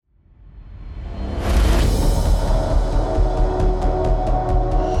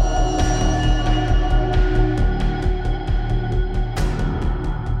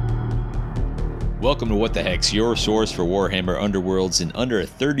welcome to What the Hex, your source for Warhammer Underworlds in under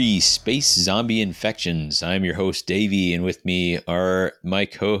 30 space zombie infections. I'm your host, Davey, and with me are my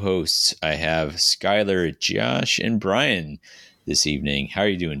co-hosts. I have Skylar, Josh, and Brian this evening. How are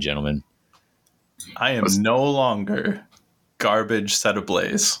you doing, gentlemen? I am no longer garbage set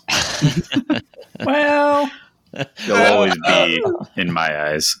ablaze. Well, you'll always be in my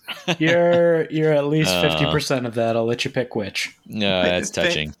eyes. You're at least 50% of that. I'll let you pick which. No, that's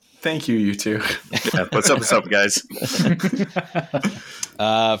touching. Thank you, you two. Yeah, what's up, guys?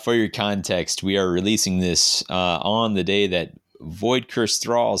 For your context, we are releasing this on the day that Void Curse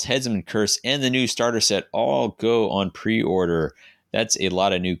Thralls, Headsman Curse, and the new starter set all go on pre-order. That's a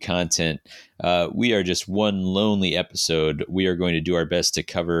lot of new content. We are just one lonely episode. We are going to do our best to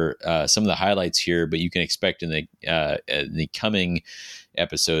cover some of the highlights here, but you can expect in the coming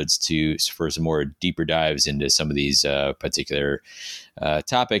episodes for some more deeper dives into some of these particular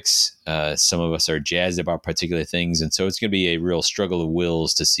topics. Some of us are jazzed about particular things, and so it's going to be a real struggle of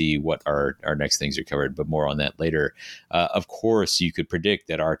wills to see what our next things are covered, but more on that later. Of course, you could predict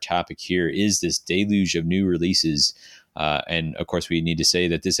that our topic here is this deluge of new releases. And of course, we need to say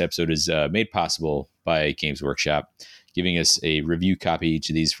that this episode is made possible by Games Workshop, giving us a review copy each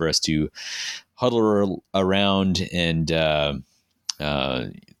of these for us to huddle around and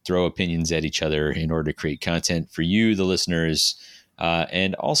throw opinions at each other in order to create content for you, the listeners,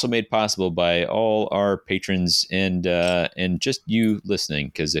 and also made possible by all our patrons and just you listening.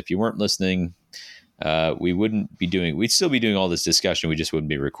 Because if you weren't listening, we'd still be doing all this discussion. We just wouldn't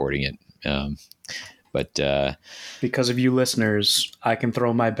be recording it. But because of you listeners, I can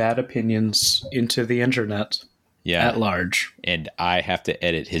throw my bad opinions into the internet at large. And I have to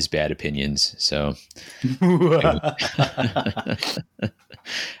edit his bad opinions. So we're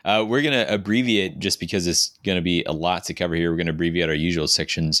going to abbreviate just because it's going to be a lot to cover here. We're going to abbreviate our usual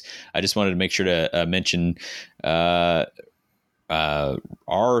sections. I just wanted to make sure to mention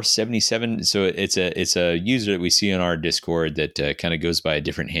R77. So it's a user that we see on our Discord that kind of goes by a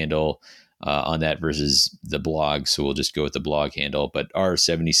different handle on that versus the blog. So we'll just go with the blog handle. But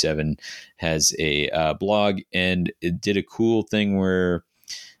R77 has a blog, and it did a cool thing where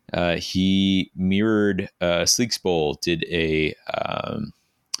he mirrored Sleek's Bowl, did a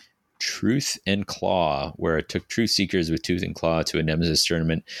Truth and Claw, where it took Truth Seekers with Tooth and Claw to a Nemesis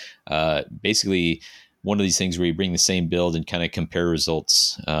tournament. Basically, one of these things where you bring the same build and kind of compare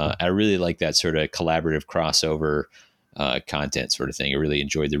results. I really like that sort of collaborative crossover content sort of thing. I really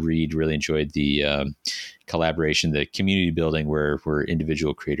enjoyed the read, really enjoyed the collaboration, the community building where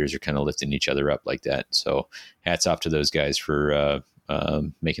individual creators are kind of lifting each other up like that. So hats off to those guys for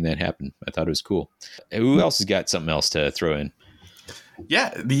making that happen. I thought it was cool. Who else has got something else to throw in?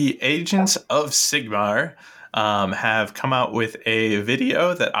 Yeah, the Agents of Sigmar have come out with a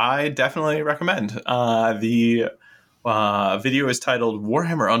video that I definitely recommend. The video is titled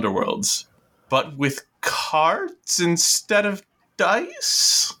Warhammer Underworlds, but with cards instead of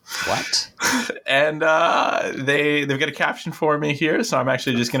dice. What? And they've got a caption for me here, so I'm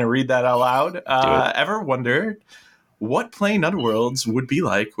actually just going to read that out loud. Ever wondered what playing Underworlds would be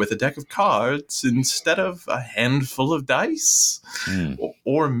like with a deck of cards instead of a handful of dice?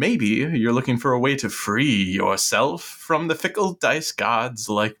 Or maybe you're looking for a way to free yourself from the fickle dice gods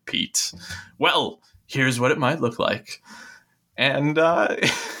like Pete. Well, here's what it might look like. And,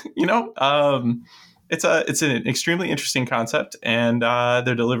 it's an extremely interesting concept, and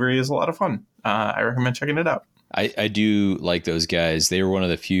their delivery is a lot of fun. I recommend checking it out. I do like those guys. They were one of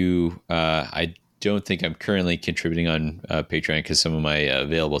the few. I don't think I'm currently contributing on Patreon because some of my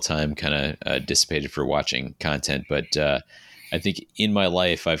available time kind of dissipated for watching content. But I think in my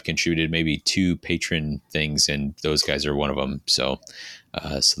life, I've contributed maybe 2 patron things, and those guys are one of them. So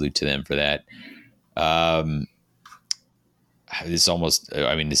salute to them for that. This is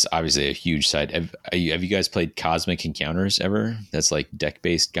obviously a huge site. Have you guys played Cosmic Encounters ever? That's like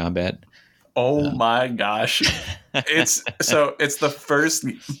deck-based combat. Oh my gosh. It's the first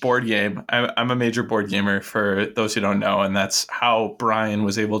board game. I'm a major board gamer for those who don't know, and that's how Brian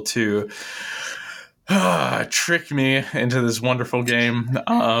was able to trick me into this wonderful game.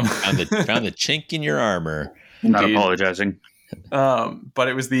 Found the chink in your armor. Not apologizing. But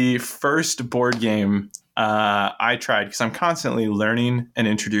it was the first board game I tried because I'm constantly learning and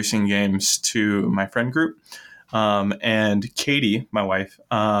introducing games to my friend group. And Katie, my wife,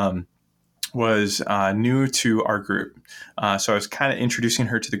 was new to our group. So I was kind of introducing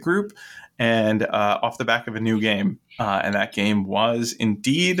her to the group and off the back of a new game. And that game was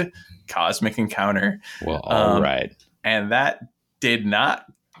indeed Cosmic Encounter. Well, all right. And that did not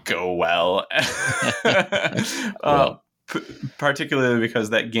go well. particularly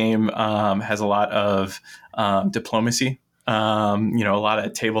because that game has a lot of diplomacy. A lot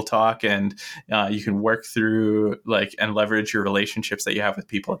of table talk, and you can work through and leverage your relationships that you have with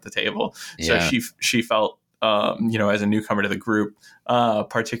people at the table. So she felt, as a newcomer to the group,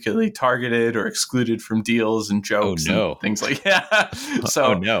 particularly targeted or excluded from deals and jokes and things like that.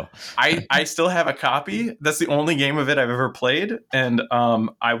 So I still have a copy. That's the only game of it I've ever played, and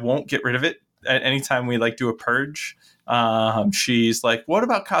I won't get rid of it. At any time we do a purge, she's like, "What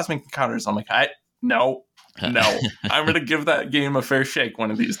about Cosmic Encounters?" I'm like, No, I'm going to give that game a fair shake one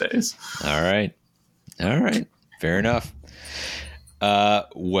of these days. All right. Fair enough.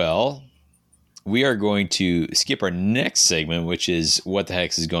 Well, we are going to skip our next segment, which is What the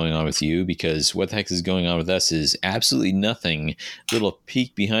Heck is Going On With You, because What the Heck is Going On With Us is absolutely nothing. Little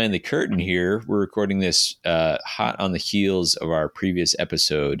peek behind the curtain here. We're recording this hot on the heels of our previous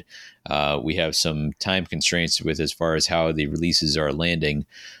episode. We have some time constraints with as far as how the releases are landing.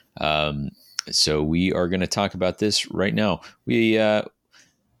 So we are going to talk about this right now.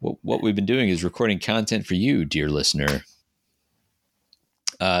 What we've been doing is recording content for you, dear listener.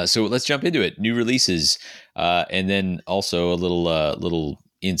 So let's jump into it. New releases, and then also a little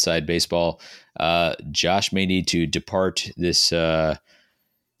inside baseball. Josh may need to depart this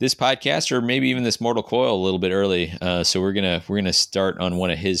podcast, or maybe even this Mortal Coil, a little bit early. So we're gonna start on one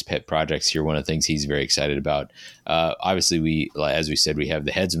of his pet projects here. One of the things he's very excited about. Obviously, as we said, we have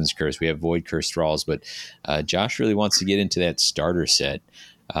the Headsman's Curse, we have Void Curse Thralls, but Josh really wants to get into that starter set,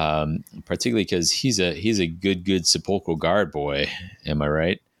 particularly because he's a good Sepulchral Guard boy. Am I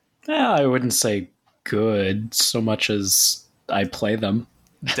right? Yeah, I wouldn't say good so much as I play them.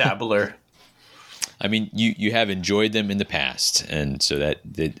 Dabbler. I mean, you have enjoyed them in the past, and so that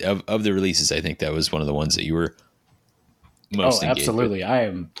of the releases, I think that was one of the ones that you were most engaged absolutely with. I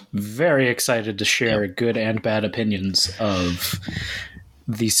am very excited to share good and bad opinions of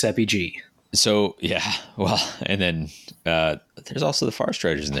the SEPG. So well, and then there's also the Far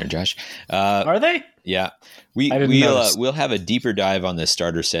Striders in there, Josh. Are they? Yeah, we'll have a deeper dive on this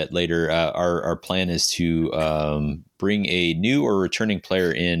starter set later. Our plan is to bring a new or returning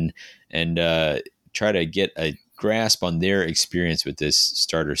player in and try to get a grasp on their experience with this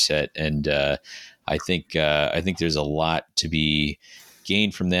starter set, and I think there's a lot to be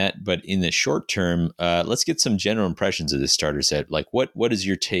gained from that. But in the short term, let's get some general impressions of this starter set. Like, what is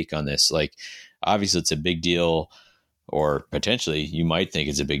your take on this? Like, obviously, it's a big deal, or potentially you might think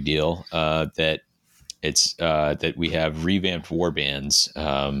it's a big deal that we have revamped warbands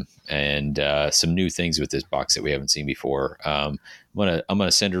and some new things with this box that we haven't seen before. I'm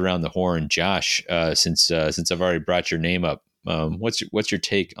gonna send around the horn, Josh. Since I've already brought your name up, what's your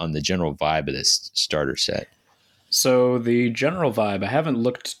take on the general vibe of this starter set? So the general vibe, I haven't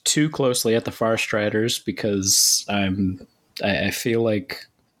looked too closely at the Far Striders because I feel like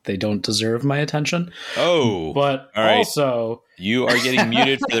they don't deserve my attention. Oh, but all right. Also, you are getting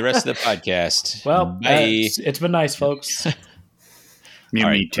muted for the rest of the podcast. Well, it's been nice, folks.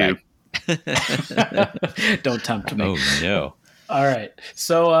 Me too. Don't tempt me. Oh no! All right.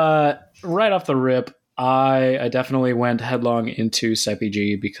 So right off the rip, I definitely went headlong into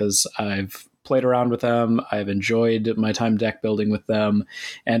SEPG because I've played around with them. I've enjoyed my time deck building with them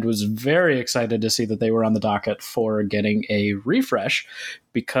and was very excited to see that they were on the docket for getting a refresh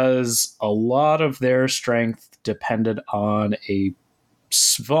because a lot of their strength depended on a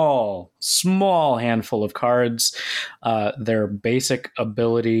small handful of cards. Their basic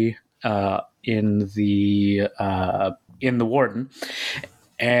ability in the Warden,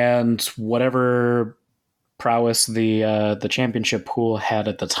 and whatever prowess the championship pool had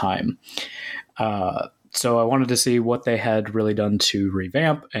at the time. So I wanted to see what they had really done to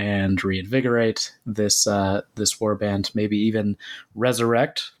revamp and reinvigorate this warband, maybe even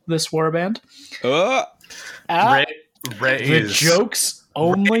resurrect this warband. The jokes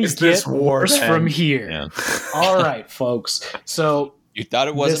only get worse from here. Yeah. All right, folks. So you thought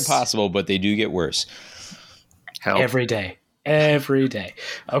it wasn't possible, but they do get worse. Help. Every day.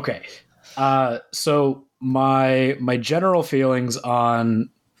 Okay. So my general feelings on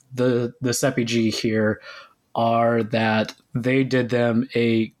the SEPG here are that they did them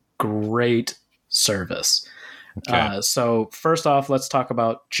a great service. Okay. So first off, let's talk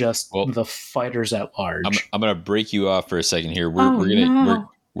about just the fighters at large. I'm going to break you off for a second here.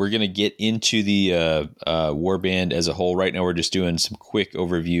 We're going to get into the warband as a whole. Right now, we're just doing some quick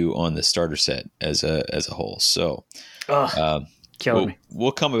overview on the starter set as a whole. So, killing me.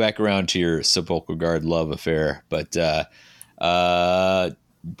 We'll come back around to your Sepulchral Guard love affair, but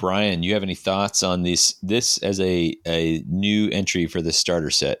Brian, you have any thoughts on this as a new entry for the starter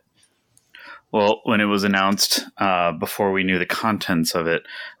set? Well, when it was announced, before we knew the contents of it,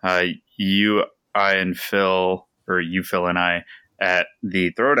 you, I, and Phil, or you, Phil, and I, at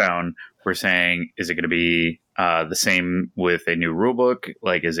the Throwdown were saying, is it going to be the same with a new rulebook?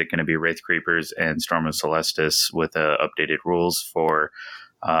 Like, is it going to be Wraith Creepers and Storm of Celestis with updated rules for...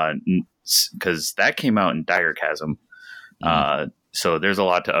 because that came out in Dire Chasm. So there's a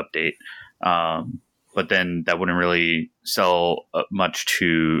lot to update. But then that wouldn't really sell much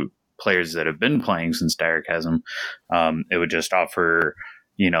to players that have been playing since Dire Chasm. It would just offer,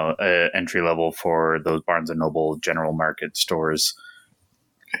 entry level for those Barnes and Noble general market stores.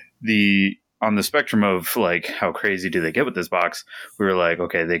 On the spectrum of like how crazy do they get with this box, we were like,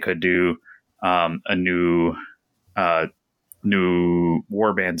 okay, they could do a new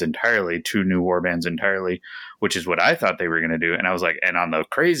warbands entirely, 2 new warbands entirely, which is what I thought they were going to do. And I was like, and on the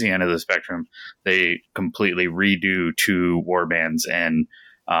crazy end of the spectrum, they completely redo 2 warbands. And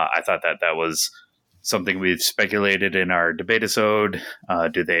I thought that was something we've speculated in our debate-isode.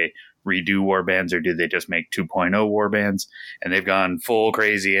 Do they redo warbands or do they just make 2.0 warbands? And they've gone full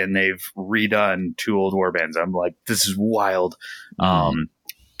crazy and they've redone 2 old warbands. I'm like, this is wild.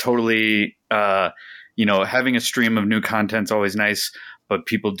 Totally, having a stream of new content's always nice, but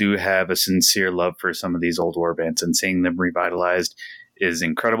people do have a sincere love for some of these old warbands, and seeing them revitalized is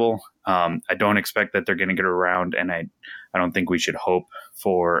incredible. I don't expect that they're going to get around, and I don't think we should hope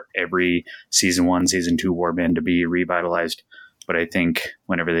for every Season 1, Season 2 warband to be revitalized. But I think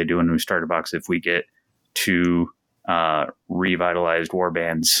whenever they do a new starter box, if we get 2 revitalized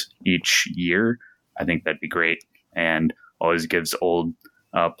warbands each year, I think that'd be great, and always gives old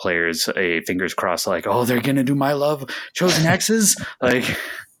players a fingers crossed, like, oh, they're going to do My Love Chosen X's. Like,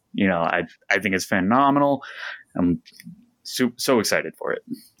 I think it's phenomenal. I'm so excited for it.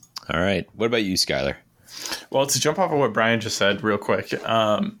 All right. What about you, Skylar? Well, to jump off of what Brian just said real quick,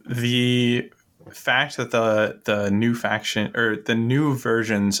 the fact that the new faction or the new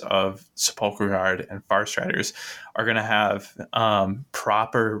versions of Sepulchre Guard and Farstriders are going to have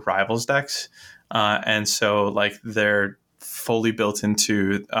proper Rivals decks. And so like they're fully built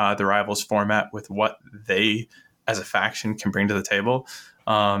into the Rivals format with what they as a faction can bring to the table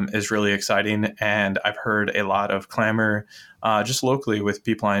is really exciting. And I've heard a lot of clamor just locally with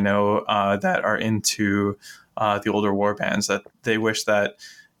people I know that are into the older warbands that they wish that,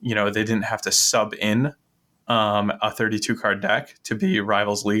 they didn't have to sub in a 32 card deck to be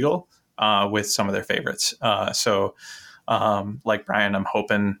Rivals legal with some of their favorites. So like Brian, I'm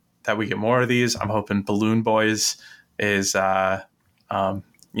hoping that we get more of these. I'm hoping Balloon Boys is, down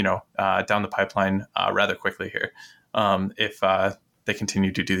the pipeline rather quickly here if they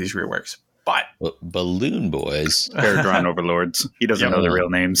continue to do these reworks. But Balloon Boys, Caradron Overlords. He doesn't know the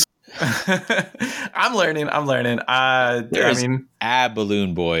real names. I'm learning. There's a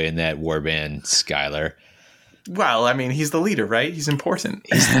Balloon Boy in that warband, Skylar. Well, he's the leader, right? He's important.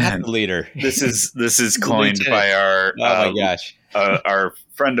 He's not the leader. This is coined by our my gosh, our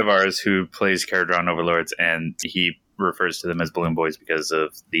friend of ours who plays Caradron Overlords, and he refers to them as Balloon Boys because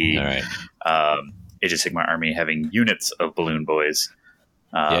of the Age of Sigmar army having units of Balloon Boys.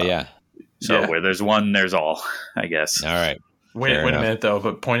 So where there's one, there's all, I guess. All right. Wait a minute though.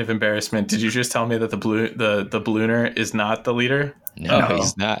 But point of embarrassment. Did you just tell me that the ballooner is not the leader? No,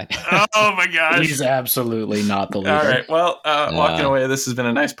 he's not. Oh my gosh, he's absolutely not the leader. All right. Well, walking away. This has been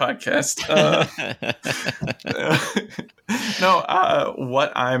a nice podcast.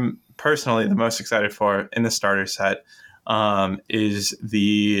 What I'm personally the most excited for in the starter set is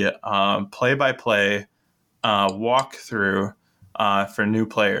the play-by-play walkthrough for new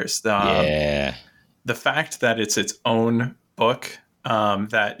players. The fact that it's its own book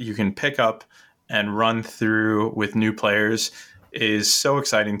that you can pick up and run through with new players is so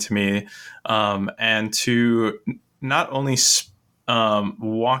exciting to me. And to not only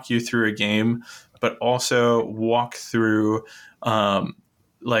walk you through a game, but also walk through how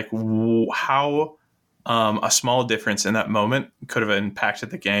a small difference in that moment could have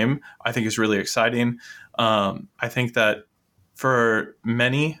impacted the game, I think is really exciting. I think that for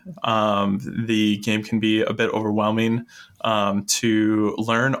many, the game can be a bit overwhelming to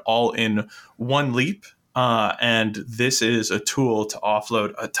learn all in one leap. And this is a tool to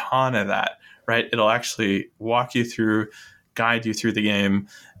offload a ton of that, right? It'll actually walk you through, guide you through the game.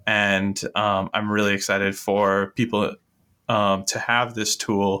 And I'm really excited for people to have this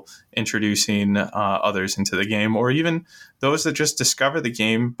tool introducing others into the game, or even those that just discover the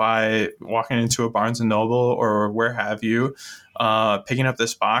game by walking into a Barnes & Noble or where have you, picking up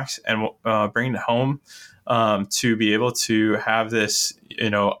this box and bringing it home to be able to have this,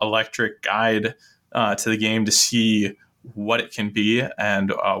 electric guide to the game to see what it can be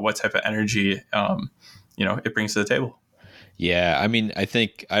and what type of energy it brings to the table. Yeah, I mean, I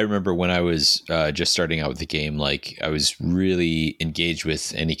think I remember when I was just starting out with the game, like I was really engaged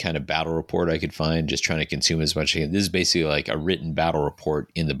with any kind of battle report I could find, just trying to consume as much as I can. This is basically like a written battle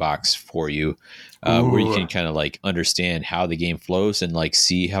report in the box for you, where you can kind of like understand how the game flows and like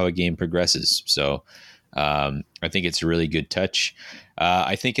see how a game progresses. So I think it's a really good touch.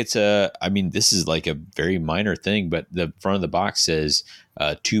 I think this is like a very minor thing, but the front of the box says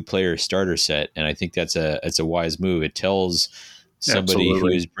 2-player starter set. And I think it's a wise move. It tells somebody who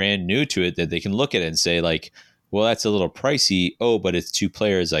is brand new to it that they can look at it and say like, well, that's a little pricey. Oh, but it's 2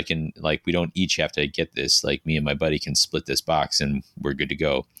 players. I can we don't each have to get this. Like me and my buddy can split this box and we're good to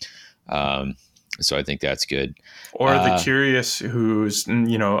go. So I think that's good. Or the curious who's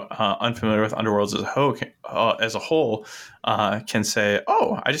unfamiliar with Underworlds as a whole can say,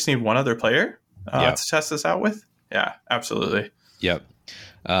 "Oh, I just need one other player to test this out with." Yeah, absolutely. Yep.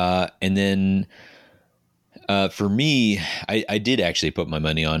 And then for me, I did actually put my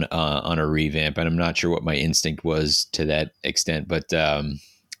money on a revamp, and I'm not sure what my instinct was to that extent, but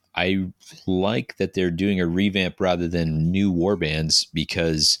I like that they're doing a revamp rather than new warbands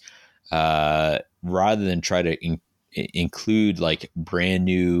because rather than try to include like brand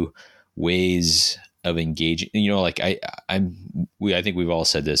new ways of engaging, I think we've all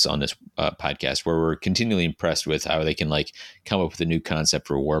said this on this podcast where we're continually impressed with how they can like come up with a new concept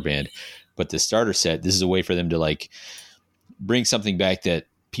for a warband. But the starter set, this is a way for them to like bring something back that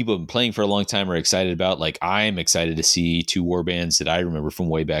people have been playing for a long time are excited about. Like I'm excited to see 2 warbands that I remember from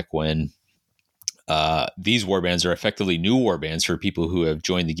way back when. These warbands are effectively new warbands for people who have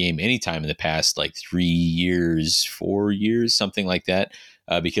joined the game anytime in the past, like 3 years, 4 years, something like that,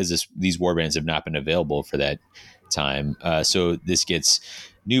 because these warbands have not been available for that time. So this gets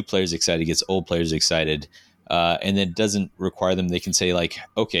new players excited, gets old players excited, and then doesn't require them. They can say like,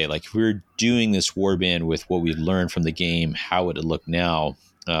 okay, like if we're doing this warband with what we've learned from the game, how would it look now?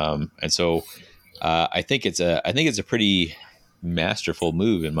 And so I think it's a pretty masterful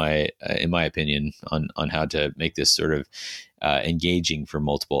move in my opinion on how to make this sort of engaging for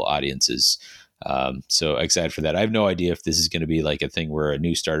multiple audiences. So excited for that. I have no idea if this is going to be like a thing where a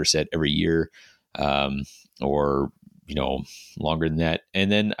new starter set every year, or longer than that.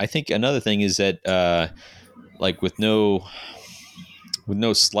 And then I think another thing is that like with no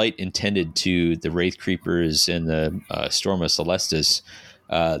slight intended to the Wraith Creepers and the Storm of Celestis,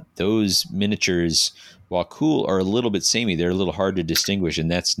 those miniatures, while cool, are a little bit samey. They're a little hard to distinguish,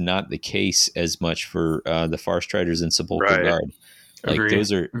 and that's not the case as much for the Farstriders and Sepulchral Guard. Like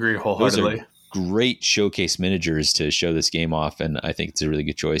agree wholeheartedly. Those are great showcase miniatures to show this game off, and I think it's a really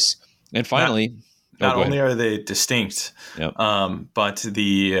good choice. And finally, not only are they distinct, but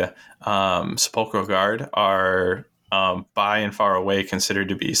the Sepulchral Guard are by and far away considered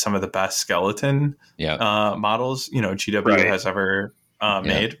to be some of the best skeleton models GW has ever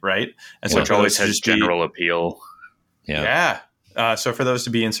made, right? And which always has general appeal. So for those to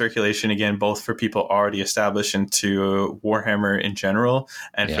be in circulation again, both for people already established into Warhammer in general,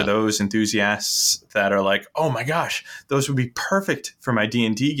 and for those enthusiasts that are like, oh my gosh, those would be perfect for my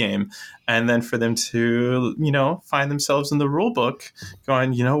D&D game, and then for them to find themselves in the rule book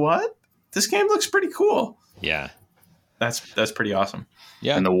going, you know what, this game looks pretty cool. That's pretty awesome.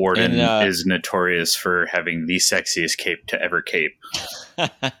 Yeah, and the Warden is notorious for having the sexiest cape to ever cape.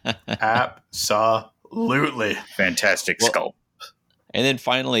 Absolutely. Fantastic sculpt. And then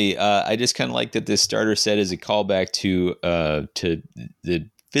finally, I just kind of like that this starter set is a callback to the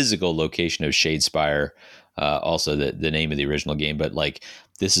physical location of Shadespire, also the name of the original game. But like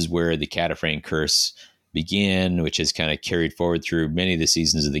this is where the Cataphrane curse began, which has kind of carried forward through many of the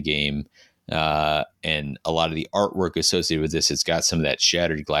seasons of the game. And a lot of the artwork associated with this, it's got some of that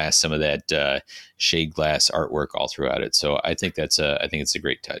shattered glass, some of that shade glass artwork all throughout it. So I think it's a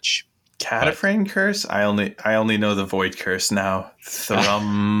great touch. Cataphrane curse? I only know the Void curse now.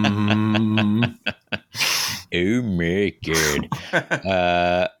 Thrum. Oh my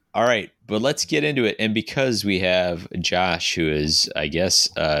god. All right, but let's get into it. And because we have Josh, who is, I guess,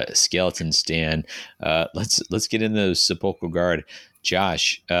 Skeleton Stan, let's get into the Sepulchral Guard.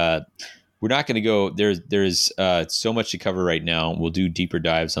 Josh, we're not going to go there's so much to cover right now. We'll do deeper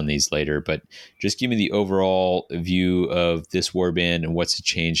dives on these later, but just give me the overall view of this warband and what's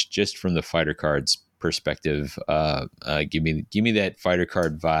changed just from the fighter cards perspective. Give me that fighter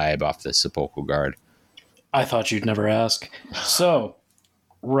card vibe off the Sepulchral Guard. I thought you'd never ask. So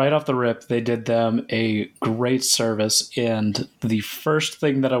right off the rip, they did them a great service, and the first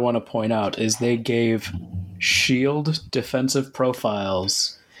thing that I want to point out is they gave shield defensive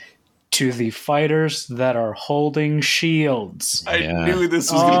profiles to the fighters that are holding shields. I knew this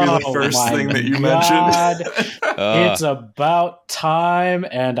was going to be the first thing that you mentioned. It's about time,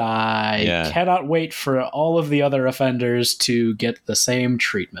 and I cannot wait for all of the other offenders to get the same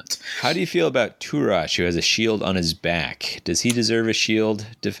treatment. How do you feel about Turash, who has a shield on his back? Does he deserve a shield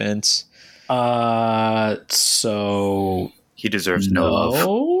defense? So he deserves no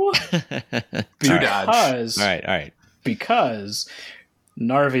love. Because all right. Because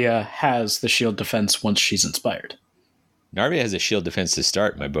Narvia has the shield defense once she's inspired. Narvia has a shield defense to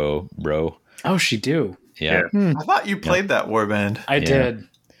start, my bro. Oh, she do. Yeah. I thought you played that warband. I did.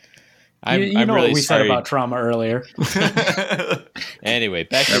 I'm you know really what we sorry. said about trauma earlier. Anyway,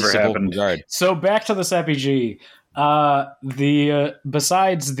 back to the Sepulchral Guard. So back to this EPG.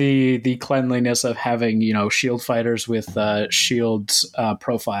 Besides the cleanliness of having shield fighters with shield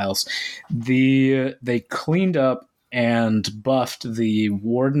profiles, they cleaned up and buffed the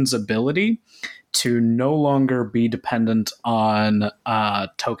warden's ability to no longer be dependent on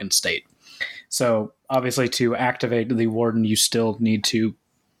token state. So obviously, to activate the warden, you still need to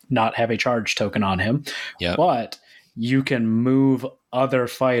not have a charge token on him. Yep. But you can move other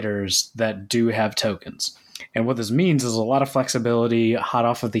fighters that do have tokens. And what this means is a lot of flexibility, hot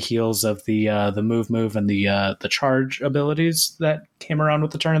off of the heels of the move and the charge abilities that came around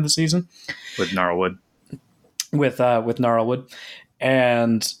with the turn of the season with Gnarlwood. With Gnarlwood,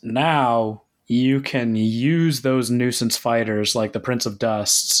 and now you can use those nuisance fighters like the Prince of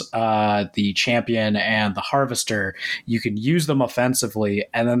Dusts, the Champion, and the Harvester. You can use them offensively,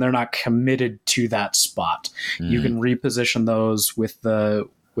 and then they're not committed to that spot. You can reposition those with the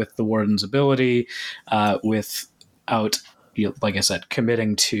Warden's ability, without, like I said,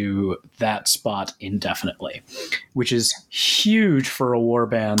 committing to that spot indefinitely, which is huge for a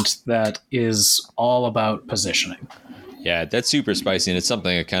warband that is all about positioning. Yeah, that's super spicy, and it's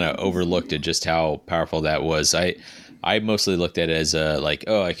something I kind of overlooked at just how powerful that was. I mostly looked at it as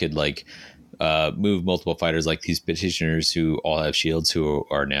I could move multiple fighters like these petitioners who all have shields who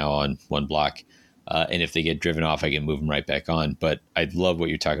are now on one block. And if they get driven off, I can move them right back on. But I love what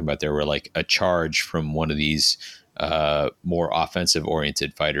you're talking about there, where like a charge from one of these more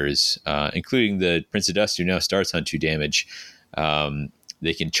offensive-oriented fighters, including the Prince of Dust, who now starts on 2 damage.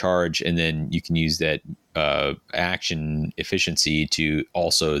 They can charge, and then you can use that action efficiency to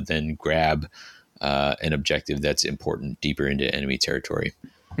also then grab an objective that's important deeper into enemy territory.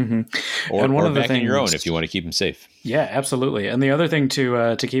 Mm-hmm. Or back in your own if you want to keep them safe. Yeah, absolutely. And the other thing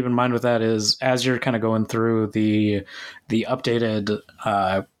to keep in mind with that is, as you're kind of going through the updated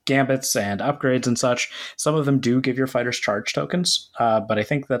gambits and upgrades and such, some of them do give your fighters charge tokens, but I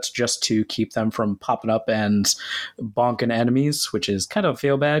think that's just to keep them from popping up and bonking enemies, which is kind of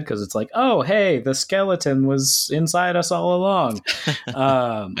feel bad because it's like, oh, hey, the skeleton was inside us all along.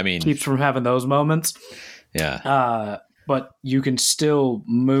 Keeps from having those moments. Yeah. But you can still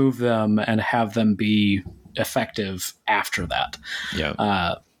move them and have them be effective after that.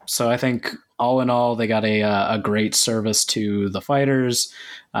 Yeah. So I think all in all, they got a great service to the fighters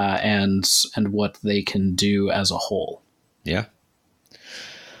and what they can do as a whole. Yeah.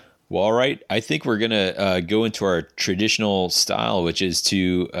 Well, all right. I think we're going to go into our traditional style, which is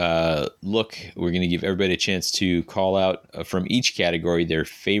to we're going to give everybody a chance to call out from each category their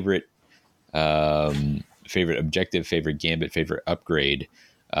favorite objective, favorite gambit, favorite upgrade.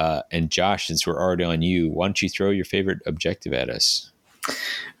 And Josh, since we're already on you, why don't you throw your favorite objective at us?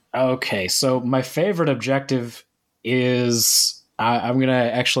 Okay, so my favorite objective is, I'm going to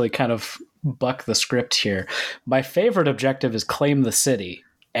actually kind of buck the script here. My favorite objective is claim the city.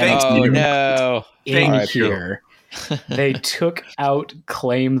 And no. In here, they took out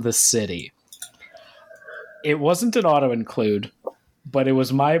claim the city. It wasn't an auto-include, but it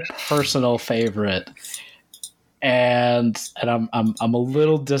was my personal favorite. And I'm a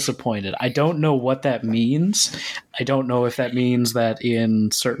little disappointed. I don't know what that means. I don't know if that means that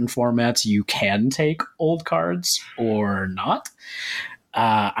in certain formats you can take old cards or not.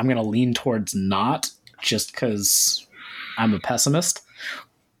 I'm going to lean towards not, just because I'm a pessimist.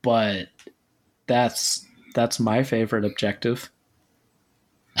 But that's my favorite objective.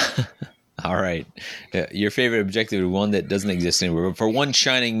 All right. Your favorite objective is one that doesn't exist anywhere. But for one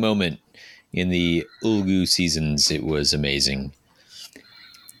shining moment in the Ulgu seasons, it was amazing.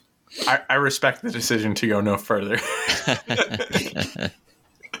 I respect the decision to go no further.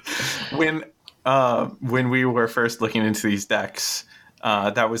 When we were first looking into these decks,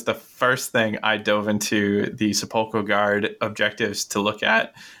 that was the first thing I dove into the Sepulchral Guard objectives to look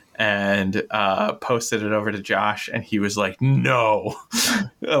at, and posted it over to Josh, and he was like, "No,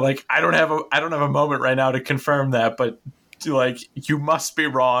 like I don't have a moment right now to confirm that, but like, you must be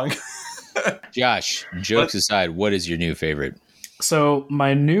wrong. Josh, jokes aside, what is your new favorite? So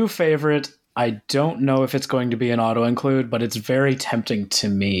my new favorite, I don't know if it's going to be an auto include, but it's very tempting to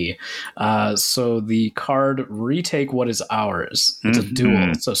me. So the card Retake What Is Ours. It's a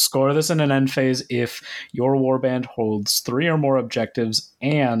duel. So score this in an end phase if your warband holds 3 or more objectives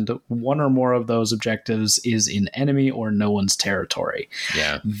and 1 or more of those objectives is in enemy or no one's territory.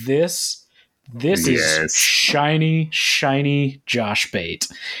 Yeah. This is shiny Josh bait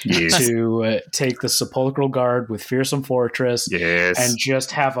to take the Sepulchral Guard with Fearsome Fortress and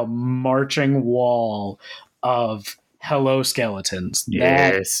just have a marching wall of hello skeletons.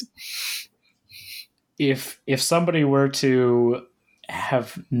 Yes. That if somebody were to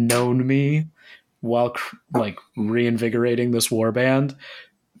have known me while reinvigorating this warband,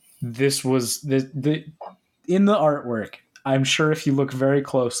 this was the in the artwork. I'm sure if you look very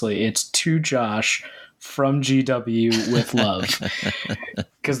closely, it's to Josh from GW with love.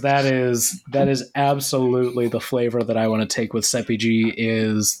 Because that is absolutely the flavor that I want to take with CPG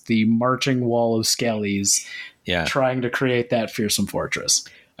is the marching wall of skellies trying to create that fearsome fortress.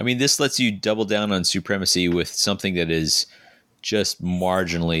 I mean, this lets you double down on Supremacy with something that is just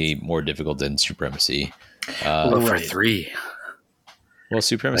marginally more difficult than Supremacy. For 3. Well,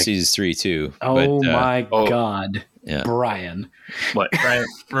 Supremacy is 3 too. Oh my God. Yeah. Brian. What? Brian,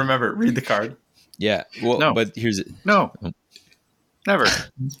 remember, read the card. Yeah. Well, no. But here's it. No. Never.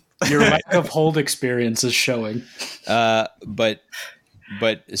 Your lack of hold experience is showing. But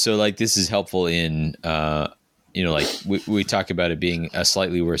so like this is helpful in like we talk about it being a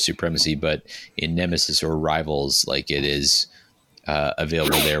slightly worse Supremacy, but in Nemesis or Rivals, like it is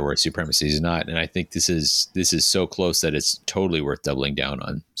available there where Supremacy is not. And I think this is so close that it's totally worth doubling down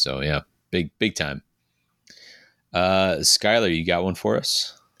on. So yeah, big time. Skylar, you got one for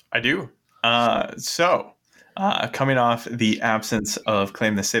us? I do. So coming off the absence of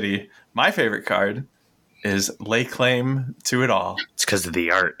Claim the City, my favorite card is Lay Claim to It All. It's because of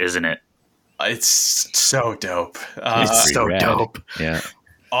the art, isn't it? It's so dope. It's so dope. Yeah.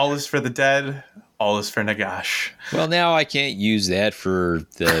 All is for the dead. All is for Nagash. Well, now I can't use that for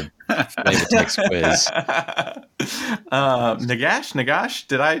the flavor text quiz. Nagash?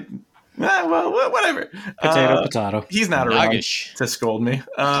 Did I? Well, whatever. Potato. He's not around to scold me.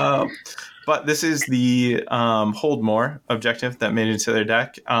 But this is the Hold More objective that made it into their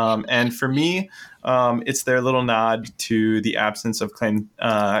deck. And for me, it's their little nod to the absence of Claim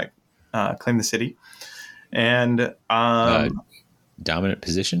the City. And dominant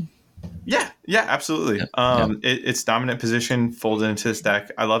position? Yeah, absolutely. It's dominant position folded into this deck.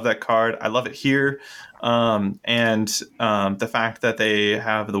 I love that card. I love it here. And the fact that they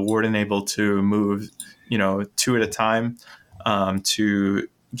have the Warden able to move, 2 at a time to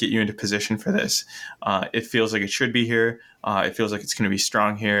get you into position for this. It feels like it should be here. It feels like it's going to be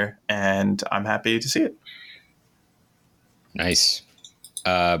strong here, and I'm happy to see it. Nice.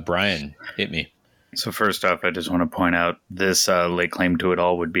 Brian, hit me. So first off, I just want to point out this Lay Claim to It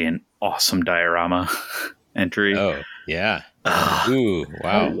All would be an awesome diorama entry. Oh, yeah. Ooh,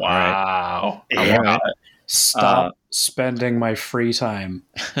 wow. Wow. Yeah. Stop spending my free time.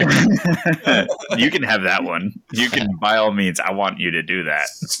 You can have that one. You can, by all means, I want you to do that.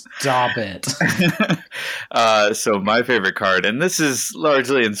 Stop it. So my favorite card, and this is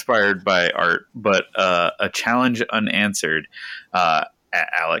largely inspired by art, but a challenge unanswered,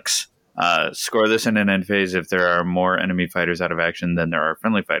 Alex. Score this in an end phase if there are more enemy fighters out of action than there are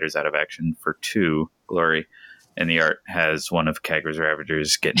friendly fighters out of action for 2 glory. And the art has one of Kagra's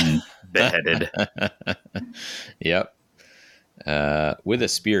Ravagers getting beheaded. Yep. With a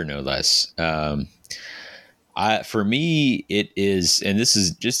spear, no less. For me, it is, and this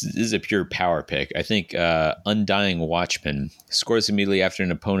is a pure power pick. I think Undying Watchman scores immediately after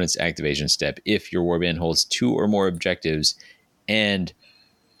an opponent's activation step if your warband holds 2 or more objectives and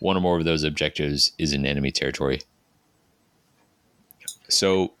 1 or more of those objectives is in enemy territory.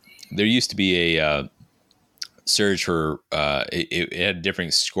 So there used to be a surge for it had a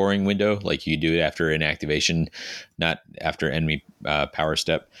different scoring window, like you do it after an activation, not after enemy power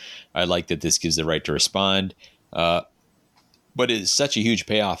step. I like that this gives the right to respond, but it's such a huge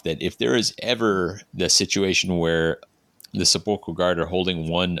payoff that if there is ever the situation where the Sepulchral Guard are holding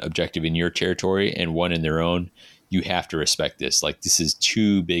 1 objective in your territory and 1 in their own, you have to respect this. Like, this is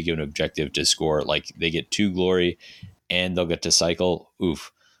too big of an objective to score. Like, they get 2 glory and they'll get to cycle.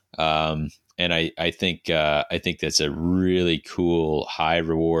 Oof. And I think that's a really cool high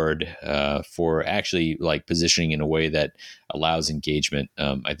reward for actually like positioning in a way that allows engagement.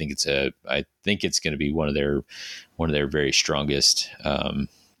 I think it's going to be one of their very strongest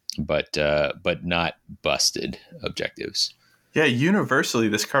but not busted objectives. Yeah, universally,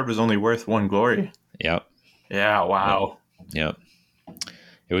 this card was only worth 1 glory. Yep. Yeah, wow. Yep.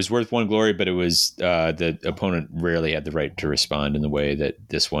 It was worth 1 glory, but it was the opponent rarely had the right to respond in the way that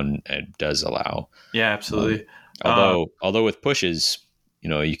this one does allow. Yeah, absolutely. Although with pushes,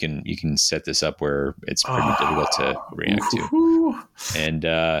 you can set this up where it's pretty difficult to react to.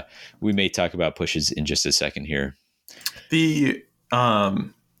 And we may talk about pushes in just a second here. The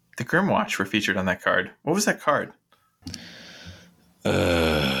Grimwatch were featured on that card. What was that card?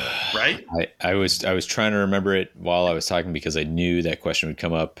 Right? I was trying to remember it while I was talking because I knew that question would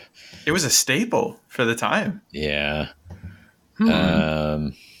come up. It was a staple for the time. Yeah.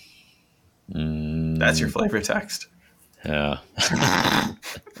 That's your flavor text. Yeah.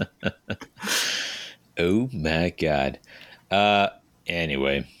 Oh my God.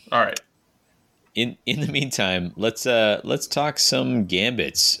 Anyway. All right. In the meantime, let's talk some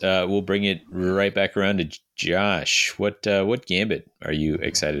gambits. We'll bring it right back around to Josh. What gambit are you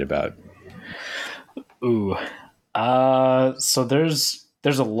excited about? Ooh, so there's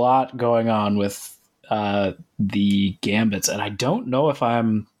a lot going on with the gambits, and I don't know if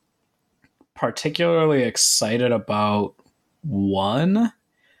I'm particularly excited about one,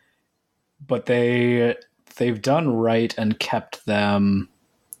 but they've done right and kept them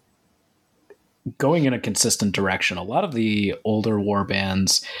going in a consistent direction. A lot of the older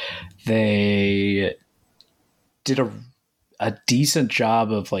warbands, they did a decent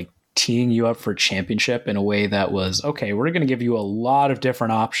job of like teeing you up for championship in a way that was, okay, we're going to give you a lot of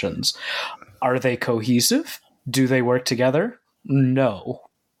different options. Are they cohesive? Do they work together? No,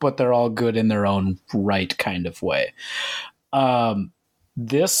 but they're all good in their own right kind of way.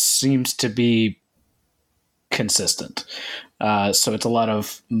 This seems to be consistent. So it's a lot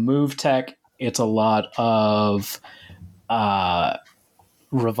of move tech. It's a lot of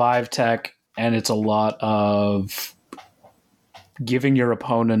revive tech, and it's a lot of giving your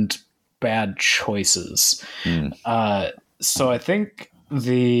opponent bad choices. So I think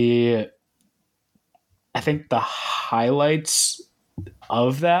the highlights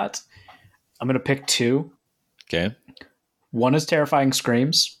of that, I'm going to pick 2. Okay. One is Terrifying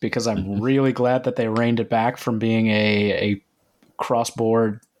Screams, because I'm really glad that they reined it back from being a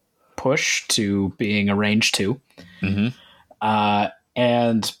cross-board push to being a range 2.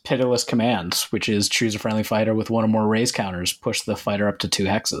 And Pitiless Commands, which is choose a friendly fighter with 1 or more raise counters, push the fighter up to 2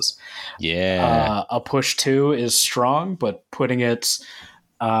 hexes. Yeah. A push 2 is strong, but putting it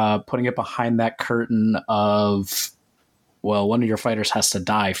behind that curtain of, well, one of your fighters has to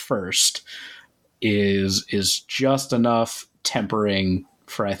die first is just enough tempering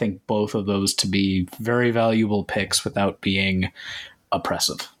for, I think, both of those to be very valuable picks without being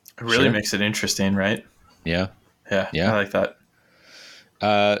oppressive. It really makes it interesting, right? Yeah. I like that.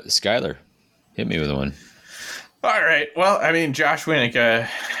 Skylar, hit me with one. All right. Well, I mean, Josh Winnick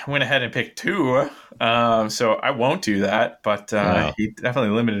went ahead and picked 2, so I won't do that. But he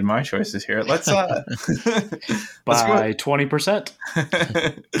definitely limited my choices here. Let's by 20%.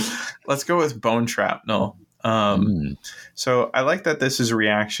 Let's go with Bone Shrapnel. So I like that this is a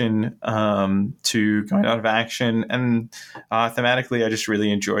reaction to going out of action, and thematically, I just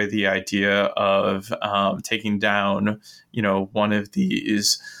really enjoy the idea of taking down, one of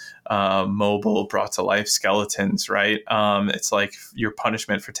these mobile, brought to life skeletons. Right? It's like your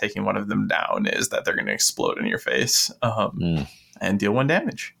punishment for taking one of them down is that they're going to explode in your face and deal 1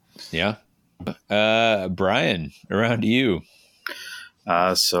 damage. Yeah. Brian, around to you.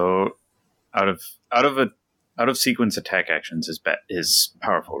 So out of sequence attack actions is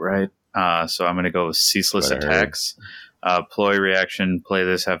powerful, right? So I'm going to go with ceaseless attacks. Ploy reaction, play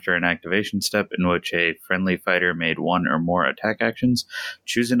this after an activation step in which a friendly fighter made 1 or more attack actions.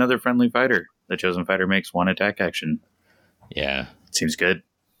 Choose another friendly fighter. The chosen fighter makes 1 attack action. Yeah. Seems good.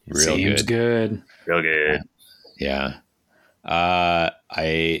 Seems good. Real good. Yeah.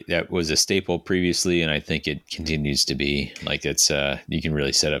 That was a staple previously, and I think it continues to be. Like, it's you can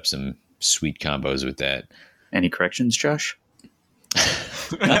really set up some sweet combos with that. Any corrections, Josh?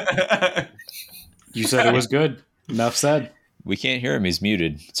 You said it was good. Enough said. We can't hear him. He's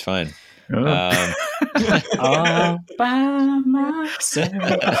muted. It's fine. All by myself.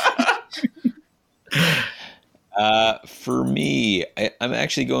 For me, I'm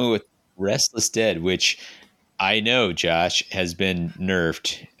actually going with Restless Dead, which I know, Josh, has been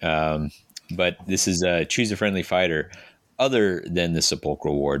nerfed. But this is choose a friendly fighter other than the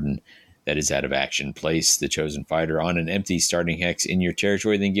Sepulchral Warden that is out of action. Place the chosen fighter on an empty starting hex in your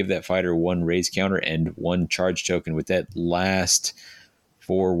territory, then give that fighter 1 raise counter and 1 charge token, with that last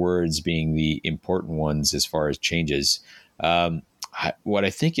 4 words being the important ones as far as changes. what I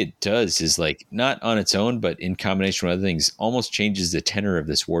think it does is like not on its own, but in combination with other things, almost changes the tenor of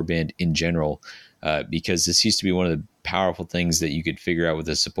this warband in general. Because this used to be one of the powerful things that you could figure out with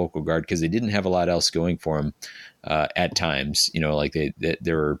the Sepulchral Guard, because they didn't have a lot else going for them at times. Like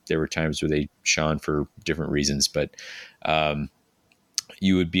there were times where they shone for different reasons, but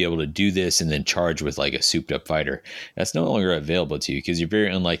you would be able to do this and then charge with like a souped up fighter. That's no longer available to you because you're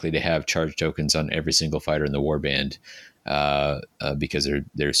very unlikely to have charge tokens on every single fighter in the warband because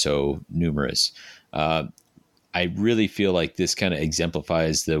they're so numerous. I really feel like this kind of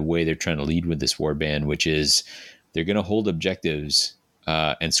exemplifies the way they're trying to lead with this warband, which is they're going to hold objectives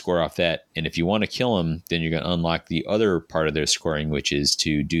and score off that. And if you want to kill them, then you're going to unlock the other part of their scoring, which is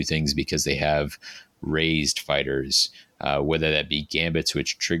to do things because they have raised fighters, whether that be gambits,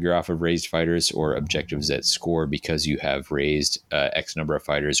 which trigger off of raised fighters, or objectives that score because you have raised X number of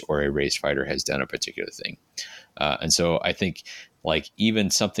fighters, or a raised fighter has done a particular thing. And so I think like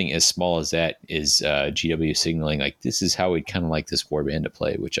even something as small as that is GW signaling like this is how we'd kind of like this warband to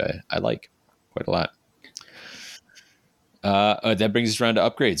play, which I like quite a lot. That brings us around to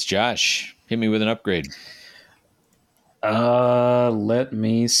upgrades. Josh, hit me with an upgrade. Let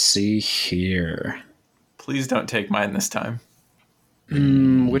me see here. Please don't take mine this time.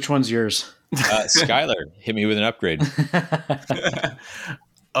 Which one's yours? Skylar, hit me with an upgrade.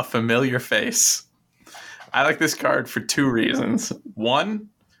 A familiar face. I like this card for two reasons. One,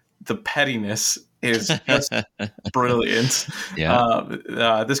 the pettiness is just brilliant. Yeah.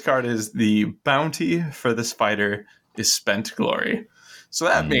 This card is the bounty for this fighter is spent glory. So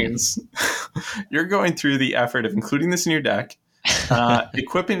that means you're going through the effort of including this in your deck,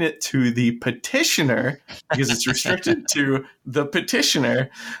 equipping it to the petitioner because it's restricted to the petitioner,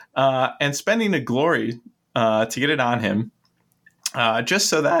 and spending a glory to get it on him, just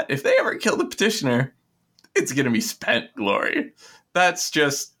so that if they ever kill the petitioner, it's going to be spent glory. That's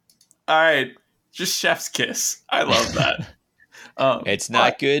just, all right, just chef's kiss. I love that. It's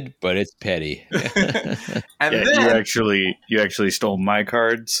not good, but it's petty. And yeah, then, you actually stole my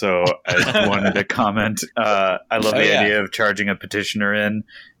card, so I wanted to comment. I love the idea of charging a petitioner in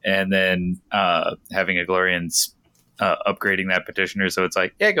and then having a Glorian upgrading that petitioner, so it's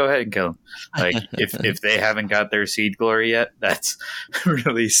like, yeah, go ahead and kill him. Like if they haven't got their seed glory yet, that's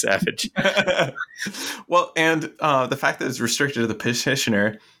really savage. Well, and the fact that it's restricted to the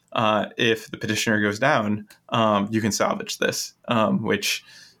petitioner, if the petitioner goes down, you can salvage this, which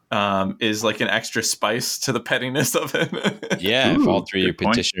is like an extra spice to the pettiness of it. Yeah, if all three of your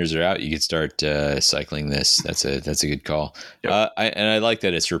point. petitioners are out, you could start cycling this. That's a good call. Yep. I like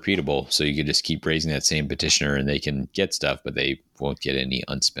that it's repeatable, so you could just keep raising that same petitioner, and they can get stuff, but they won't get any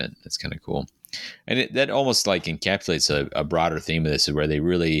unspent. That's kind of cool, and that almost like encapsulates a broader theme of this, where they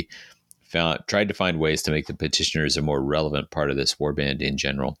really tried to find ways to make the petitioners a more relevant part of this warband in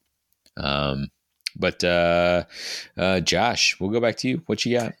general. But Josh, we'll go back to you. What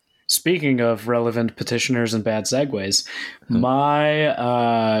you got? Speaking of relevant petitioners and bad segues, my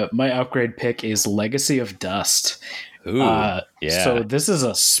upgrade pick is Legacy of Dust. Ooh, yeah. So this is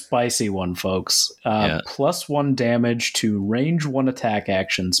a spicy one, folks. +1 damage to range 1 attack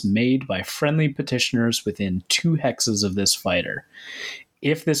actions made by friendly petitioners within 2 hexes of this fighter.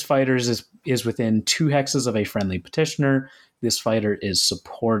 If this fighter is within 2 hexes of a friendly petitioner, this fighter is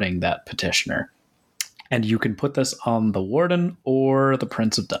supporting that petitioner. And you can put this on the Warden or the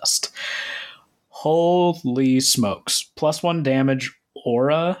Prince of Dust. Holy smokes. +1 damage,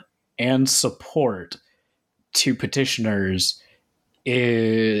 aura, and support to petitioners.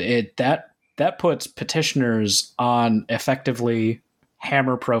 That puts petitioners on effectively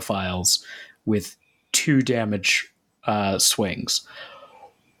hammer profiles with 2 damage swings.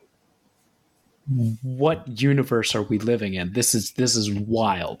 What universe are we living in? This is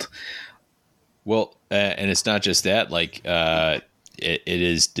wild. Well, and it's not just that. Like,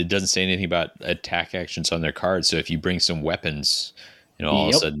 it doesn't say anything about attack actions on their cards. So if you bring some weapons, all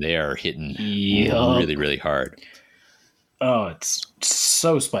of a sudden they are hitting really, really hard. Oh, it's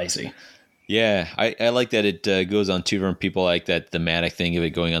so spicy. Yeah, I like that it goes on 2 different people. Like that thematic thing of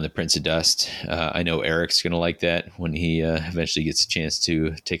it going on the Prince of Dust. I know Eric's going to like that when he eventually gets a chance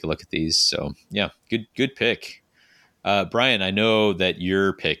to take a look at these. So yeah, good pick. Brian, I know that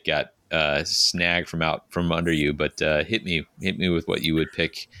your pick got snagged from under you, but hit me with what you would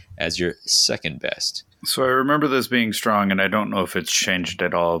pick as your second best. So I remember this being strong, and I don't know if it's changed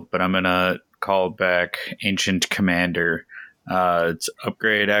at all, but I'm going to call back Ancient Commander. It's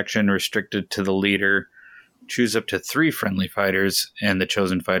upgrade action restricted to the leader. Choose up to 3 friendly fighters, and the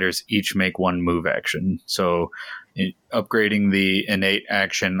chosen fighters each make 1 move action. So upgrading the innate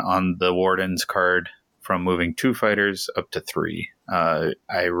action on the Warden's card from moving 2 fighters up to 3.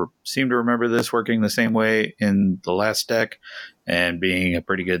 Seem to remember this working the same way in the last deck and being a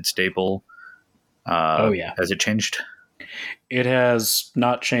pretty good staple. Has it changed? It has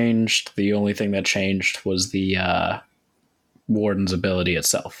not changed. The only thing that changed was the Warden's ability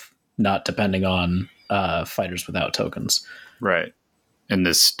itself, not depending on fighters without tokens. Right. And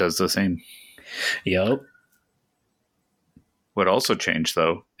this does the same. Yep. What also changed,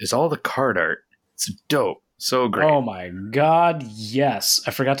 though, is all the card art. It's dope. So great. Oh my god, yes.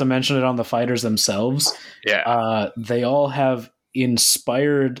 I forgot to mention it on the fighters themselves. Yeah. They all have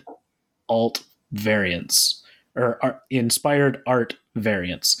inspired alt variants, or inspired art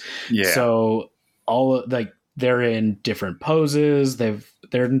variants. Yeah. So they're in different poses. The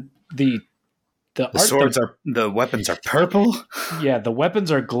swords the weapons are purple. Yeah, the weapons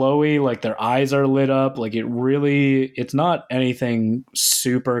are glowy, like their eyes are lit up. Like it's not anything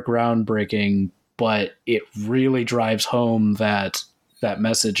super groundbreaking, but it really drives home that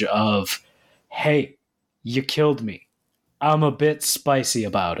message of, hey, you killed me. I'm a bit spicy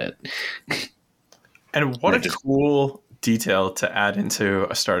about it. And what a cool detail to add into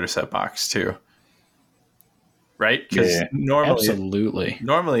a starter set box too. Right? Because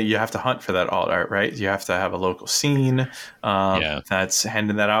normally you have to hunt for that alt art, right? You have to have a local scene that's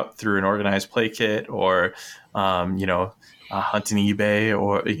handing that out through an organized play kit, or hunting eBay,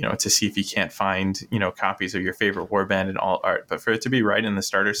 or to see if you can't find copies of your favorite warband and alt art. But for it to be right in the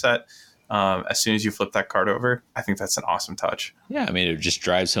starter set, as soon as you flip that card over, I think that's an awesome touch. Yeah, I mean, it just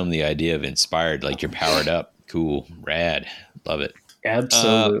drives home the idea of inspired, like you're powered up. Cool, rad, love it.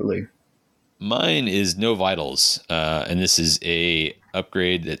 Absolutely. Mine is no vitals, and this is a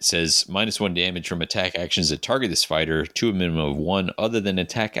upgrade that says -1 damage from attack actions that target this fighter to a minimum of 1 other than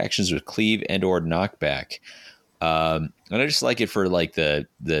attack actions with cleave and or knockback. And I just like it for like the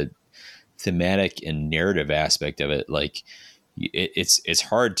thematic and narrative aspect of it. Like it's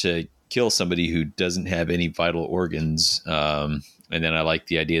hard to kill somebody who doesn't have any vital organs. And then I like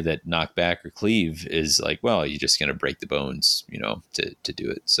the idea that knockback or cleave is like, well, you're just going to break the bones, to do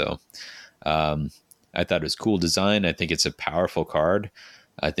it. So I thought it was cool design. I think it's a powerful card.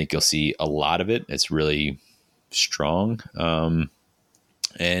 I think you'll see a lot of it. It's really strong.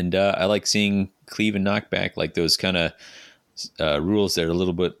 And I like seeing cleave and knockback, like those kind of rules that are a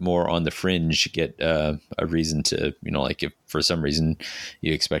little bit more on the fringe get a reason to, like if for some reason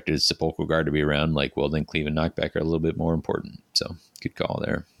you expected Sepulchral Guard to be around, like, well, then cleave and knockback are a little bit more important. So good call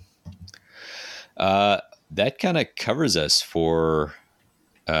there. That kind of covers us for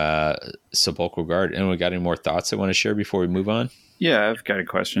Sepulchral Guard. Anyone got any more thoughts I want to share before we move on? Yeah, I've got a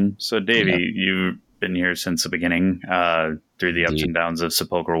question. So, Davey, you've been here since the beginning, through the ups and downs of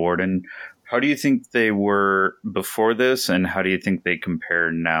Sepulchral Warden. How do you think they were before this, and how do you think they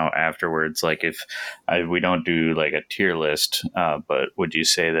compare now afterwards? Like, if we don't do like a tier list, but would you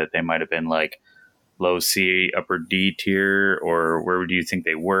say that they might have been like low C, upper D tier, or where do you think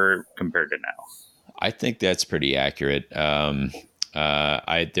they were compared to now? I think that's pretty accurate. There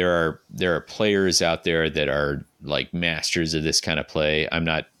are players out there that are like masters of this kind of play. I'm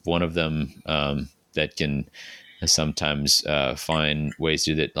not one of them that can sometimes find ways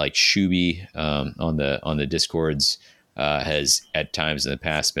to do that. Like Shuby on the Discords has at times in the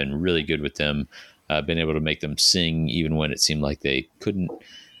past been really good with them, been able to make them sing even when it seemed like they couldn't.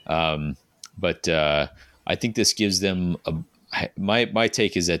 But I think this gives them my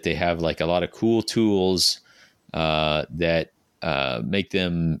take is that they have like a lot of cool tools that make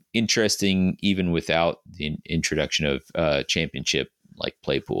them interesting even without the introduction of championship like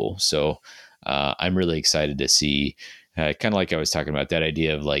play pool. So I'm really excited to see kind of like I was talking about that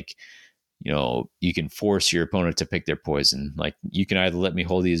idea of like, you can force your opponent to pick their poison. Like you can either let me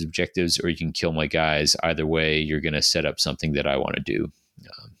hold these objectives or you can kill my guys. Either way, you're going to set up something that I want to do.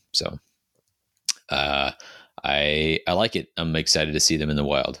 So I like it. I'm excited to see them in the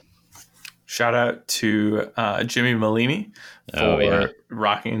wild. Shout out to Jimmy Malini for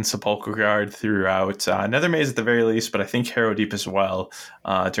rocking Sepulchral Guard throughout Nether Maze at the very least, but I think Harrow Deep as well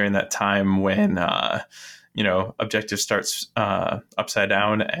during that time when, objective starts upside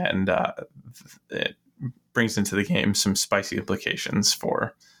down and it brings into the game some spicy implications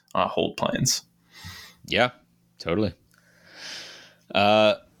for hold plans. Yeah, totally.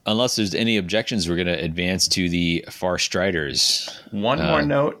 Unless there's any objections, we're going to advance to the Farstriders. One more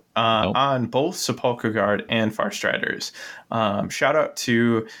note on both Sepulchral Guard and Farstriders. Shout out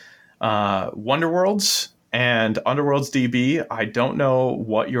to Wonderworlds and Underworlds DB. I don't know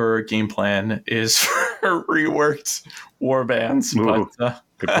what your game plan is for reworked warbands, but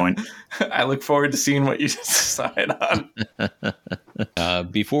good point. I look forward to seeing what you decide on.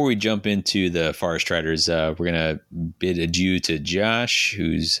 Before we jump into the Forest Riders, we're going to bid adieu to Josh,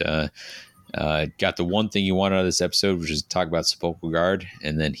 who's got the one thing you want out of this episode, which is talk about Sepulchral Guard,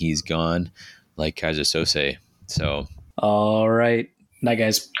 and then he's gone like Kaiser Sose. So, all right. Night,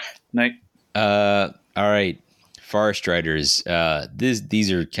 guys. Night. All right. Forest Riders.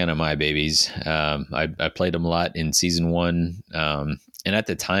 These are kind of my babies. I played them a lot in season 1. And at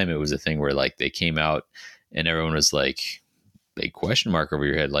the time it was a thing where like they came out and everyone was like, big question mark over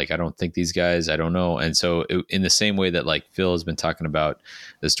your head. Like, I don't think these guys, I don't know. And so in the same way that like Phil has been talking about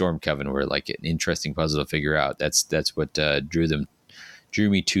the Storm Coven, where like an interesting puzzle to figure out, that's what drew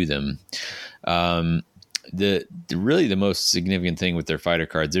me to them. Really the most significant thing with their fighter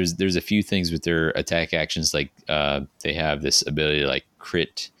cards, there's a few things with their attack actions. Like they have this ability to like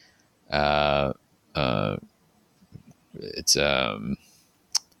crit. It's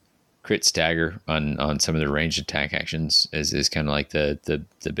crit stagger on some of the ranged attack actions is kind of like the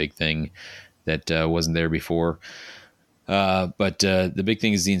big thing that wasn't there before. But the big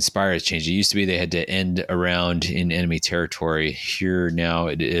thing is the Inspire has changed. It used to be they had to end around in enemy territory. Here now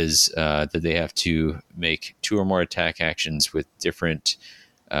it is that they have to make 2 or more attack actions with different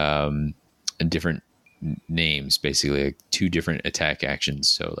names, basically like 2 different attack actions.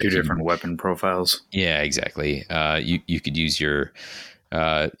 So like 2 different weapon profiles. Yeah, exactly. You could use your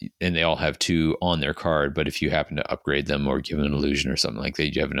and they all have 2 on their card, but if you happen to upgrade them or give them an illusion or something like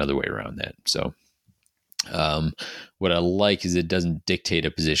that, you have another way around that. So what I like is it doesn't dictate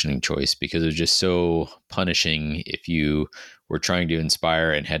a positioning choice, because it's just so punishing if you were trying to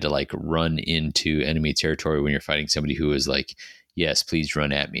inspire and had to like run into enemy territory when you're fighting somebody who is like, yes, please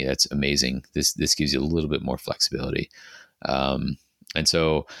run at me. That's amazing. This gives you a little bit more flexibility. And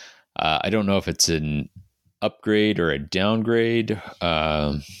so I don't know if it's an upgrade or a downgrade,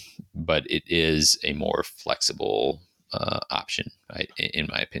 but it is a more flexible option, in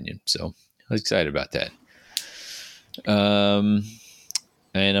my opinion. So I was excited about that. And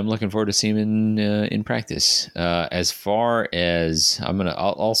I'm looking forward to seeing him in practice. As far as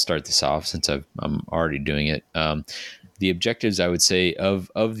I'll start this off since I'm already doing it. The objectives, I would say, of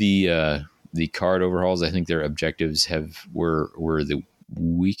the card overhauls, I think their objectives were the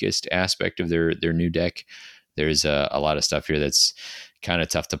weakest aspect of their new deck. There's a lot of stuff here that's kind of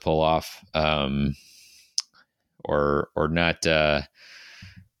tough to pull off, or not.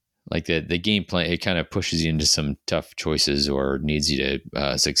 Like the game plan, it kind of pushes you into some tough choices or needs you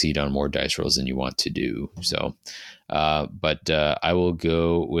to succeed on more dice rolls than you want to do. So, but I will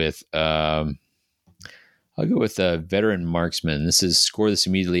go with Veteran Marksman. This is score this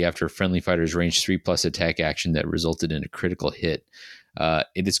immediately after a friendly fighter's range 3+ attack action that resulted in a critical hit.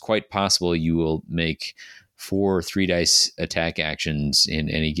 It is quite possible you will make 4 3-dice attack actions in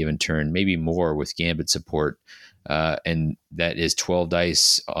any given turn, maybe more with Gambit support. And that is 12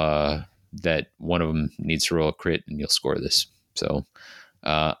 dice that one of them needs to roll a crit, and you'll score this. So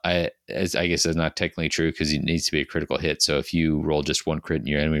I guess that's not technically true because it needs to be a critical hit. So if you roll just 1 crit and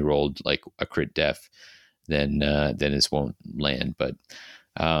your enemy rolled like a crit def, then this won't land. But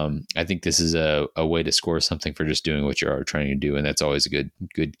I think this is a way to score something for just doing what you're trying to do, and that's always a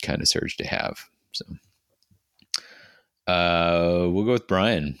good kind of surge to have. So we'll go with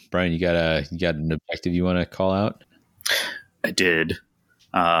Brian. Brian, you got an objective you want to call out? I did,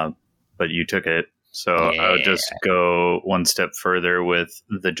 but you took it. So Yeah. I'll just go one step further with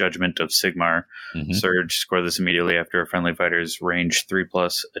the Judgment of Sigmar. Mm-hmm. Surge, score this immediately after a friendly fighter's range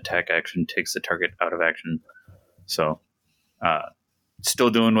 3+ attack action takes the target out of action. So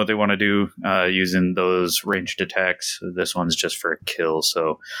still doing what they want to do using those ranged attacks. This one's just for a kill.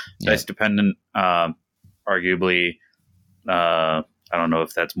 So dice dependent, arguably. I don't know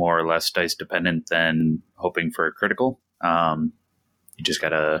if that's more or less dice dependent than hoping for a critical. You just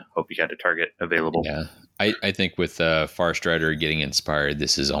gotta hope you got a target available. Yeah, I think with Forest Rider getting inspired,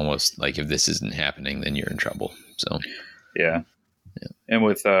 this is almost like if this isn't happening, then you're in trouble. So yeah. And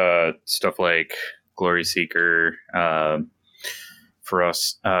with stuff like Glory Seeker, for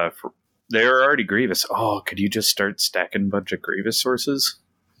us, they're already Grievous. Oh, could you just start stacking a bunch of Grievous sources?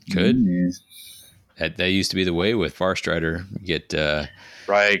 Could. That used to be the way with Forest Rider. Get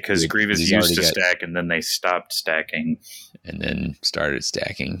right, because Grievous he's used to already stack, and then they stopped stacking, and then started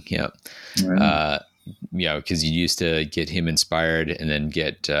stacking. Yeah, Right. because you used to get him inspired, and then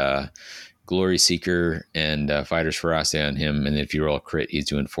get Glory Seeker and Fighter's Ferocity on him, and then if you roll a crit, he's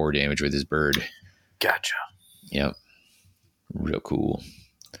doing 4 damage with his bird. Gotcha. Yep, real cool.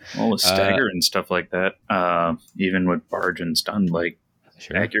 Well, with Stagger and stuff like that, even with Barge and Stun, like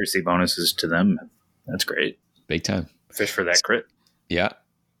accuracy bonuses to them, that's great. Big time. Fish for that crit. Yeah.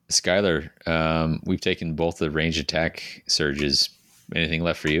 Skylar, we've taken both the range attack surges Anything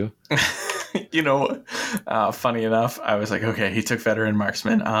left for you? You know, funny enough, I was like, okay, he took veteran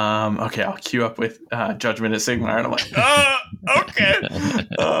marksman. Okay, I'll queue up with Judgment at Sigmar, and I'm like,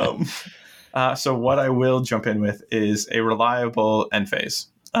 okay. So what I will jump in with is a reliable end phase.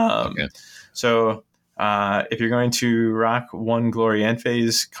 Okay. So if you're going to rock one glory end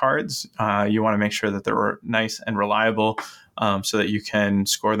phase cards, you want to make sure that they're nice and reliable, so that you can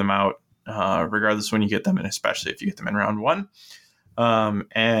score them out regardless when you get them, and especially if you get them in round one.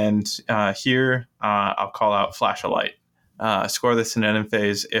 Here I'll call out Flash of Light. Score this in end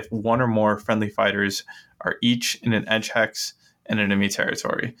phase if one or more friendly fighters are each in an edge hex in enemy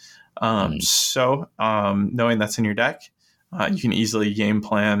territory. So knowing that's in your deck, you can easily game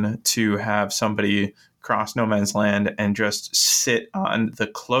plan to have somebody cross no man's land and just sit on the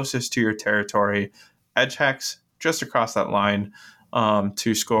closest to your territory edge hex just across that line,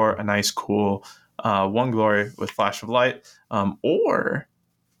 to score a nice, cool one glory with Flash of Light. Or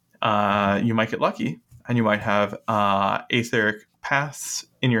you might get lucky and you might have Aetheric Paths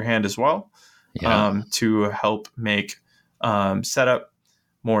in your hand as well, to help make setup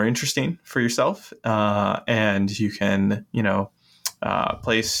more interesting for yourself. And you can,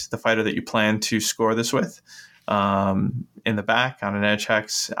 place the fighter that you plan to score this with in the back on an edge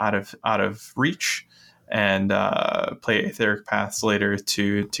hex out of reach, and play Aetheric Paths later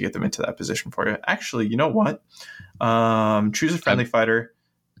to get them into that position for you. Actually, you know what? Choose a friendly fighter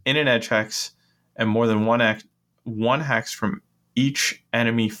in an edge hex, and more than one hex from each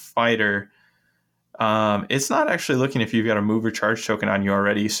enemy fighter. It's not actually looking if you've got a move or charge token on you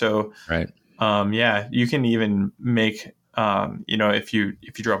already. So, right. You can even make, if you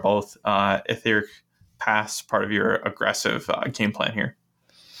draw both, Etheric Pass part of your aggressive game plan here.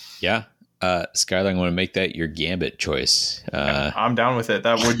 Yeah. Skylar, I want to make that your Gambit choice. I'm down with it.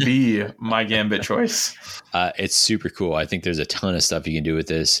 That would be my Gambit choice. It's super cool. I think there's a ton of stuff you can do with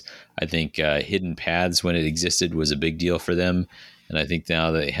this. I think Hidden Paths, when it existed, was a big deal for them. And I think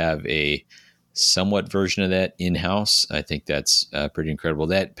now they have a somewhat version of that in-house. I think that's pretty incredible.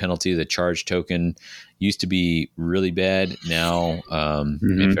 That penalty, the charge token, used to be really bad. Now,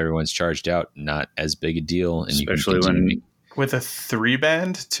 if everyone's charged out, not as big a deal. And especially you can with a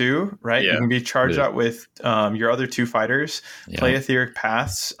 3-band too, right? Yeah. You can be charged out with your other two fighters, play Etheric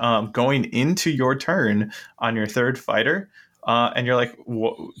Paths going into your turn on your third fighter. And you're like,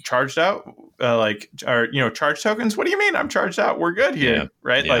 charged out? Charge tokens? What do you mean I'm charged out? We're good here,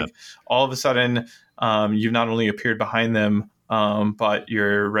 right? Yeah. Like all of a sudden, you've not only appeared behind them, but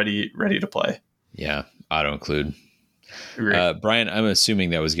you're ready to play. Yeah, auto include. Brian, I'm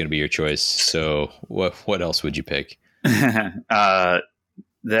assuming that was going to be your choice. So what else would you pick? That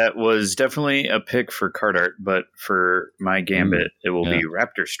was definitely a pick for card art, but for my Gambit, it will be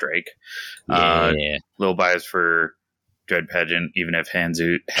Raptor Strike. Little bias for Dread Pageant, even if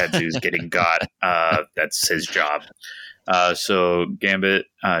Hadzu's getting got, that's his job. So Gambit,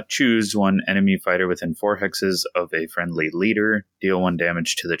 choose one enemy fighter within 4 hexes of a friendly leader, deal 1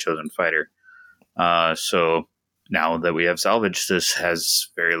 damage to the chosen fighter. So now that we have salvage, this has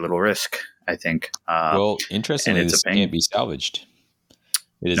very little risk, I think. Interestingly, this can't be salvaged.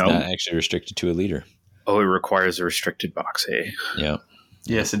 It is not actually restricted to a leader. Oh, it requires a restricted box, eh? Yeah.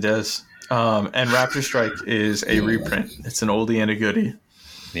 Yes, it does. And Raptor Strike is a reprint. It's an oldie and a goodie.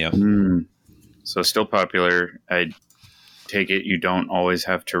 Yeah. So still popular. I take it you don't always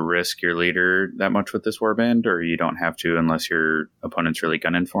have to risk your leader that much with this warband, or you don't have to unless your opponent's really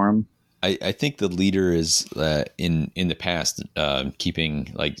gunning for him? I think the leader is in the past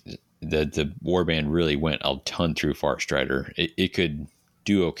keeping like the warband really went a ton through Farstrider. It could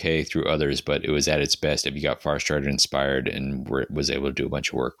do okay through others, but it was at its best if you got Farstrider inspired and was able to do a bunch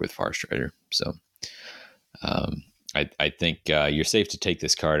of work with Farstrider. So I think you're safe to take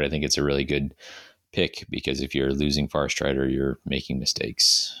this card. I think it's a really good pick because if you're losing Farstrider, you're making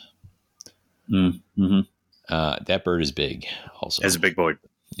mistakes. That bird is big also. As a big boy.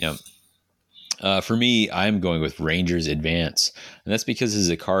 Yep. For me, I'm going with Ranger's Advance, and that's because this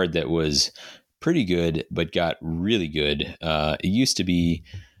is a card that was pretty good, but got really good. It used to be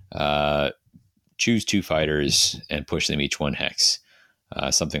choose 2 fighters and push them each 1 hex,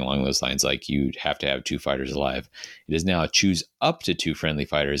 something along those lines, like you'd have to have 2 fighters alive. It is now choose up to 2 friendly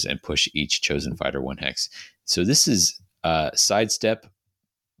fighters and push each chosen fighter 1 hex. So this is sidestep,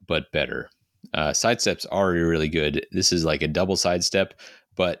 but better. Sidestep's already really good. This is like a double sidestep.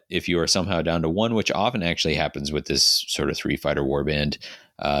 But if you are somehow down to 1, which often actually happens with this sort of 3-fighter warband,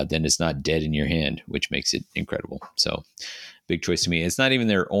 then it's not dead in your hand, which makes it incredible. So big choice to me. It's not even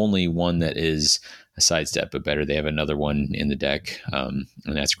their only one that is a sidestep, but better. They have another one in the deck, and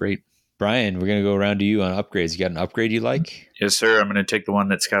that's great. Brian, we're going to go around to you on upgrades. You got an upgrade you like? Yes, sir. I'm going to take the one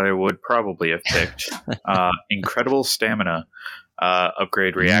that Skylar would probably have picked. Incredible stamina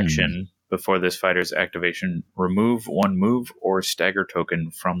upgrade reaction. Before this fighter's activation, remove one move or stagger token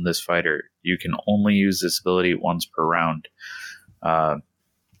from this fighter. You can only use this ability once per round.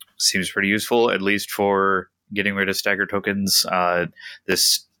 Seems pretty useful, at least for getting rid of stagger tokens.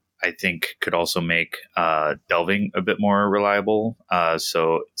 This, I think, could also make delving a bit more reliable.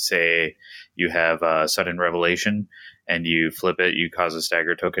 So say you have sudden revelation and you flip it, you cause a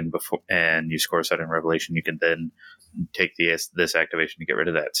stagger token before, and you score sudden revelation. You can then take this activation to get rid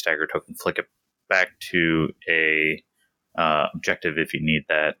of that stagger token, flick it back to a objective if you need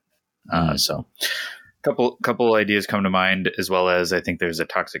that. So couple ideas come to mind, as well as I think there's a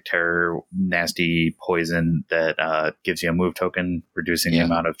Toxic Terror, nasty poison that gives you a move token, reducing the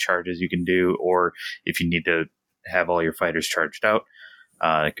amount of charges you can do, or if you need to have all your fighters charged out,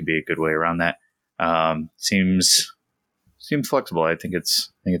 it could be a good way around that. Seems flexible. I think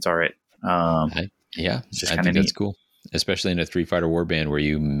it's all right. I think that's cool, especially in a 3-fighter warband where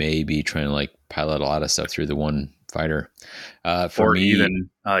you may be trying to like pilot a lot of stuff through the one fighter. You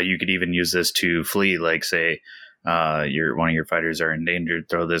could even use this to flee. Like, say, one of your fighters are endangered,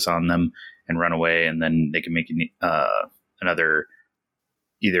 throw this on them and run away, and then they can make another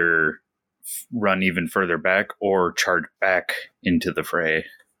either run even further back or charge back into the fray.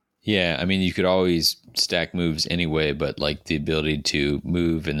 Yeah, I mean, you could always stack moves anyway, but like the ability to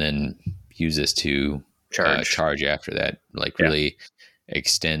move and then use this to charge after that, like really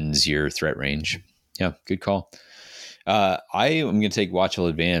extends your threat range. Yeah, good call. I am going to take Watchful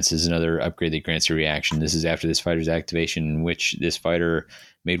Advance as another upgrade that grants a reaction. This is after this fighter's activation, in which this fighter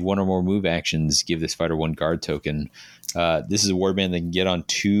made one or more move actions, give this fighter 1 guard token. This is a warband that can get on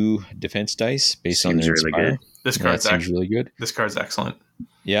 2 defense dice based on their really Inspire. good. This card's actually really good. This card's excellent.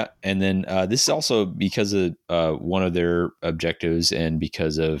 Yeah, and then this is also because of one of their objectives, and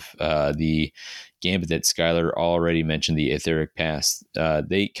because of the gambit that Skylar already mentioned, the Etheric Pass.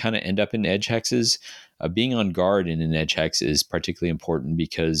 They kind of end up in edge hexes. Being on guard in an edge hex is particularly important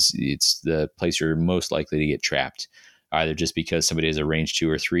because it's the place you're most likely to get trapped, either just because somebody has a range 2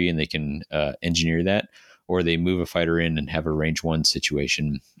 or 3 and they can engineer that, or they move a fighter in and have a range 1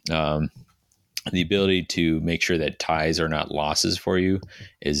 situation. The ability to make sure that ties are not losses for you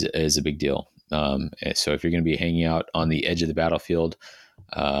is a big deal. So if you're going to be hanging out on the edge of the battlefield,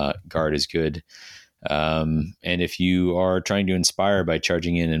 guard is good. And if you are trying to inspire by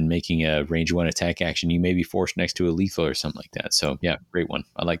charging in and making a range 1 attack action, you may be forced next to a lethal or something like that. So yeah, great one.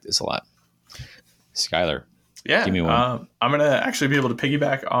 I like this a lot. Skylar. Yeah. Give me one. I'm going to actually be able to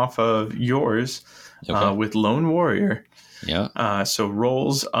piggyback off of yours with Lone Warrior. Yeah. So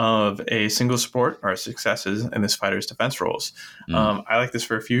rolls of a single support are successes in this fighter's defense rolls. I like this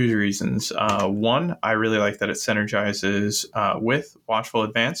for a few reasons. One, I really like that it synergizes with Watchful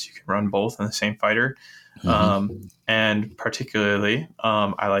Advance. You can run both in the same fighter. And particularly,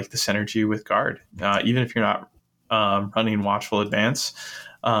 I like the synergy with Guard. Even if you're not running Watchful Advance,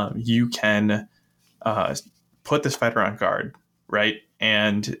 you can put this fighter on Guard, right?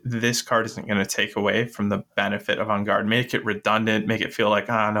 And this card isn't going to take away from the benefit of On Guard. Make it redundant. Make it feel like,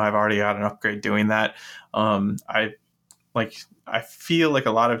 no, I've already got an upgrade doing that. I feel like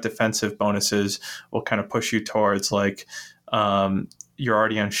a lot of defensive bonuses will kind of push you towards like you're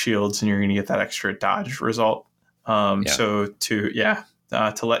already on shields and you're going to get that extra dodge result. So to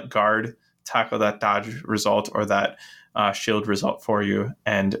let Guard tackle that dodge result or that shield result for you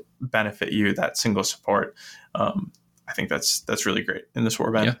and benefit you, that single support. I think that's really great in this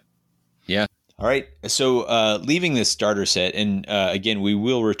warband. Yeah. All right. So leaving this starter set, and again, we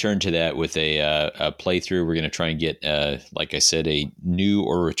will return to that with a playthrough. We're going to try and get, like I said, a new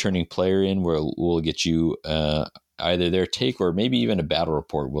or returning player in where we'll get you either their take or maybe even a battle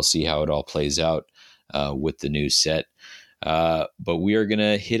report. We'll see how it all plays out with the new set. But we are going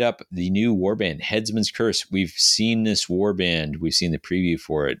to hit up the new warband, Headsman's Curse. We've seen this warband. We've seen the preview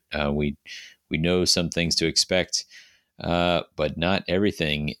for it. We know some things to expect. But not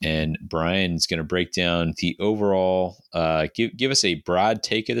everything. And Brian's going to break down the overall, give us a broad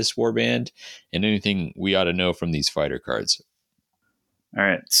take of this warband and anything we ought to know from these fighter cards. All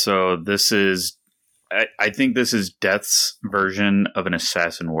right. So this is, I think this is Death's version of an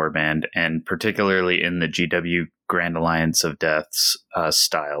assassin warband, and particularly in the GW Grand Alliance of Death's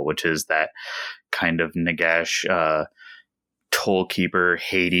style, which is that kind of Nagash tollkeeper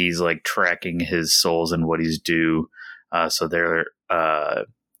Hades, like tracking his souls and what he's due. So they're the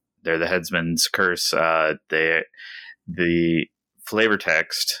Headsman's Curse. The flavor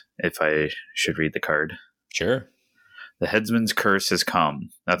text, if I should read the card. Sure. The headsman's curse has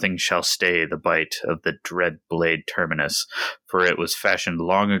come. Nothing shall stay the bite of the dread blade terminus, for it was fashioned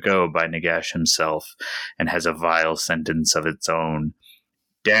long ago by Nagash himself, and has a vile sentence of its own.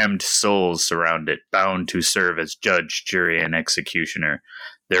 Damned souls surround it, bound to serve as judge, jury, and executioner.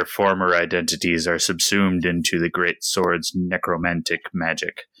 Their former identities are subsumed into the great sword's necromantic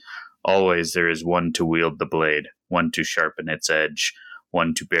magic. Always there is one to wield the blade, one to sharpen its edge,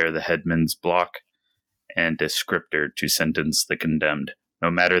 one to bear the headman's block, and a scriptor to sentence the condemned.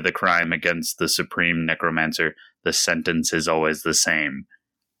 No matter the crime against the supreme necromancer, the sentence is always the same: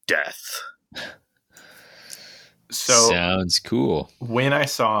 death. So sounds cool. when I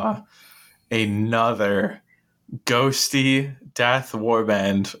saw another ghosty death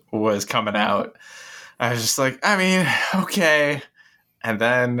warband was coming out, I was just like, I mean, okay. And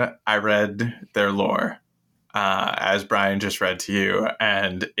then I read their lore, as Brian just read to you,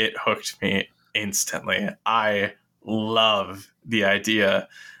 and it hooked me instantly. I love the idea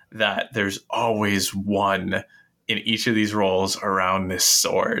that there's always one in each of these roles around this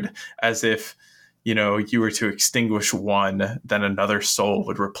sword, as if, you know, you were to extinguish one, then another soul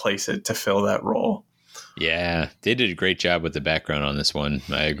would replace it to fill that role. Yeah, they did a great job with the background on this one.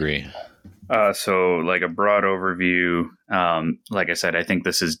 I agree. So, like a broad overview, like I said, I think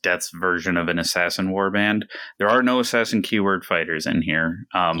this is Death's version of an assassin warband. There are no assassin keyword fighters in here,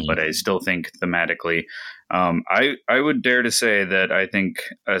 but I still think thematically, I would dare to say that I think,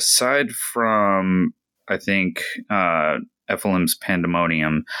 aside from, Ephelim's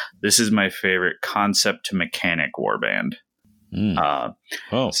Pandemonium, this is my favorite concept to mechanic warband.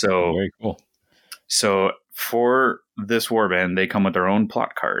 So very cool. So for this warband, they come with their own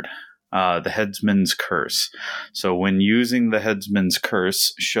plot card. The Headsman's Curse. So when using the Headsman's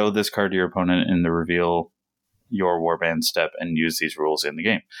Curse, show this card to your opponent in the reveal your warband step and use these rules in the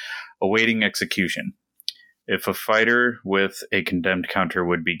game. Awaiting execution. If a fighter with a condemned counter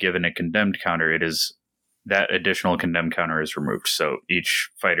would be given a condemned counter, it is that additional condemned counter is removed. So each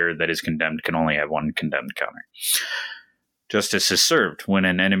fighter that is condemned can only have one condemned counter. Justice is served. When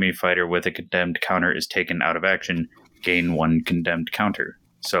an enemy fighter with a condemned counter is taken out of action, gain one condemned counter.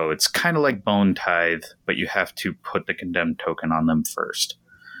 So it's kind of like Bone Tithe, but you have to put the condemned token on them first.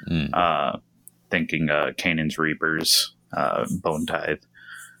 Thinking Canaan's Reapers, Bone Tithe.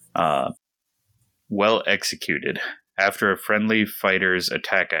 Well executed. After a friendly fighter's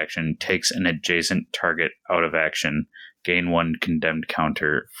attack action takes an adjacent target out of action, gain one condemned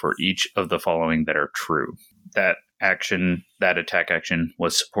counter for each of the following that are true. That attack action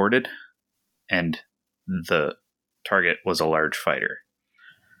was supported, and the target was a large fighter.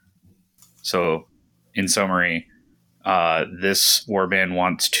 So, in summary, this warband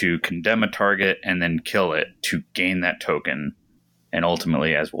wants to condemn a target and then kill it to gain that token. And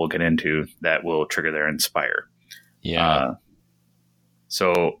ultimately, as we'll get into, that will trigger their Inspire. Yeah.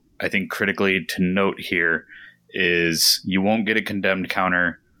 So, I think critically to note here is you won't get a condemned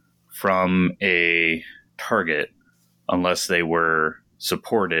counter from a target unless they were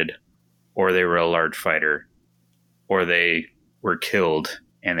supported, or they were a large fighter, or they were killed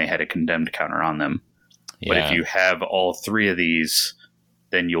and they had a condemned counter on them. Yeah. But if you have all three of these,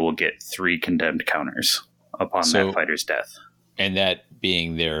 then you will get 3 condemned counters upon that fighter's death. And that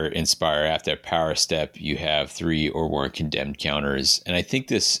being their Inspire, after power step, you have 3 or more condemned counters. And I think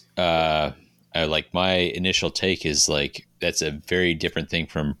this, like my initial take is like, that's a very different thing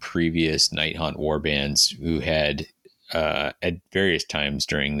from previous Night Hunt warbands who had, at various times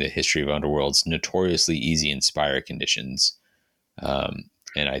during the history of Underworlds, notoriously easy Inspire conditions.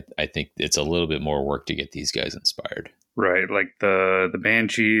 And I think it's a little bit more work to get these guys inspired. Right, like the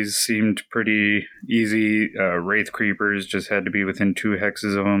Banshees seemed pretty easy. Wraith Creepers just had to be within 2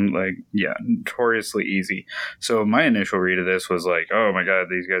 hexes of them. Like, yeah, notoriously easy. So my initial read of this was like, oh my god,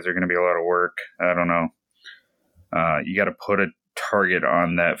 these guys are going to be a lot of work. I don't know. You got to put a target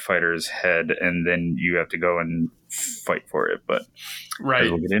on that fighter's head, and then you have to go and fight for it. But right,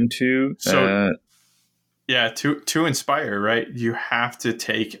 we'll get into yeah, to Inspire, right? You have to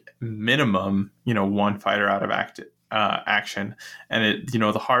take minimum, 1 fighter out of action, and it,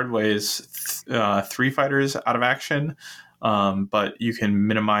 the hard way is 3 fighters out of action, but you can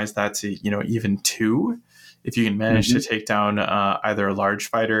minimize that to even 2 if you can manage to take down either a large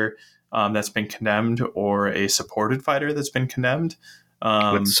fighter that's been condemned or a supported fighter that's been condemned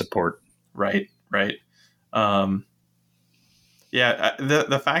with support. Right. Yeah,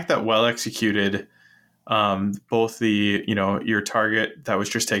 the fact that well executed. Both the, your target that was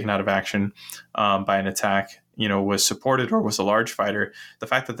just taken out of action by an attack, was supported or was a large fighter. The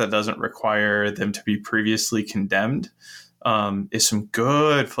fact that that doesn't require them to be previously condemned is some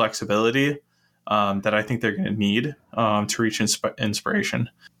good flexibility that I think they're going to need to reach inspiration.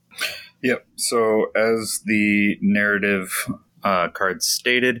 Yep. So as the narrative card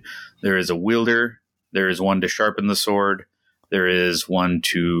stated, there is a wielder, there is one to sharpen the sword, there is one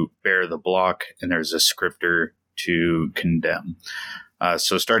to bear the block, and there's a scripter to condemn.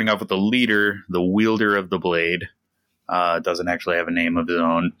 So starting off with the leader, the wielder of the blade, doesn't actually have a name of his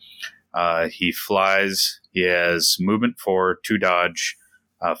own. He flies. He has movement 4, 2 dodge,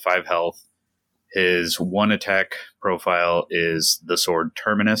 5 health. His 1 attack profile is the sword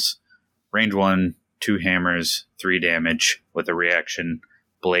Terminus. Range 1, 2 hammers, 3 damage with a reaction,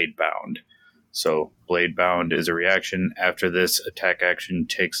 Blade Bound. So Blade Bound is a reaction. After this attack action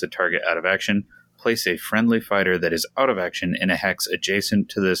takes the target out of action, place a friendly fighter that is out of action in a hex adjacent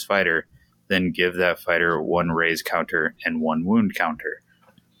to this fighter, then give that fighter 1 raise counter and 1 wound counter.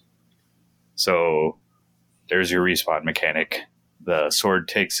 So there's your respawn mechanic. The sword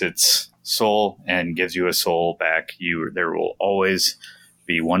takes its soul and gives you a soul back. There will always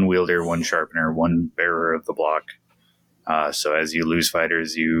be 1 wielder, 1 sharpener, 1 bearer of the block. So as you lose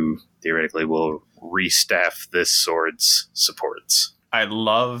fighters, you theoretically will restaff this sword's supports. I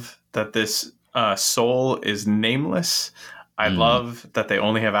love that this soul is nameless. I love that they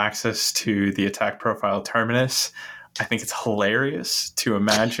only have access to the attack profile Terminus. I think it's hilarious to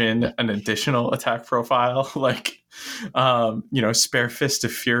imagine an additional attack profile like, Spare Fist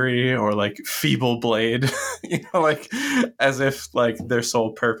of Fury or like Feeble Blade, like as if like their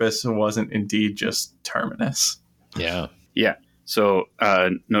sole purpose wasn't indeed just Terminus. Yeah. Yeah. So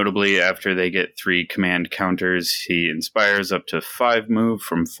notably, after they get 3 command counters, he inspires up to 5 move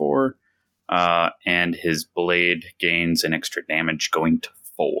from 4, and his blade gains an extra damage going to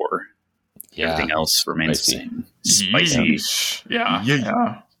 4. Yeah. Everything else remains the same. Spicy.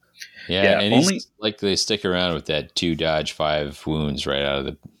 Yeah. And only like they stick around with that 2 dodge, 5 wounds right out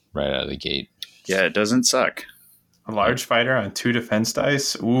of the gate. Yeah, it doesn't suck. A large fighter on 2 defense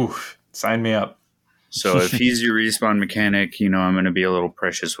dice. Ooh, sign me up. So if he's your respawn mechanic, I'm going to be a little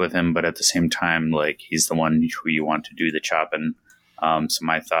precious with him, but at the same time, like he's the one who you want to do the chopping. So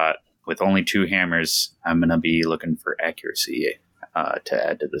my thought, with only 2 hammers, I'm going to be looking for accuracy to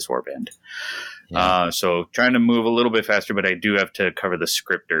add to this warband. Yeah. So trying to move a little bit faster, but I do have to cover the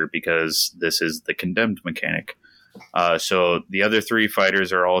scripter because this is the condemned mechanic. So the other 3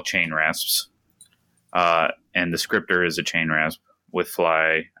 fighters are all chain rasps, and the scripter is a chain rasp with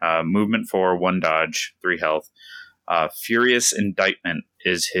fly, movement 4, 1 dodge, 3 health. Furious Indictment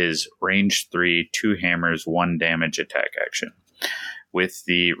is his range 3, 2 hammers, 1 damage attack action. With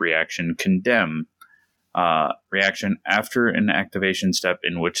the reaction Condemn, reaction after an activation step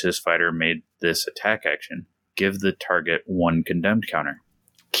in which this fighter made this attack action, give the target 1 condemned counter.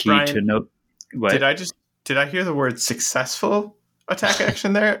 Key Brian, to note. What? Did I hear the word successful attack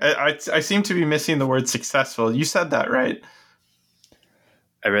action there? I seem to be missing the word successful. You said that, right?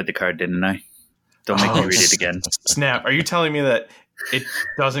 I read the card, didn't I? Don't make me read it again. Snap. Are you telling me that it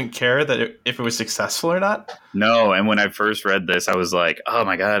doesn't care that if it was successful or not? No, and when I first read this, I was like, oh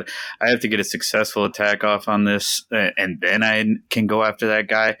my god, I have to get a successful attack off on this, and then I can go after that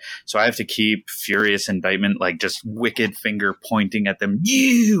guy. So I have to keep Furious Indictment, like just wicked finger pointing at them.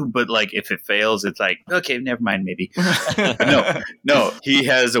 But like if it fails, it's like, okay, never mind, maybe. No, he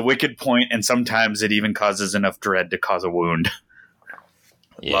has a wicked point, and sometimes it even causes enough dread to cause a wound.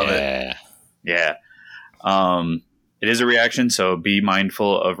 Yeah. Love it. Yeah. It is a reaction, so be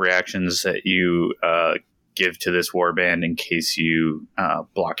mindful of reactions that you give to this warband in case you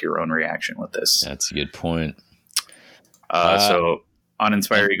block your own reaction with this. That's a good point. So on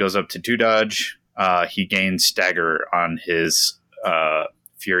Inspire, he goes up to 2 dodge. He gains Stagger on his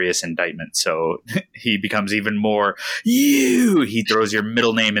Furious Indictment, so he becomes even more you. He throws your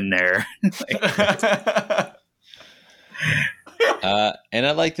middle name in there. And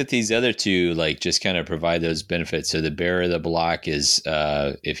I like that these other 2 like just kind of provide those benefits. So the bearer of the block is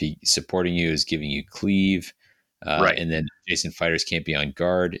if he supporting you is giving you cleave, right, and then adjacent fighters can't be on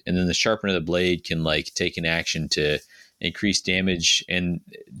guard. And then the sharpener of the blade can like take an action to increase damage and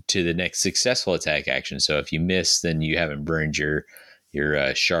to the next successful attack action. So if you miss, then you haven't burned your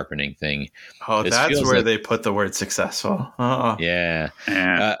sharpening thing. Oh, that's where they put the word successful. Yeah.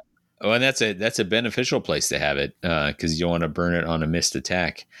 Well, and that's a beneficial place to have it because you don't want to burn it on a missed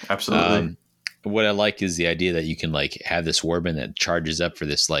attack. Absolutely. What I like is the idea that you can like have this warband that charges up for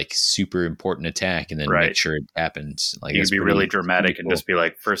this like super important attack and then make sure it happens. Like you can be really dramatic and just be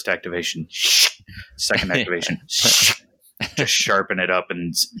like, first activation, second activation, just sharpen it up,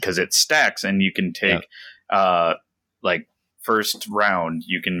 and because it stacks, and you can take like first round,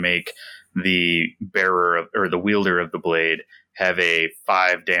 you can make the bearer or the wielder of the blade have a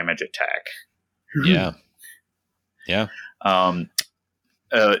 5 damage attack. Yeah. Yeah.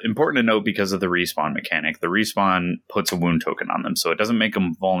 Important to note because of the respawn mechanic. The respawn puts a wound token on them, so it doesn't make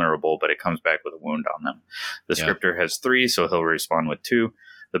them vulnerable, but it comes back with a wound on them. The scripter has 3, so he'll respawn with 2.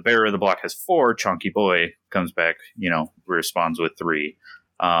 The bearer of the block has 4. Chunky Boy comes back, respawns with 3.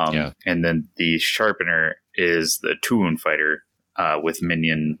 And then the sharpener is the 2-wound fighter with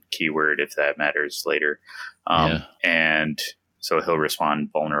minion keyword, if that matters later. And so he'll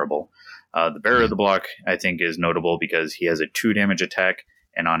respawn vulnerable. The bearer of the block, I think, is notable because he has a 2 damage attack,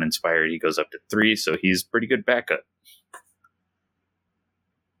 and on Inspired, he goes up to 3, so he's pretty good backup.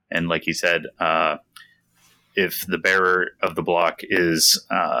 And like he said, if the bearer of the block is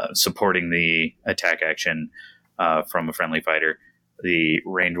supporting the attack action from a friendly fighter, the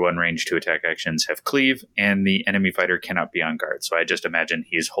range 1, range 2 attack actions have cleave, and the enemy fighter cannot be on guard. So I just imagine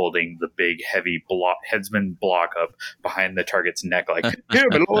he's holding the big, heavy headsman block up behind the target's neck, like, yeah,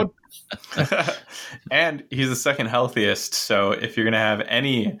 my lord. And he's the second healthiest. So if you're going to have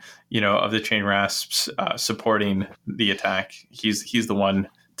any, of the chain rasps supporting the attack, he's the one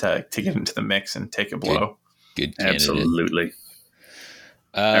to get into the mix and take a blow. Good candidate. Absolutely.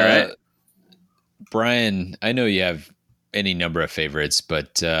 All right. Brian, I know you have any number of favorites,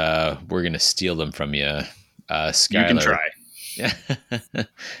 but we're going to steal them from you. Skylar. You can try.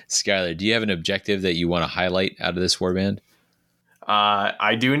 Skylar, do you have an objective that you want to highlight out of this warband?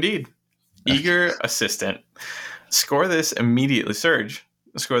 I do indeed. Eager Assistant. Score this immediately. Surge.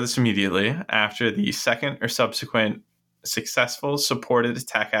 Score this immediately after the second or subsequent successful supported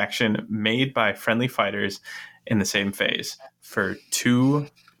attack action made by friendly fighters in the same phase for 2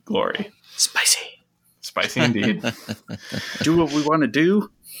 glory. Spicy indeed. Do what we want to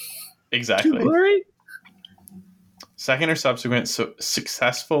do. Exactly. 2 glory. Second or subsequent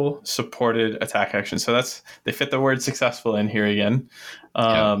successful supported attack action. So they fit the word successful in here again.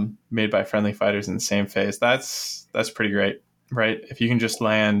 Made by friendly fighters in the same phase. That's pretty great, right? If you can just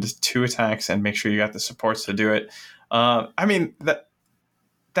land 2 attacks and make sure you got the supports to do it. I mean,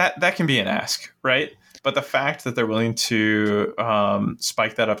 that can be an ask, right? But the fact that they're willing to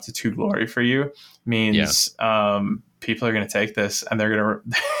spike that up to 2 glory for you means people are going to take this and they're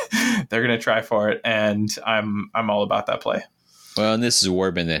going to try for it, and I'm all about that play. Well, and this is a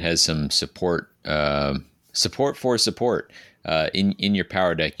warband that has some support for support. In your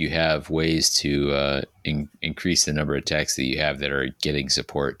power deck, you have ways to increase the number of attacks that you have that are getting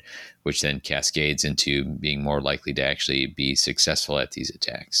support, which then cascades into being more likely to actually be successful at these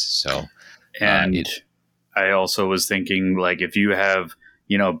attacks. So, and I also was thinking, like, if you have,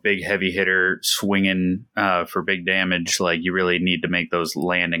 big heavy hitter swinging for big damage, like, you really need to make those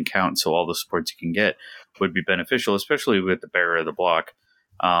land and count, so all the supports you can get would be beneficial, especially with the bearer of the block.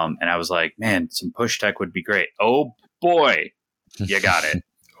 And I was like, man, some push tech would be great. Oh boy, you got it.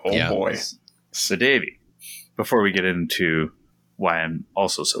 Boy. So Davey, before we get into why I'm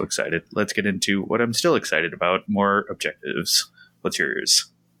also so excited, let's get into what I'm still excited about, more objectives. What's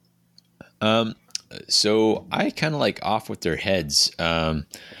yours? So I kind of like Off With Their Heads. And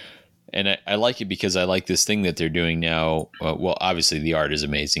I like it because I like this thing that they're doing now. Well, obviously the art is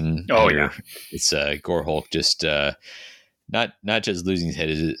amazing. Oh, yeah. It's Gore Hulk just not just losing his head.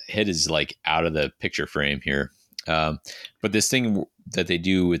 His head is like out of the picture frame here. But this thing that they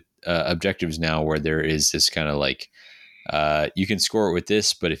do with objectives now, where there is this kind of like, you can score it with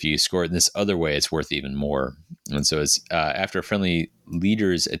this, but if you score it in this other way, it's worth even more. And so it's after a friendly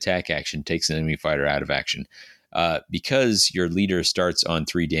leader's attack action takes an enemy fighter out of action. Because your leader starts on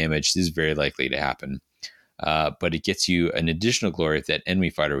 3 damage, this is very likely to happen. But it gets you an additional glory if that enemy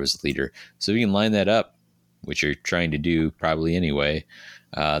fighter was the leader. So if you can line that up, which you're trying to do probably anyway,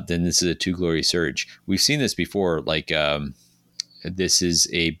 then this is a 2 glory surge. We've seen this before. Like this is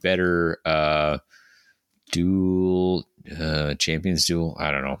a better duel, champions duel.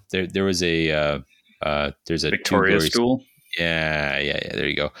 I don't know. There was a there's a Victorious duel. Yeah. There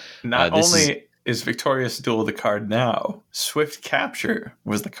you go. Not only is Victorious Duel the card now, Swift Capture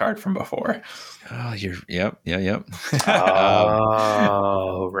was the card from before. Oh, yep.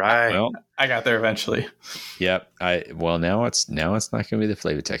 Oh, right. Well, I got there eventually. Yep. Now it's not going to be the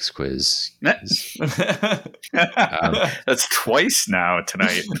Flavitex quiz. That's twice now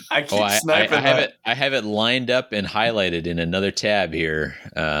tonight. I keep sniping. I have it lined up and highlighted in another tab here,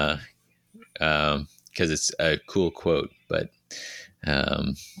 because it's a cool quote, but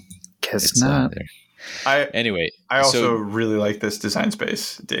guess not. There. I also really like this design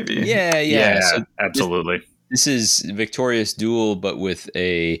space, Davey. Yeah. So absolutely. This is Victorious Duel, but with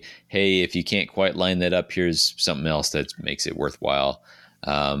a, hey, if you can't quite line that up, here's something else that makes it worthwhile.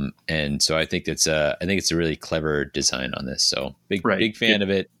 And so I think it's a really clever design on this. So big fan of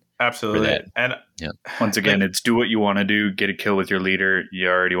it. Absolutely. that. And Yeah. Once again, it's do what you want to do, get a kill with your leader. You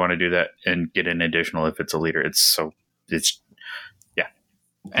already want to do that, and get an additional if it's a leader. It's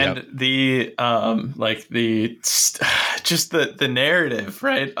And the just the narrative,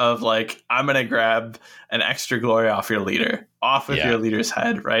 right, of like, I'm gonna grab an extra glory off your leader, off of your leader's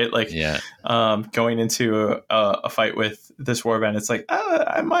head, right? Like, going into a fight with this warband, it's like,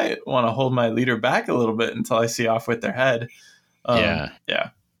 I might want to hold my leader back a little bit until I see off with their head.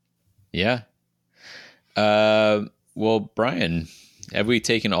 Yeah. Well, Brian, have we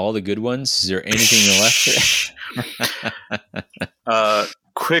taken all the good ones? Is there anything left?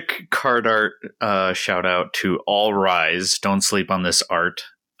 Quick card art shout out to All Rise. Don't sleep on this art.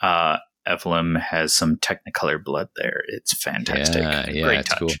 Ephraim has some Technicolor blood there. It's fantastic. Great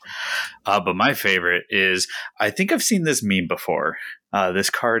touch. Cool. But my favorite is, I think I've seen this meme before. This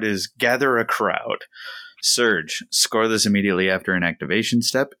card is Gather a Crowd. Surge. Score this immediately after an activation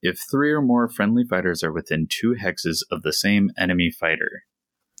step if 3 or more friendly fighters are within 2 hexes of the same enemy fighter.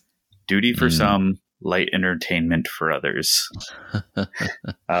 Duty for some, light entertainment for others.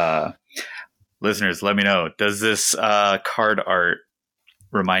 Listeners, let me know. Does this card art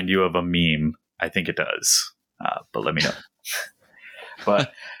remind you of a meme? I think it does, but let me know.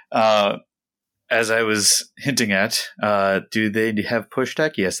 But as I was hinting at, do they have push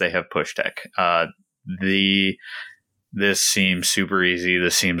tech? Yes, they have push tech. This seems super easy.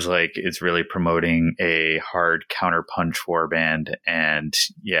 This seems like it's really promoting a hard counter punch warband. And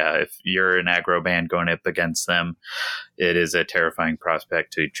yeah, if you're an aggro band going up against them, it is a terrifying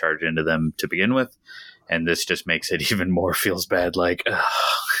prospect to charge into them to begin with. And this just makes it even more feels bad. Like, ugh.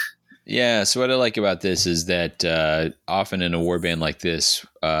 Yeah. So what I like about this is that often in a warband like this,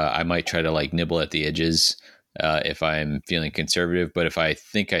 I might try to like nibble at the edges if I'm feeling conservative. But if I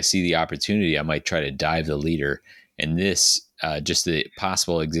think I see the opportunity, I might try to dive the leader. And this, just the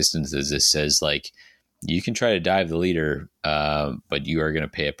possible existence as this says, like, you can try to dive the leader, but you are going to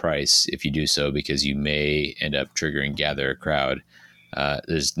pay a price if you do so, because you may end up triggering Gather a Crowd.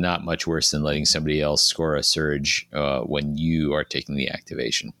 There's not much worse than letting somebody else score a surge when you are taking the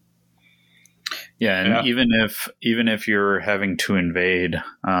activation. Yeah, and even if you're having to invade,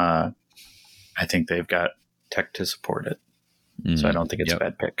 I think they've got tech to support it. So I don't think it's a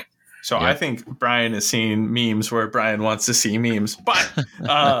bad pick. So I think Brian is seeing memes where Brian wants to see memes, but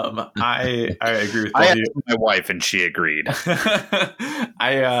I agree with both of you. My wife, and she agreed. I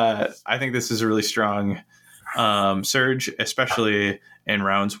think this is a really strong surge, especially in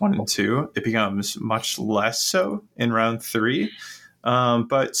rounds 1 and 2. It becomes much less so in round 3,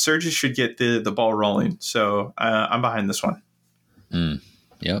 but surges should get the ball rolling. So I'm behind this one.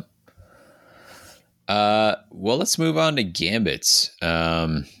 Yep. Well, let's move on to gambits.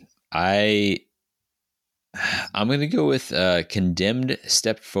 I'm going to go with Condemned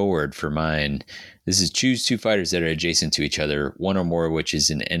Step Forward for mine. This is choose 2 fighters that are adjacent to each other, 1 or more of which is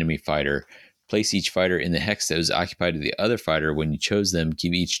an enemy fighter. Place each fighter in the hex that was occupied by the other fighter. When you chose them,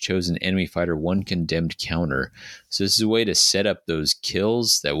 give each chosen enemy fighter 1 condemned counter. So this is a way to set up those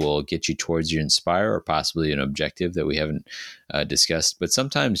kills that will get you towards your Inspire, or possibly an objective that we haven't discussed. But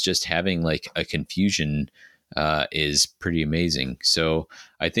sometimes just having like a confusion is pretty amazing. So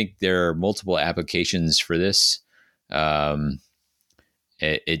I think there are multiple applications for this.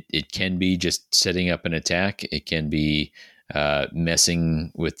 It can be just setting up an attack. It can be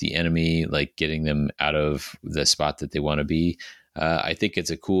messing with the enemy, like getting them out of the spot that they want to be. I think it's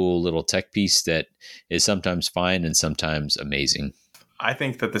a cool little tech piece that is sometimes fine and sometimes amazing. I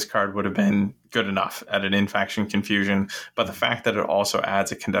think that this card would have been good enough at an in-faction confusion, but the fact that it also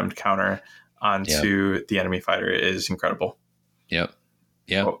adds a condemned counter onto the enemy fighter is incredible. Yep.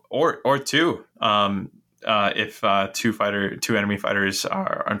 Yeah. Or 2. If two enemy fighters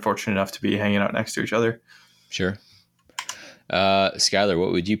are unfortunate enough to be hanging out next to each other. Sure. Skylar,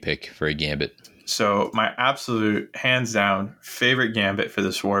 what would you pick for a gambit? So my absolute hands down favorite gambit for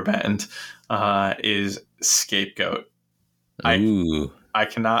this warband is Scapegoat. Ooh. I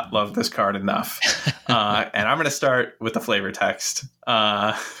cannot love this card enough. And I'm going to start with the flavor text.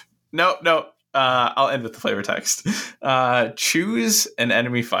 No. I'll end with the flavor text. Choose an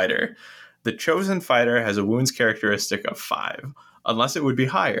enemy fighter. The chosen fighter has a wounds characteristic of 5, unless it would be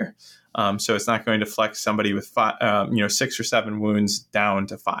higher. So it's not going to flex somebody with 6 or 7 wounds down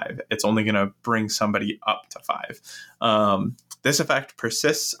to 5. It's only going to bring somebody up to 5. This effect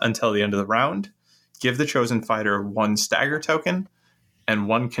persists until the end of the round. Give the chosen fighter 1 stagger token and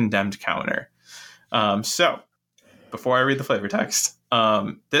 1 condemned counter. So before I read the flavor text,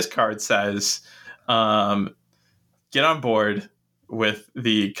 this card says, get on board with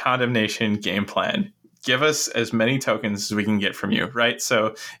the condemnation game plan. give us as many tokens as we can get from you, right?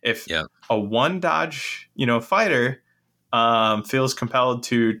 So if a 1 dodge, fighter feels compelled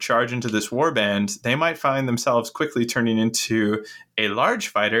to charge into this warband, they might find themselves quickly turning into a large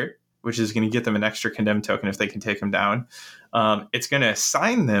fighter, which is going to get them an extra condemned token if they can take them down. It's going to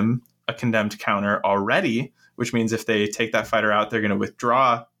assign them a condemned counter already, which means if they take that fighter out, they're going to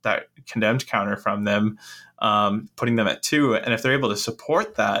withdraw that condemned counter from them, putting them at 2. And if they're able to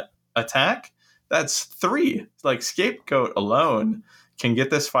support that attack, that's 3. Like Scapegoat alone can get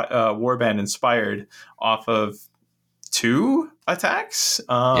this warband inspired off of 2 attacks,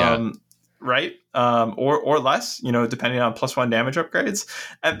 right? Or less, depending on +1 damage upgrades.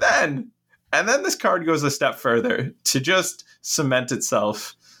 And then this card goes a step further to just cement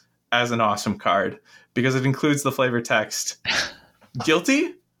itself as an awesome card because it includes the flavor text.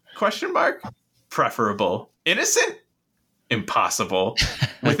 Guilty? ? Preferable. Innocent? Impossible.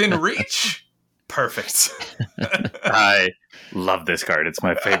 Within reach? Perfect. I love this card. It's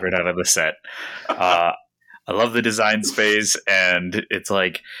my favorite out of the set. I love the design space, and it's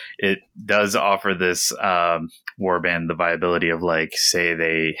like it does offer this warband the viability of, like, say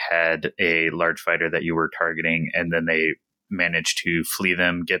they had a large fighter that you were targeting and then they managed to flee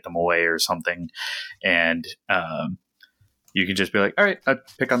them, get them away or something, and you can just be like, all right, I'd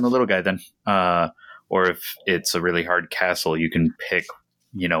pick on the little guy then. Or if it's a really hard castle, you can pick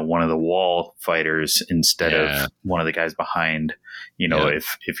one of the wall fighters instead of one of the guys behind.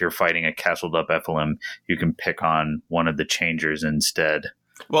 If you're fighting a castled up Ephelem, you can pick on one of the changers instead.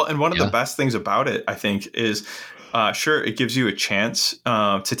 Well, and one of the best things about it, I think, is sure, it gives you a chance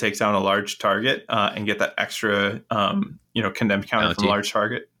to take down a large target and get that extra, condemned counter from a large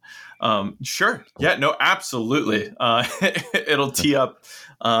target. Sure. Yeah, no, absolutely. It'll tee up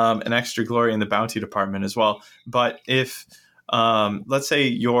an extra glory in the bounty department as well. But if let's say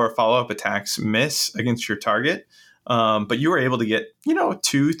your follow-up attacks miss against your target, but you were able to get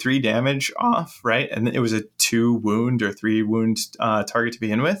 2-3 damage off, right? And it was a 2 wound or 3 wound target to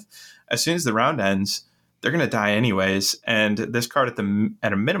begin with. As soon as the round ends, they're going to die anyways. And this card at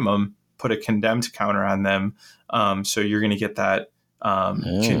a minimum put a condemned counter on them, so you're going to get that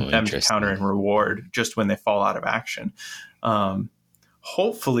condemned counter and reward just when they fall out of action.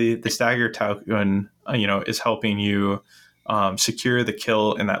 Hopefully, the stagger token is helping you secure the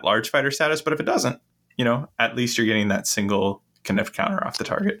kill in that large fighter status. But if it doesn't, at least you're getting that single condemned counter off the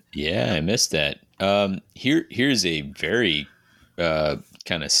target. Yeah, I missed that. Here's a very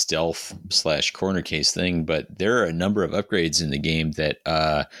kind of stealth / corner case thing, but there are a number of upgrades in the game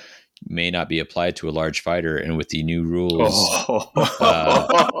that may not be applied to a large fighter, and with the new rules, I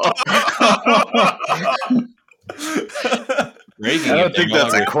don't think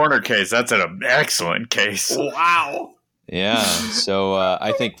that's a corner case. That's an excellent case. Wow. Yeah, so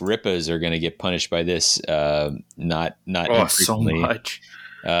I think Rippas are going to get punished by this, not so much,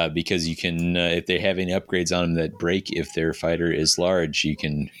 because you can if they have any upgrades on them that break if their fighter is large,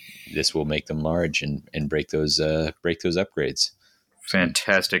 this will make them large and break those upgrades.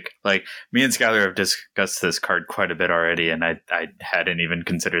 Fantastic. Like, me and Skylar have discussed this card quite a bit already, and I hadn't even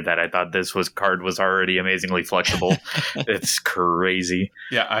considered that. I thought this card was already amazingly flexible. It's crazy.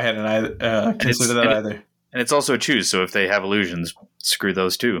 Yeah, I hadn't considered that either. And it's also a choose, so if they have illusions, screw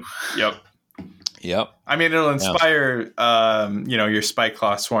those too. Yep. I mean, it'll inspire, your Spike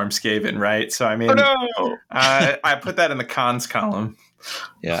Claw Swarm Skaven, right? So, I mean, I put that in the cons column.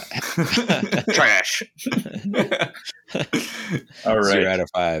 Yeah. Trash. All right. 0 out of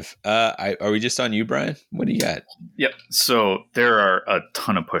 5. Are we just on you, Brian? What do you got? Yep. So there are a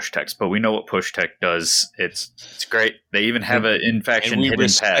ton of push techs, but we know what push tech does. It's great. They even have an in-faction hidden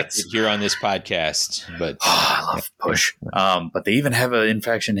paths here on this podcast. But I love push. But they even have an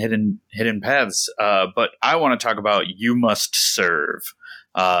in-faction hidden paths. But I want to talk about You Must Serve.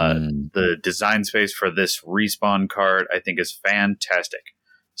 The design space for this respawn card, I think, is fantastic.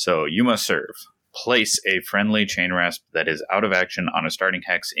 So You Must Serve. Place a friendly chain rasp that is out of action on a starting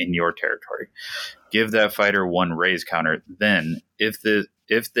hex in your territory. Give that fighter 1 raise counter. Then, if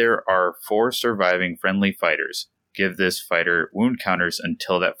there are 4 surviving friendly fighters, give this fighter wound counters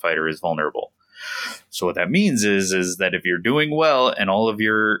until that fighter is vulnerable. So what that means is that if you're doing well and all of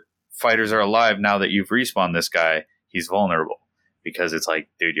your fighters are alive now that you've respawned this guy, he's vulnerable. Because it's like,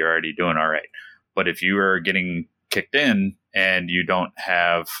 dude, you're already doing all right. But if you are getting kicked in and you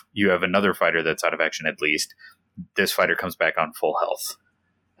have another fighter that's out of action at least, this fighter comes back on full health.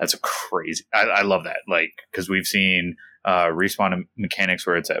 That's a crazy. I love that. Like, because we've seen respawn mechanics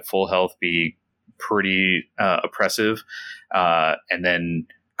where it's at full health be pretty oppressive. And then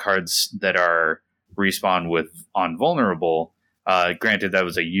cards that are respawn on vulnerable, granted that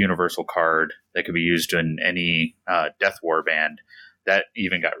was a universal card that could be used in any death warband. That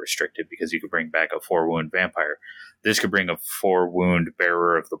even got restricted because you could bring back a 4-wound vampire. This could bring a 4-wound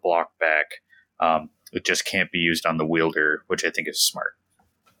bearer of the block back. It just can't be used on the wielder, which I think is smart.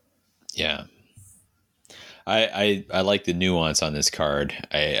 Yeah. I like the nuance on this card.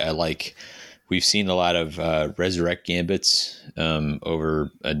 I like, we've seen a lot of resurrect gambits over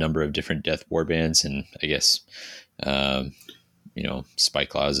a number of different death warbands, and I guess spike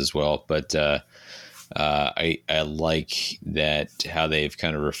claws as well. But I like that how they've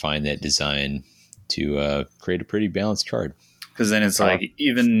kind of refined that design to create a pretty balanced card. Because then it's like,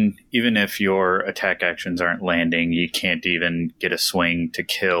 even if your attack actions aren't landing, you can't even get a swing to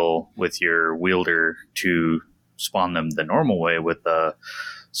kill with your wielder to spawn them the normal way with the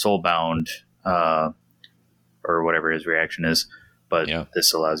soulbound or whatever his reaction is. But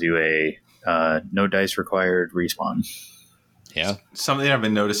this allows you a no dice required respawn. Yeah. Something I've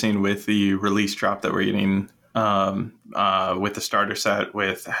been noticing with the release drop that we're getting with the starter set,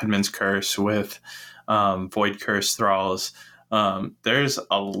 with Headman's Curse, with Void Curse Thralls, there's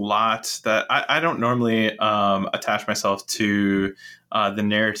a lot that I don't normally attach myself to the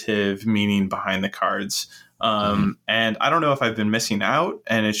narrative meaning behind the cards. And I don't know if I've been missing out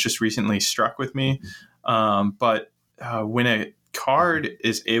and it's just recently struck with me. But when a card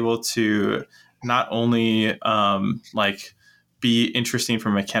is able to not only be interesting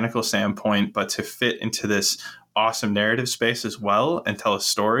from a mechanical standpoint, but to fit into this awesome narrative space as well and tell a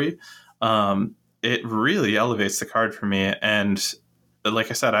story, it really elevates the card for me. And like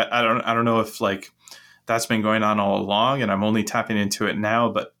I said, I don't know if that's been going on all along and I'm only tapping into it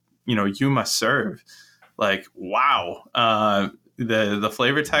now, but You Must Serve, wow. The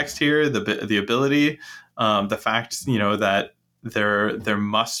flavor text here, the ability, the fact, that there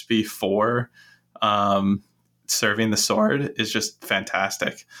must be 4 serving the sword is just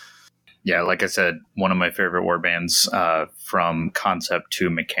fantastic. Yeah, like I said, one of my favorite warbands from concept to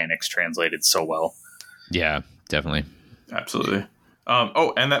mechanics translated so well. Yeah, definitely. Absolutely.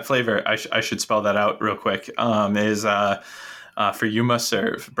 And that flavor, I should spell that out real quick, is for You Must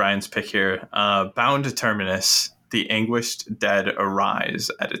Serve, Brian's pick here, Bound Terminus, the anguished dead arise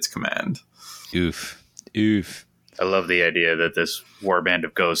at its command. Oof. I love the idea that this warband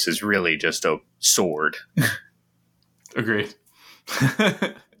of ghosts is really just a sword. Agreed.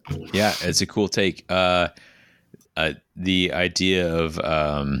 Yeah, it's a cool take. The idea of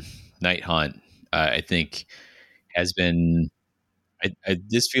Night Haunt, I think, has been.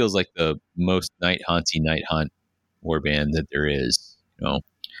 This feels like the most Night Haunt warband that there is.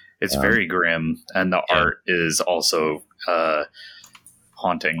 It's very grim, and the art is also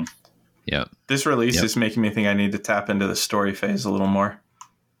haunting. Yeah, this release is making me think I need to tap into the story phase a little more.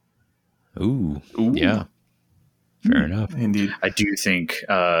 Ooh. Yeah. Fair enough. Indeed. I do think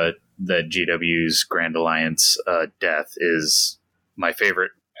that GW's Grand Alliance death is my favorite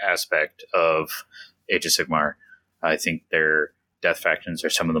aspect of Age of Sigmar. I think their death factions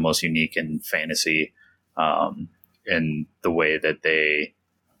are some of the most unique in fantasy, in the way that they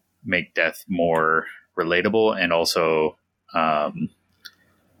make death more relatable and also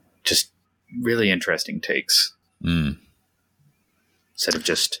just really interesting takes. Instead of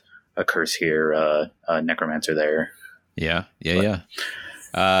just a curse here, a necromancer there. Yeah. In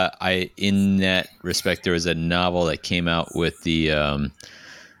that respect, there was a novel that came out with the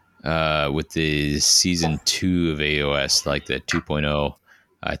season 2 of AOS, like the 2.0.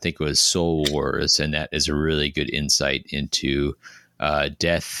 I think it was Soul Wars, and that is a really good insight into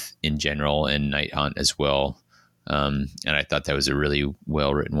death in general and Night Haunt as well. And I thought that was a really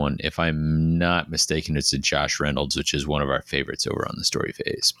well-written one. If I'm not mistaken, it's a Josh Reynolds, which is one of our favorites over on the story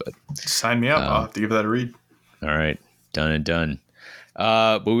phase. But sign me up. I'll have to give that a read. All right. Done and done.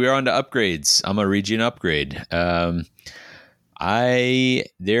 But we are on to upgrades. I'm going to read you an upgrade. I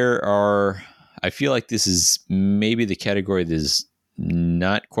feel like this is maybe the category that is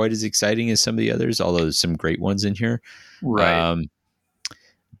not quite as exciting as some of the others, although there's some great ones in here. Right.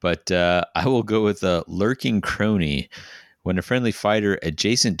 But I will go with a Lurking Crony. When a friendly fighter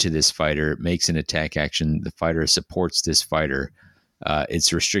adjacent to this fighter makes an attack action, the fighter supports this fighter.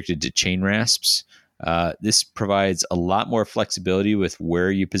 It's restricted to chain rasps. This provides a lot more flexibility with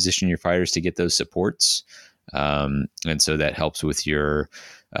where you position your fighters to get those supports. And so that helps with your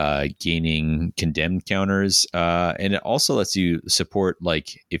gaining condemned counters. And it also lets you support,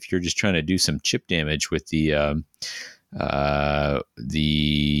 like, if you're just trying to do some chip damage with the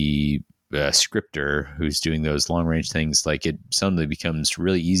scripter who's doing those long range things, like, it suddenly becomes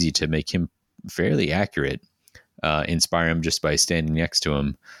really easy to make him fairly accurate. Inspire him just by standing next to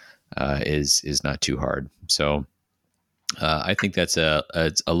him is not too hard. So I think that's a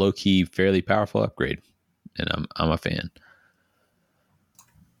low key, fairly powerful upgrade, and I'm a fan.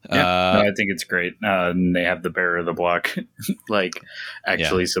 Yeah, no, I think it's great. And they have the bearer of the block, like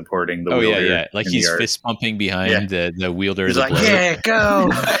actually supporting the wielder. Yeah. Like he's fist pumping behind the wielder. He's of the like, blade. yeah, go.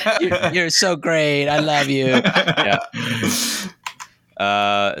 you're so great. I love you. Yeah.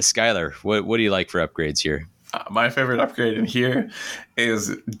 Skylar, what do you like for upgrades here? My favorite upgrade in here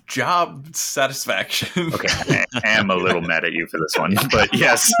is job satisfaction. Okay, I am a little mad at you for this one, but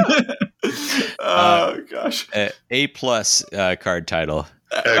yes. Oh gosh, A+ card title.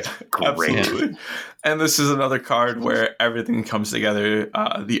 Great. Absolutely. And this is another card where everything comes together.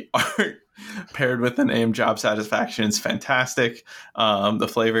 The art paired with the name job satisfaction is fantastic. The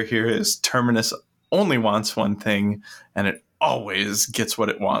flavor here is Terminus only wants one thing, and it always gets what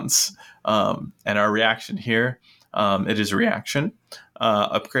it wants. And our reaction here, it is a reaction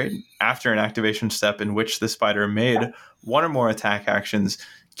upgrade. After an activation step in which this fighter made one or more attack actions,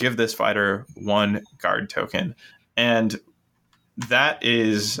 give this fighter one guard token. And that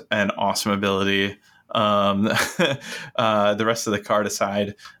is an awesome ability. The rest of the card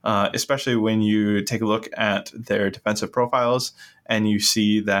aside, especially when you take a look at their defensive profiles and you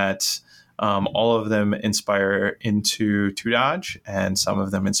see that all of them inspire into 2 dodge, and some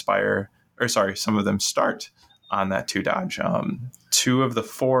of them start on that 2 dodge. 2 of the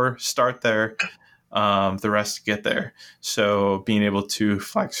 4 start there, the rest get there. So being able to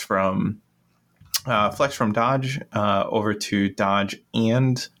flex from dodge over to dodge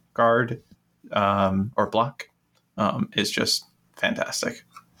and guard or block is just fantastic.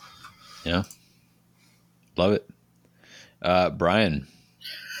 Yeah, love it. Brian,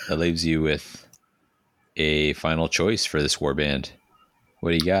 that leaves you with a final choice for this warband.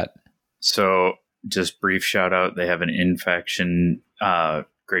 What do you got? So, just brief shout out. They have an infection,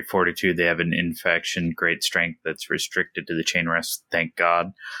 great fortitude. They have an infection, great strength that's restricted to the chain rest. Thank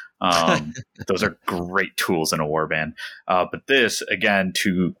God. Those are great tools in a warband. But this, again,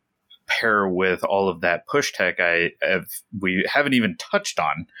 to pair with all of that push tech we haven't even touched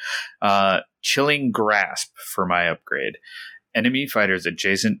on. Chilling Grasp for my upgrade. Enemy fighters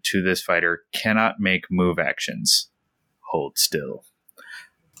adjacent to this fighter cannot make move actions. Hold still.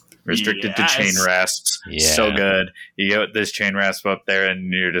 Restricted to chain rasps. Yeah. So good. You get this chain rasp up there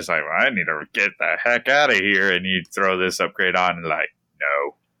and you're just like, well, I need to get the heck out of here. And you throw this upgrade on and like,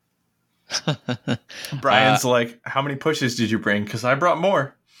 no. Brian's like, how many pushes did you bring? Because I brought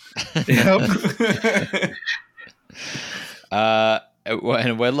more. Yep. And what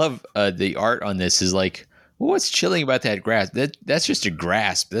I love the art on this is like, well, what's chilling about that grasp? That's just a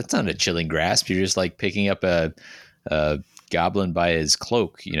grasp. That's not a chilling grasp. You're just like picking up a goblin by his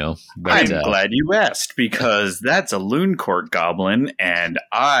cloak, you know. But, I'm glad you asked, because that's a Loon Court goblin, and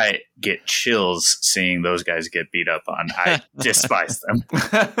I get chills seeing those guys get beat up on. I despise them.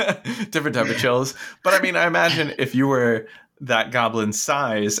 Different type of chills. But I mean, I imagine if you were that goblin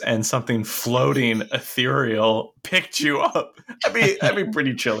size and something floating ethereal picked you up, that'd be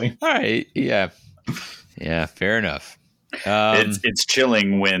pretty chilling. All right. Yeah, fair enough. It's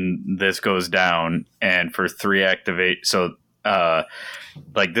chilling when this goes down, and for 3 activate. So,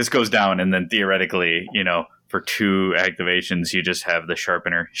 like this goes down, and then theoretically, you know, for 2 activations, you just have the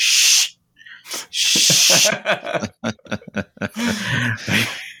sharpener. Shh.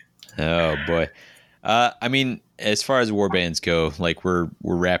 Oh boy. I mean, as far as warbands go, like we're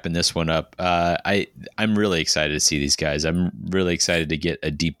wrapping this one up. I'm really excited to see these guys. I'm really excited to get a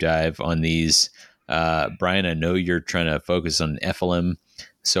deep dive on these. Brian, I know you're trying to focus on FLM,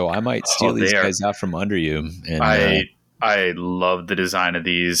 so I might steal these guys out from under you. And I love the design of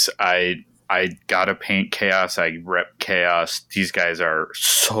these. I gotta paint Chaos. I rep Chaos. These guys are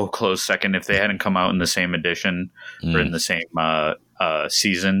so close second. If they hadn't come out in the same edition or in the same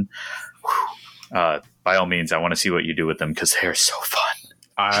season, by all means, I want to see what you do with them because they're so fun.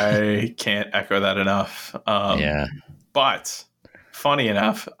 I can't echo that enough. Yeah, but funny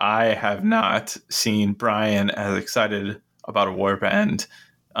enough, I have not seen Brian as excited about a warband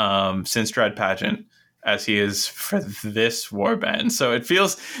since Dread Pageant as he is for this warband. So it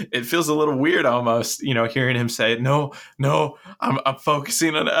feels a little weird almost, you know, hearing him say, no, I'm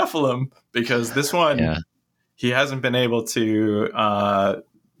focusing on Ephelum, because this one he hasn't been able to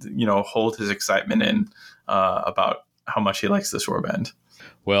hold his excitement in about how much he likes this warband.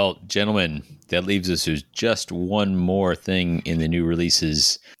 Well, gentlemen, that leaves us with just one more thing in the new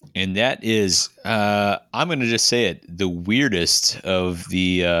releases, and that is, I'm going to just say it, the weirdest of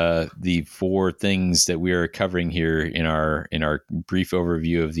the 4 things that we are covering here in our brief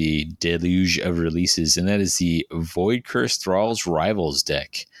overview of the Deluge of Releases, and that is the Void Curse Thrall's Rivals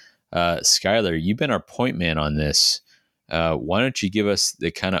deck. Skylar, you've been our point man on this. why don't you give us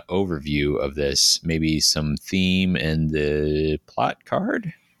the kind of overview of this, maybe some theme and the plot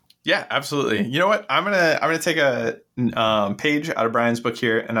card? Yeah, absolutely. You know what? I'm gonna take a page out of Brian's book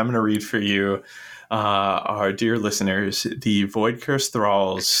here, and I'm gonna read for you, our dear listeners, the Void Curse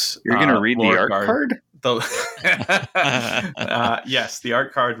Thralls. You're gonna read the art card? Yes, the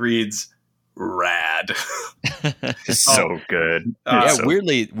art card reads rad. So good.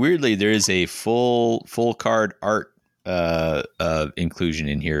 Weirdly, there is a full card art inclusion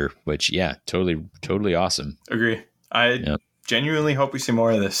in here, which totally awesome. Agree. I genuinely hope we see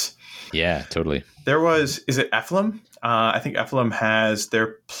more of this. Yeah, totally. Is it Ephelum? I think Ephelum has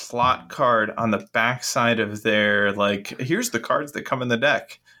their plot card on the back side of their, like, here's the cards that come in the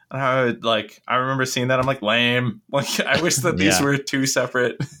deck. And I remember seeing that. I'm like, lame. Like, I wish that these were two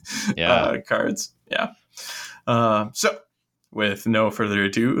separate cards. Yeah. So, with no further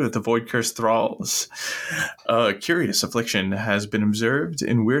ado, the Void Curse Thralls. A curious affliction has been observed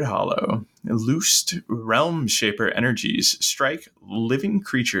in Weird Hollow. Loosed realm shaper energies strike living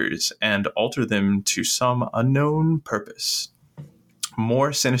creatures and alter them to some unknown purpose.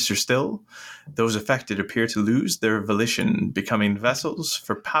 More sinister still, those affected appear to lose their volition, becoming vessels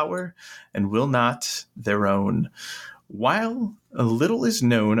for power and will not their own. While little is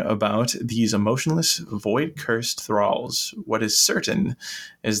known about these emotionless, void-cursed thralls, what is certain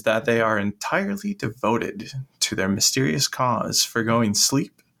is that they are entirely devoted to their mysterious cause, forgoing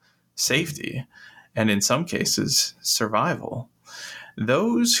sleep, safety, and in some cases, survival.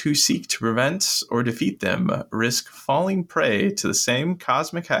 Those who seek to prevent or defeat them risk falling prey to the same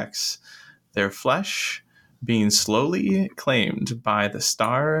cosmic hex, their flesh being slowly claimed by the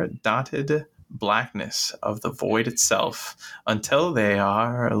star-dotted blackness of the void itself until they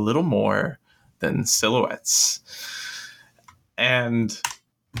are a little more than silhouettes. And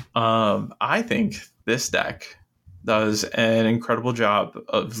I think this deck does an incredible job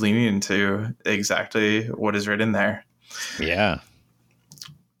of leaning into exactly what is written there. Yeah.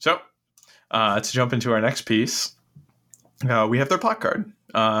 So to jump into our next piece, we have their plot card.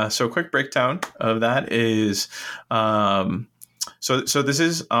 So a quick breakdown of that is So this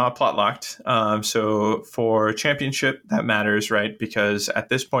is plot locked. So for championship, that matters, right? Because at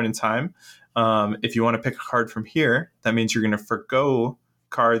this point in time, if you want to pick a card from here, that means you're going to forgo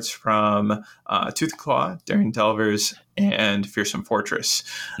cards from Tooth and Claw, Daring Delvers, and Fearsome Fortress,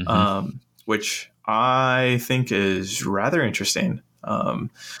 which I think is rather interesting.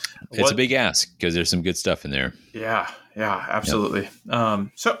 It's a big ask because there's some good stuff in there. Yeah, absolutely.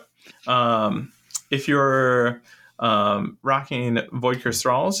 Yep. If you're rocking Void Curse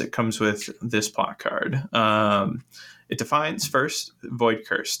Thralls, it comes with this plot card. It defines first Void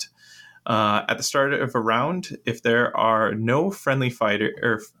Cursed. At the start of a round, if there are no friendly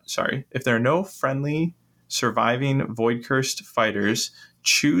surviving Void Cursed fighters,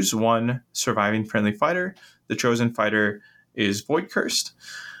 choose one surviving friendly fighter. The chosen fighter is Void Cursed.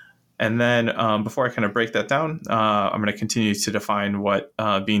 And then before I kind of break that down, I'm going to continue to define what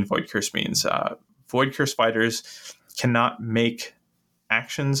being Void Cursed means. Void Curse fighters cannot make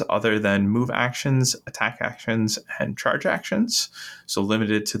actions other than move actions, attack actions, and charge actions. So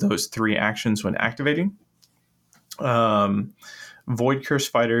limited to those three actions when activating. Void Curse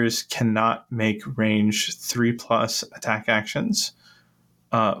fighters cannot make range 3+ attack actions.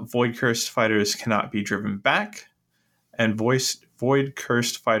 Void Cursed fighters cannot be driven back. And Void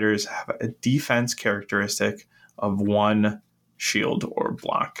Cursed fighters have a defense characteristic of 1 shield or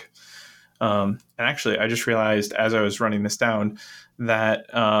block. And actually, I just realized as I was running this down that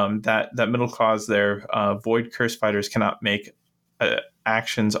that middle clause there, Void Curse fighters cannot make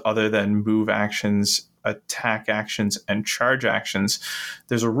actions other than move actions, attack actions, and charge actions.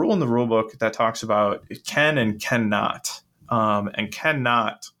 There's a rule in the rulebook that talks about can and cannot, and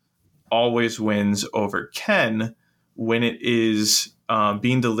cannot always wins over can when it is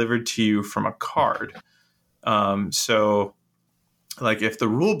being delivered to you from a card. So, like, if the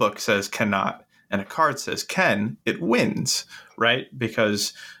rule book says cannot and a card says can, it wins, right?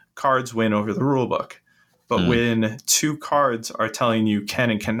 Because cards win over the rule book. But when two cards are telling you can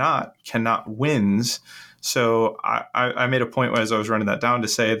and cannot wins. So I made a point as I was running that down to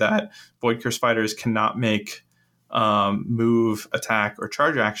say that Void Curse fighters cannot make move, attack, or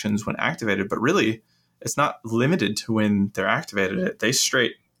charge actions when activated. But really, it's not limited to when they're activated. They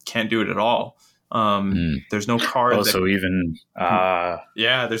straight can't do it at all. There's no card. There's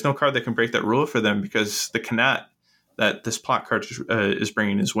no card that can break that rule for them because the cannot that this plot card is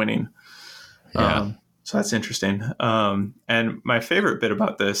bringing is winning. So that's interesting. And my favorite bit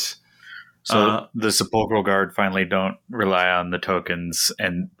about this. So the Sepulchral Guard finally don't rely on the tokens,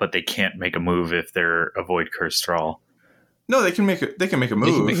 but they can't make a move if they're a Void Curse Thrall. No, they can make a. They can make a move.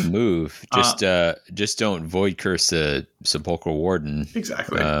 They can make a move. Just don't void curse the Sepulchral Warden.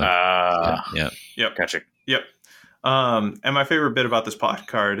 Exactly. Yeah. Yep. Gotcha. Yep. And my favorite bit about this pot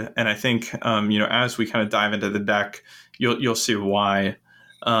card, and I think as we kind of dive into the deck, you'll see why.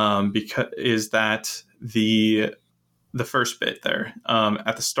 Because is that the first bit there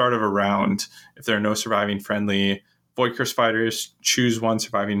at the start of a round, if there are no surviving friendly Void Curse fighters, choose one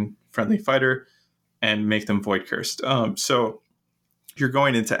surviving friendly fighter and make them Void Cursed. So you're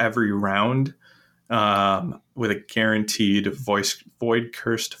going into every round with a guaranteed Void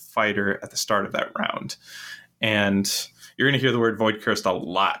Cursed fighter at the start of that round. And you're going to hear the word Void Cursed a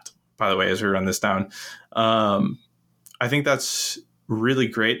lot, by the way, as we run this down. I think that's really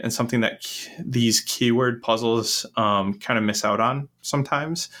great and something that these keyword puzzles kind of miss out on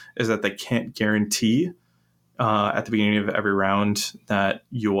sometimes, is that they can't guarantee at the beginning of every round that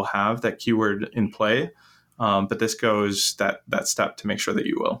you will have that keyword in play. But this goes that step to make sure that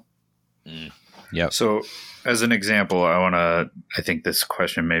you will. Yeah. So as an example, I think this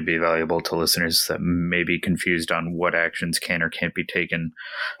question may be valuable to listeners that may be confused on what actions can or can't be taken.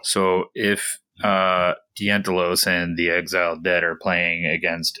 So if Dientelos and the Exiled Dead are playing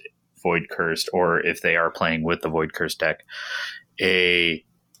against Void Cursed, or if they are playing with the Void Cursed deck,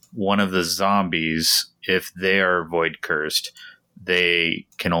 one of the zombies, if they are Void Cursed, they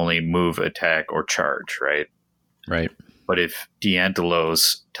can only move, attack, or charge, right? Right. But if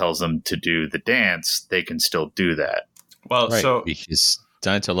Dientelos tells them to do the dance, they can still do that. Well, right. so because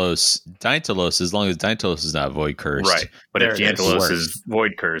Dientelos, as long as Dientelos is not Void Cursed. Right. But there if Dientelos is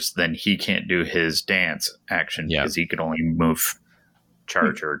Void Cursed, then he can't do his dance action because he can only move,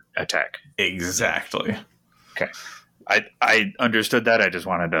 charge, or attack. Exactly. Okay. I understood that. I just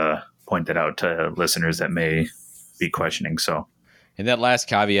wanted to point that out to listeners that may be questioning. So, and that last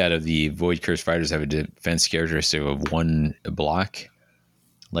caveat of the Void Curse fighters have a defense characteristic of 1 block,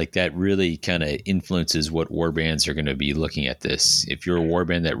 like that really kind of influences what warbands are going to be looking at this. If you're a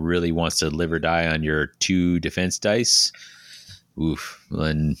warband that really wants to live or die on your 2 defense dice,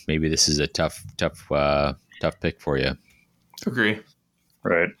 then maybe this is a tough pick for you. Agree.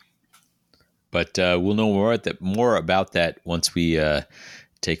 Right. But we'll know more about that once we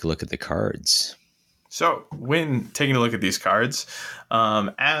take a look at the cards. So when taking a look at these cards,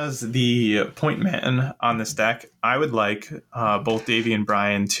 as the point man on this deck, I would like both Davey and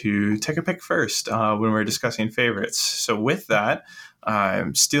Brian to take a pick first when we're discussing favorites. So with that,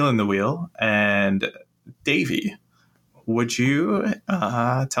 I'm stealing the wheel. And Davey, would you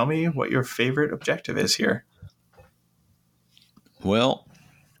tell me what your favorite objective is here? Well,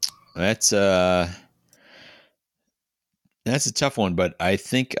 that's a tough one, but I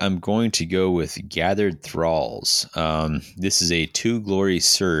think I'm going to go with Gathered Thralls. This is a 2 glory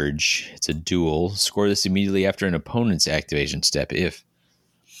surge. It's a duel. Score this immediately after an opponent's activation step. If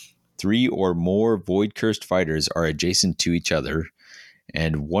 3 or more Void Cursed fighters are adjacent to each other,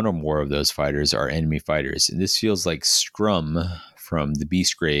 and 1 or more of those fighters are enemy fighters. And this feels like Scrum from the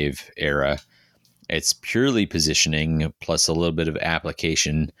Beastgrave era. It's purely positioning plus a little bit of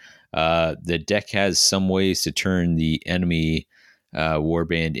application. The deck has some ways to turn the enemy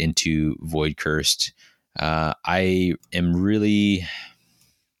warband into Void Cursed. I am really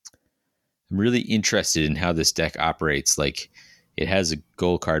interested in how this deck operates. Like, it has a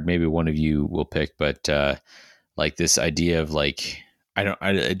gold card. Maybe one of you will pick, but like this idea of like,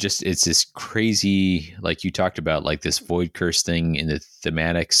 it's this crazy, like you talked about, like this Void Curse thing in the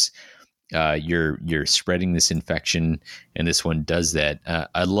thematics. You're spreading this infection, and this one does that.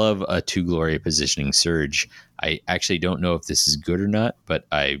 I love a 2 glory positioning surge. I actually don't know if this is good or not, but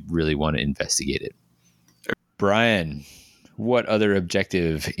I really want to investigate it. Brian, what other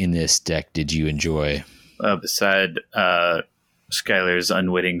objective in this deck did you enjoy? Beside Skylar's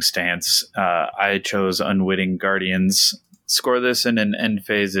Unwitting Stance, I chose Unwitting Guardians. Score this in an end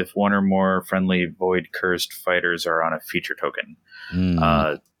phase if 1 or more friendly Void Cursed fighters are on a feature token.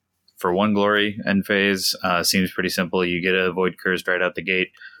 For 1 glory end phase, seems pretty simple. You get a Void Cursed right out the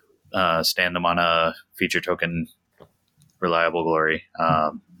gate, stand them on a feature token, reliable glory.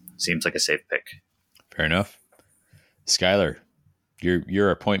 Seems like a safe pick. Fair enough. Skylar,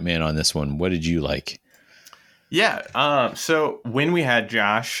 you're a point man on this one. What did you like? Yeah. So when we had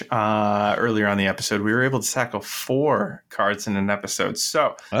Josh earlier on the episode, we were able to tackle 4 cards in an episode.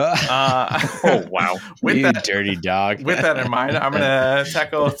 So, oh wow, you dirty dog! With that in mind, I'm going to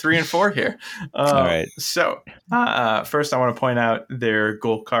tackle 3 and 4 here. All right. So first, I want to point out their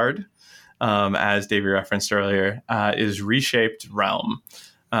gold card, as Davey referenced earlier, is Reshaped Realm.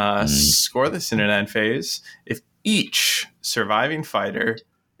 Score this in an end phase if each surviving fighter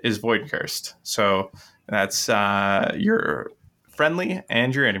is Void Cursed. So that's your friendly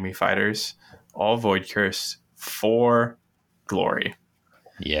and your enemy fighters, all Void Cursed for glory.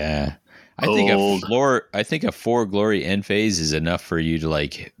 Yeah. I think a 4 glory end phase is enough for you to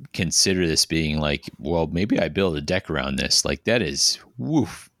like consider this being like, well, maybe I build a deck around this. Like that is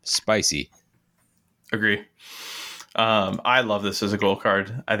spicy. Agree. I love this as a goal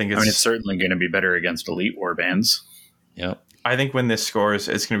card. I think it's certainly going to be better against elite warbands. Yep. I think when this scores,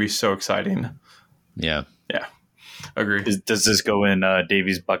 it's going to be so exciting. Yeah. Yeah. Agree. Does this go in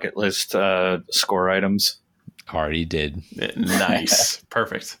Davy's bucket list score items? Already did. Nice.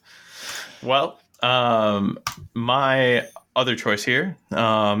 Perfect. Well, my other choice here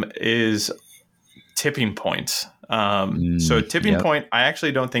is Tipping Point. So Tipping Point, I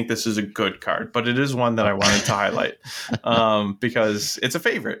actually don't think this is a good card, but it is one that I wanted to highlight because it's a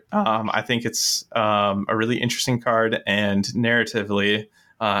favorite. I think it's a really interesting card, and narratively,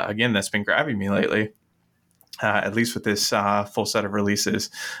 again, that's been grabbing me lately. At least with this full set of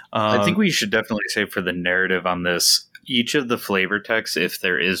releases. I think we should definitely say for the narrative on this, each of the flavor text, if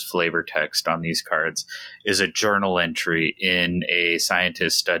there is flavor text on these cards, is a journal entry in a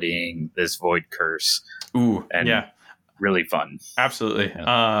scientist studying this void curse. Ooh, and yeah. Really fun. Absolutely.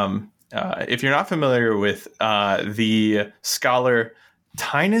 Yeah. If you're not familiar with the scholar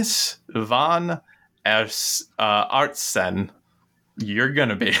Tinus von Artsen, you're going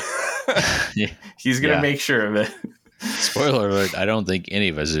to be. He's going to make sure of it. Spoiler alert, I don't think any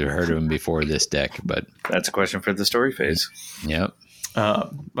of us have heard of him before this deck, but that's a question for the story phase. Yep.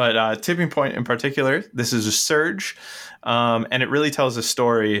 But Tipping Point in particular, this is a surge, and it really tells a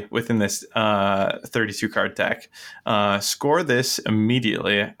story within this 32 card deck. Score this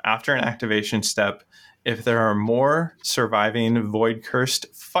immediately after an activation step if there are more surviving Void Cursed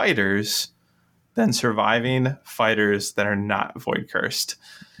fighters than surviving fighters that are not Void Cursed.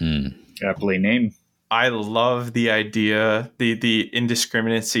 Aptly named. I love the idea, the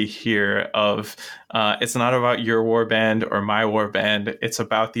indiscriminacy here of it's not about your warband or my warband. It's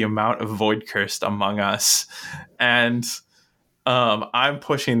about the amount of Void Cursed among us. And I'm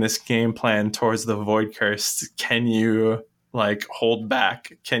pushing this game plan towards the Void Cursed. Can you like hold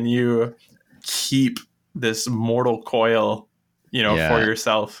back? Can you keep this mortal coil, for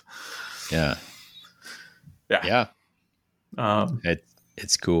yourself? Yeah.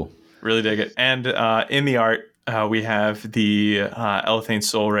 It's cool. Really dig it. And in the art, we have the Elethane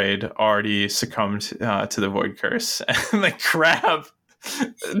Soul Raid already succumbed to the Void Curse. And the crab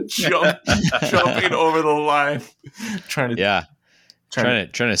jumping over the line. Trying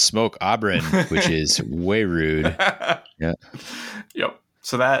to smoke Oberyn, which is way rude. Yeah. Yep.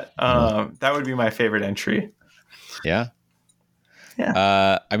 So that would be my favorite entry. Yeah.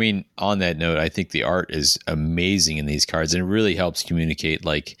 Yeah. I mean, on that note, I think the art is amazing in these cards, and it really helps communicate.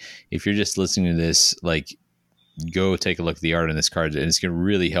 Like, if you're just listening to this, like, go take a look at the art on this card, and it's going to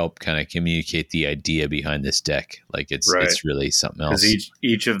really help kind of communicate the idea behind this deck. Like, it's really something else. Because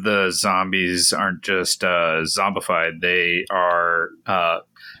each of the zombies aren't just zombified; they are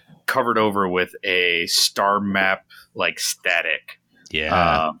covered over with a star map like static.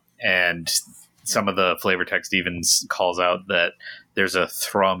 Yeah, and some of the flavor text even calls out that there's a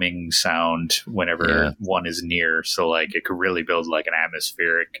thrumming sound whenever one is near. So like it could really build like an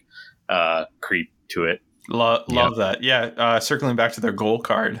atmospheric creep to it. Love that. Yeah. Circling back to their goal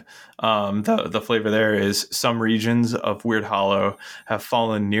card, the flavor there is some regions of Weird Hollow have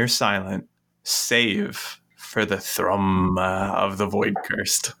fallen near silent, save for the thrum of the Void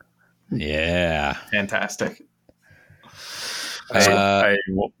Cursed. Yeah. Fantastic.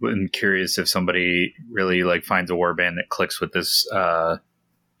 I'm curious if somebody really like finds a warband that clicks with this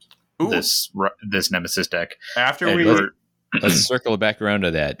this Nemesis deck. Let's circle back around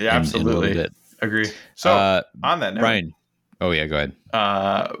to that. Yeah, absolutely. In a little bit. Agree. So on that note, Brian. Oh yeah, go ahead.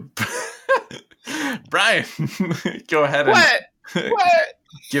 Brian, go ahead and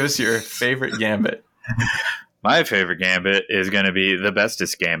give us your favorite gambit. My favorite gambit is going to be the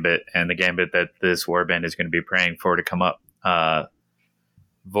bestest gambit, and the gambit that this warband is going to be praying for to come up.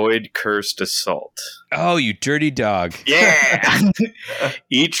 Void Cursed Assault. Oh, you dirty dog. Yeah!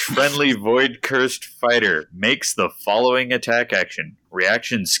 Each friendly Void Cursed fighter makes the following attack action.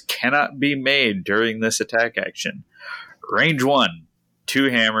 Reactions cannot be made during this attack action. Range 1, 2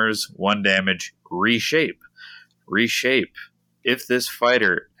 hammers, 1 damage, reshape. Reshape. If this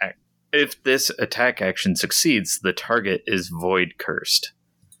attack action succeeds, the target is Void Cursed.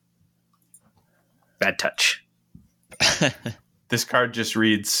 Bad touch. This card just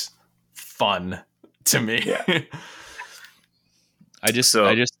reads fun to me. Yeah. I just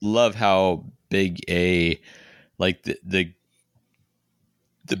love how big the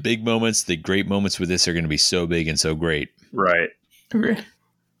the big moments, the great moments with this are going to be so big and so great. Right. Agree.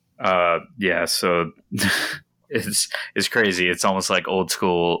 Yeah. So it's crazy. It's almost like old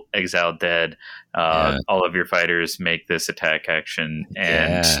school Exiled Dead. All of your fighters make this attack action,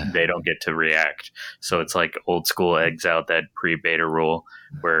 and they don't get to react. So it's like old school Exiled Dead pre-beta rule,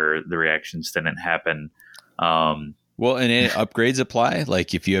 where the reactions didn't happen. Well, and any upgrades apply.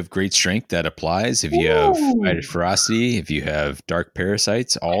 Like if you have great strength, that applies. If you have fighter ferocity, if you have dark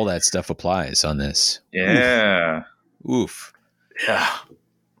parasites, all that stuff applies on this. Yeah. Oof. Yeah.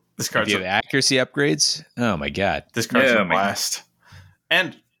 This card's if you have accuracy upgrades, oh my god. This card's a blast.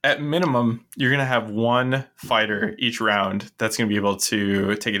 And at minimum, you're going to have one fighter each round that's going to be able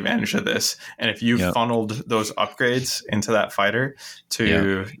to take advantage of this. And if you funneled those upgrades into that fighter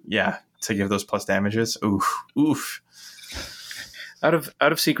to give those plus damages, oof. Out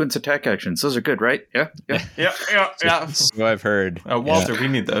of sequence attack actions, those are good, right? Yeah. So I've heard. Walter, we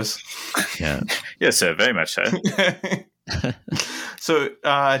need those. Yeah. Yes, sir. Very much so. So,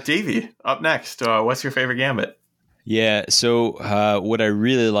 Davey, up next, what's your favorite gambit? Yeah. So, what I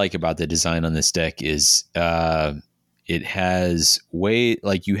really like about the design on this deck is it has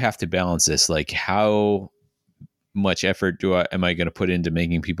you have to balance this. Like, how much effort am I going to put into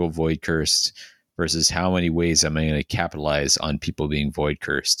making people void cursed versus how many ways am I going to capitalize on people being void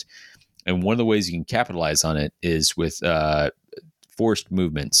cursed? And one of the ways you can capitalize on it is with forced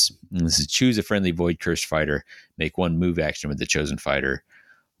movements. And this is choose a friendly void cursed fighter, make one move action with the chosen fighter.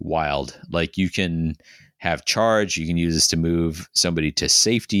 Wild. Like you can have charge. You can use this to move somebody to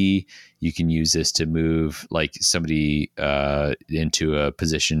safety. You can use this to move like somebody into a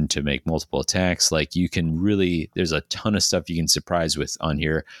position to make multiple attacks. Like you can really, there's a ton of stuff you can surprise with on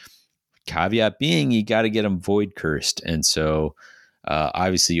here. Caveat being, you got to get them void cursed. And so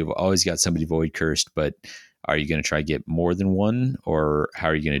obviously you've always got somebody void cursed, but are you going to try to get more than one, or how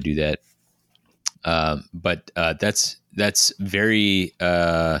are you going to do that? But that's very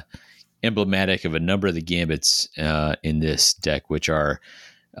emblematic of a number of the gambits in this deck, which are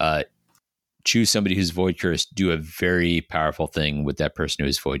choose somebody who's void cursed, do a very powerful thing with that person who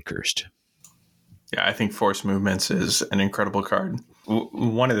is void cursed. Yeah, I think force movements is an incredible card.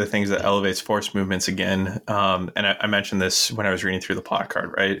 One of the things that elevates force movements again, and I mentioned this when I was reading through the plot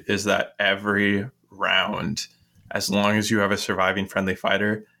card, right, is that every round, as long as you have a surviving friendly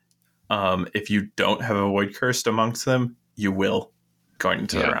fighter, if you don't have a void cursed amongst them, you will going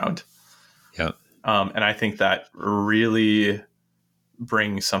into the round. Yeah. And I think that really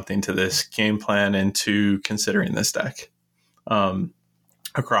brings something to this game plan into considering this deck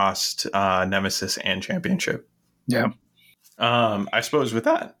across Nemesis and Championship. Yeah. I suppose with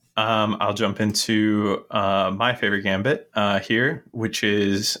that, I'll jump into my favorite gambit here, which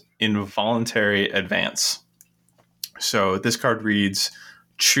is Involuntary Advance. So this card reads,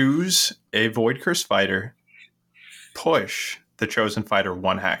 choose a void curse fighter, push the chosen fighter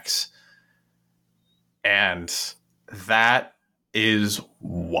 1 hex. And that is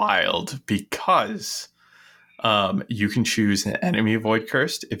wild because you can choose an enemy void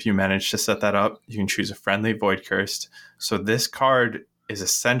cursed. If you manage to set that up, you can choose a friendly void cursed. So this card is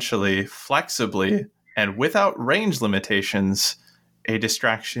essentially flexibly and without range limitations, a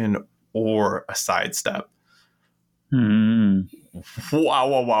distraction or a sidestep. Wow.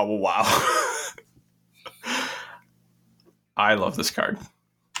 I love this card.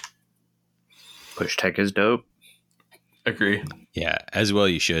 Push tech is dope. Agree. Yeah, as well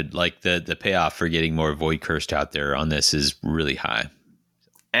you should. Like the payoff for getting more void cursed out there on this is really high.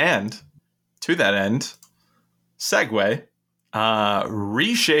 And to that end, segue,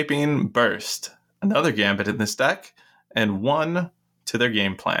 Reshaping Burst, another gambit in this deck, and one to their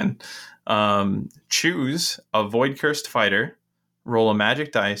game plan. Choose a void cursed fighter, roll a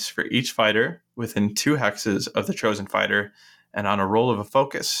magic dice for each fighter within 2 hexes of the chosen fighter, and on a roll of a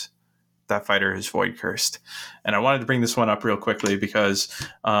focus, that fighter is void cursed. And I wanted to bring this one up real quickly because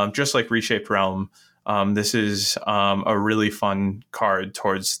just like Reshaped Realm, this is a really fun card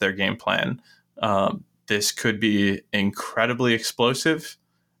towards their game plan. This could be incredibly explosive,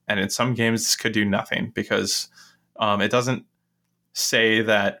 and in some games this could do nothing because it doesn't say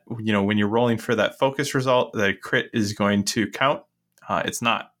that, you know, when you're rolling for that focus result, the crit is going to count. It's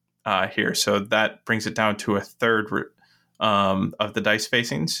not here. So that brings it down to a third of the dice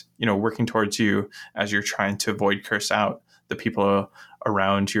facings, you know, working towards you as you're trying to void curse out the people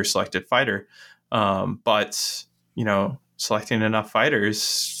around your selected fighter. But, you know, selecting enough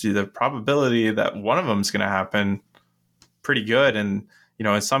fighters, the probability that one of them is going to happen pretty good. And, you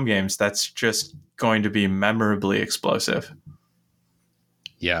know, in some games, that's just going to be memorably explosive.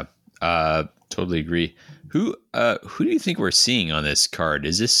 Yeah, totally agree. Who do you think we're seeing on this card?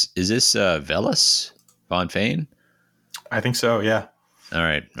 Is this Velas Von Fane? I think so. Yeah. All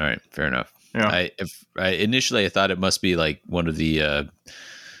right, fair enough. Yeah. Initially I thought it must be like one of the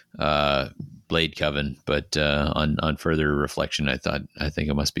Blade Coven, but on further reflection, I think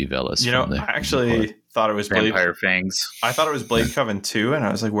it must be Velas. I actually thought it was Vampire Fangs. I thought it was Blade Coven too, and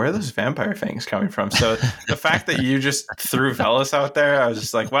I was like, where are those Vampire Fangs coming from? So the fact that you just threw Velas out there, I was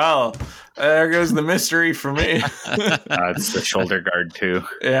just like, well, there goes the mystery for me. It's the shoulder guard too.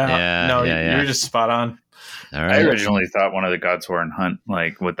 Yeah. You were just spot on. All right. I originally thought one of the Godsworn Hunt,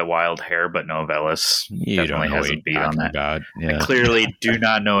 like with the wild hair, but no, Velas definitely has a beat on that. About. Yeah. I clearly do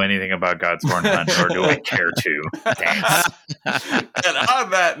not know anything about Godsworn Hunt, nor do I care to. Thanks. And on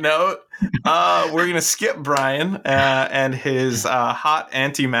that note, we're gonna skip Brian and his hot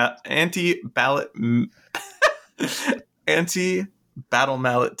anti-battle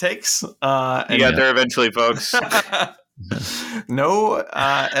mallet takes. You got there eventually, folks. No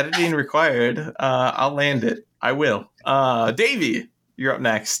editing required. I'll land it. I will. Davey, you're up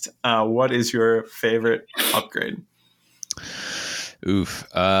next. What is your favorite upgrade? Oof.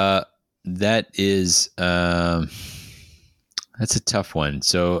 That is that's a tough one.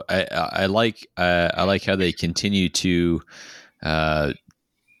 So I like how they continue to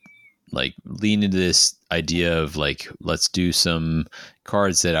like lean into this idea of like, let's do some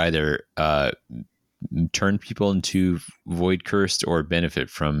cards that either turn people into void cursed or benefit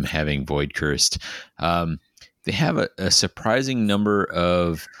from having void cursed. They have a surprising number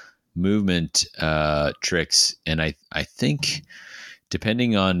of movement tricks, and I think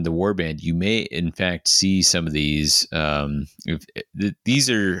depending on the warband, you may in fact see some of these. These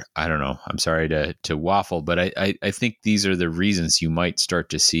are, I don't know. I'm sorry to waffle, but I think these are the reasons you might start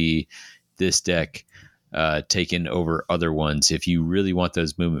to see this deck taken over other ones if you really want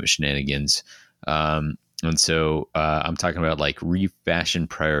those movement shenanigans. And so I'm talking about like refashion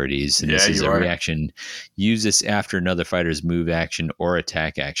priorities. And this is a reaction. Use this after another fighter's move action or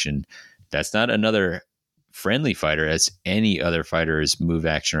attack action. That's not another friendly fighter. That's any other fighter's move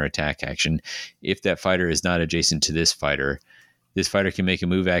action or attack action. If that fighter is not adjacent to this fighter can make a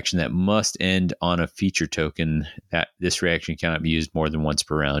move action that must end on a feature token. That this reaction cannot be used more than once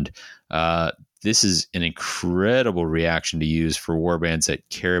per round. This is an incredible reaction to use for warbands that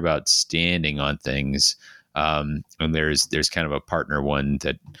care about standing on things. And there's kind of a partner one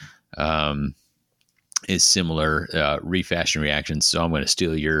that is similar, refashion reactions. So I'm going to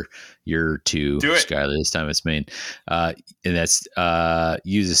steal your two, Skylar. This time it's main. And that's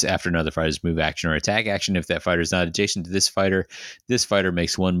use this after another fighter's move action or attack action. If that fighter is not adjacent to this fighter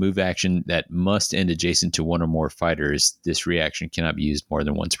makes one move action that must end adjacent to one or more fighters. This reaction cannot be used more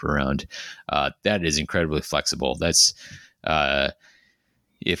than once per round. That is incredibly flexible. That's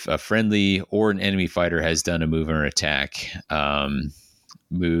if a friendly or an enemy fighter has done a move or attack,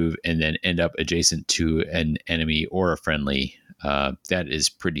 move and then end up adjacent to an enemy or a friendly, that is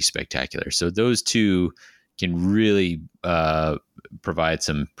pretty spectacular. So those two can really provide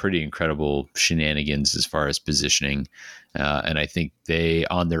some pretty incredible shenanigans as far as positioning. And I think they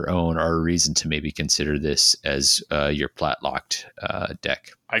on their own are a reason to maybe consider this as your plat-locked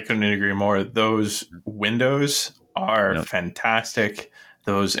deck. I couldn't agree more. Those windows are fantastic.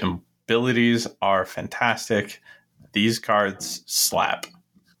 Those abilities are fantastic. These cards slap.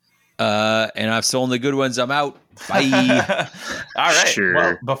 And I've stolen the good ones. I'm out. Bye. All right. Sure.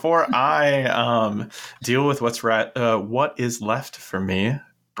 Well, before I deal with what is left for me,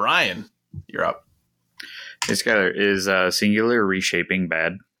 Brian, you're up. Hey, Skylar, is singular reshaping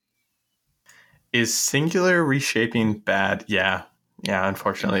bad? Is singular reshaping bad? Yeah,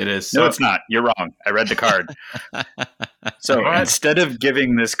 unfortunately it is. No, it's not. You're wrong. I read the card. So instead of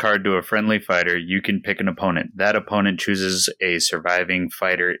giving this card to a friendly fighter, you can pick an opponent. That opponent chooses a surviving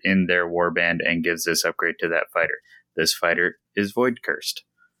fighter in their warband and gives this upgrade to that fighter. This fighter is void cursed.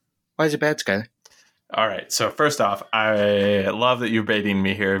 Why is it bad, Skylar? All right. So first off, I love that you're baiting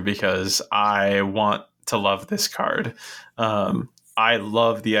me here because I want to love this card. I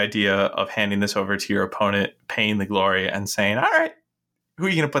love the idea of handing this over to your opponent, paying the glory, and saying, all right, who are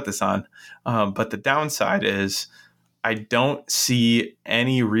you going to put this on? But the downside is I don't see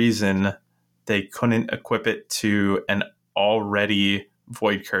any reason they couldn't equip it to an already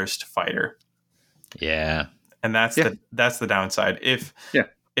void cursed fighter. Yeah. And that's the downside. If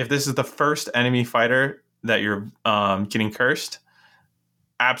this is the first enemy fighter that you're getting cursed,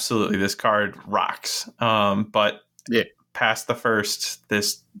 absolutely this card rocks. But past the first,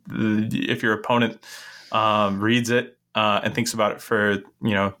 if your opponent reads it and thinks about it for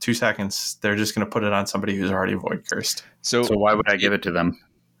 2 seconds, they're just going to put it on somebody who's already void cursed. So why would I give it to them?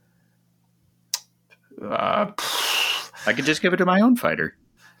 I could just give it to my own fighter.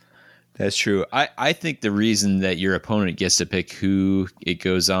 That's true. I think the reason that your opponent gets to pick who it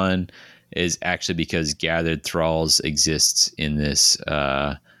goes on is actually because Gathered Thralls exists in this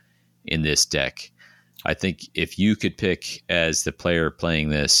deck. I think if you could pick as the player playing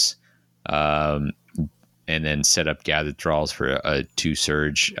this, and then set up Gathered Thralls for a 2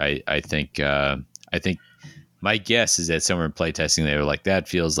 surge, I think my guess is that somewhere in playtesting they were like, that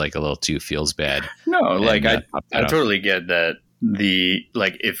feels like a little too feels bad. No, like And, I totally get that.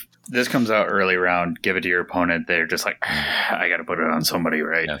 If this comes out early round, give it to your opponent. They're just like, I got to put it on somebody,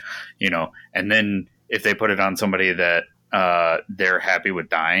 right? Yeah. And then if they put it on somebody that they're happy with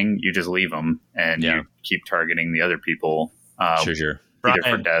dying, you just leave them and you keep targeting the other people. Sure. Either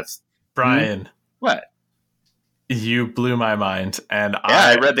for death. Brian, what? You blew my mind, and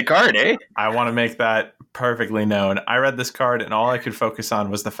I read the card, eh? I want to make that perfectly known. I read this card, and all I could focus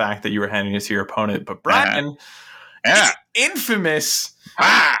on was the fact that you were handing it to your opponent. But Brian is infamous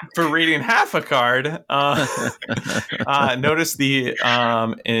for reading half a card. Notice the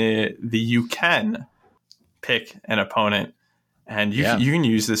you can pick an opponent, and you can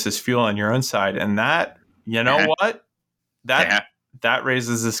use this as fuel on your own side, and that what that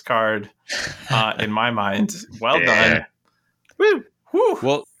raises this card in my mind. Well done. Woo.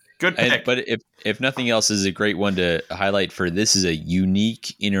 Well, good pick. But if nothing else, is a great one to highlight for this is a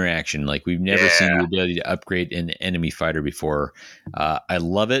unique interaction. Like we've never seen the ability to upgrade an enemy fighter before. I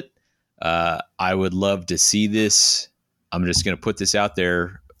love it. I would love to see this. I'm just going to put this out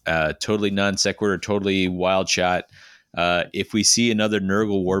there. Totally non sequitur, totally wild shot. If we see another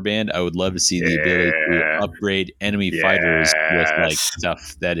Nurgle warband, I would love to see the ability to upgrade enemy fighters with like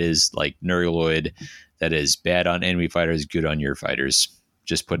stuff that is like Nurgleoid, that is bad on enemy fighters, good on your fighters.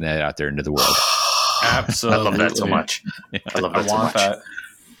 Just putting that out there into the world. Absolutely. I love that so much. I love that so much.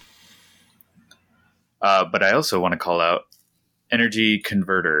 But I also want to call out energy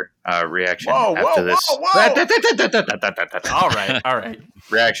converter reaction after this. All right.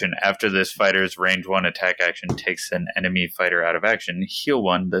 Reaction after this fighter's range 1 attack action takes an enemy fighter out of action. Heal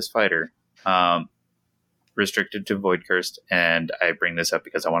 1 this fighter. Restricted to Void Cursed, and I bring this up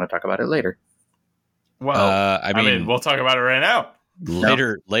because I want to talk about it later. Well, I mean, we'll talk about it right now.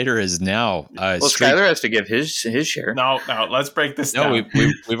 Later is now. Skylar has to give his share. No, let's break this down. No,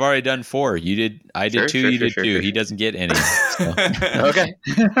 we've already done 4. You did. I did 2. You did 2. He doesn't get any. So. Okay.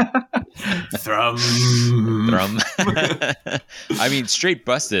 Thrum. I mean, straight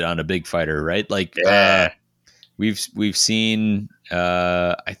busted on a big fighter, right? Like, we've seen.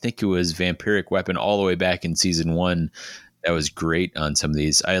 I think it was Vampiric Weapon all the way back in season 1. That was great on some of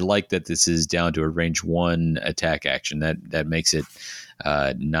these. I like that this is down to a range 1 attack action. That makes it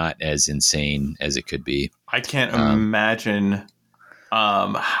not as insane as it could be. I can't imagine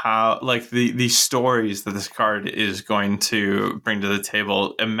how like the stories that this card is going to bring to the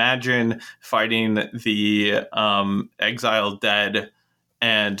table. Imagine fighting the exiled dead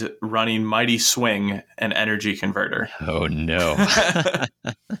and running Mighty Swing and Energy Converter. Oh no.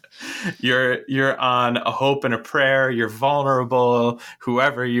 You're on a hope and a prayer, you're vulnerable,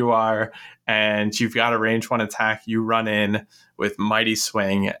 whoever you are, and you've got a range 1 attack, you run in with Mighty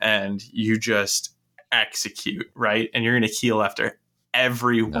Swing and you just execute, right? And you're going to heal after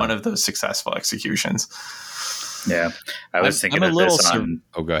every one of those successful executions. Yeah. I was thinking of this on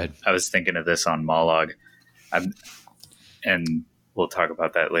go ahead. I was thinking of this on Mollog. And we'll talk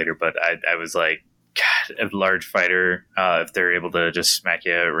about that later, but I was like, God, a large fighter, if they're able to just smack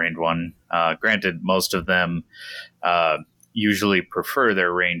you at range 1, granted, most of them usually prefer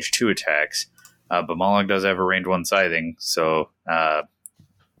their range 2 attacks, but Mollog does have a range 1 scything, so that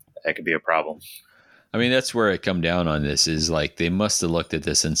could be a problem. I mean, that's where I come down on this is like they must have looked at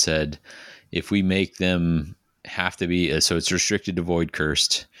this and said, if we make them have to be, so it's restricted to Void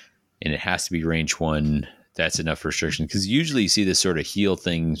Cursed, and it has to be range 1, that's enough restriction. Because usually you see this sort of heal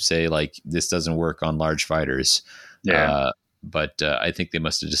thing, say like this doesn't work on large fighters. Yeah. But I think they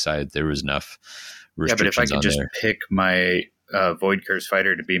must have decided there was enough restrictions. Yeah, but if I could just pick my Void Curse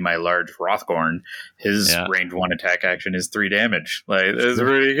fighter to be my large Rothgorn, his range 1 attack action is 3 damage. Like, that's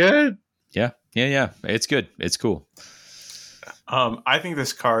pretty good. Yeah. It's good. It's cool. I think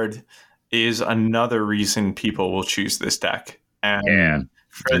this card is another reason people will choose this deck. And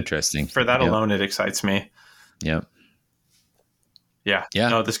interesting. For that alone, it excites me. Yeah.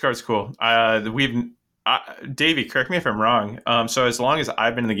 No, this card's cool. Davey, correct me if I'm wrong. So as long as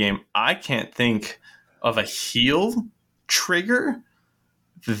I've been in the game, I can't think of a heal trigger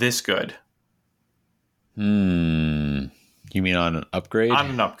this good. You mean on an upgrade? On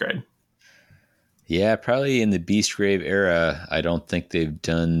an upgrade. Yeah, probably in the Beastgrave era. I don't think they've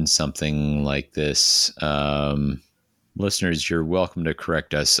done something like this. Listeners, you're welcome to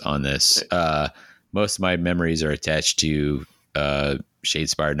correct us on this. Most of my memories are attached to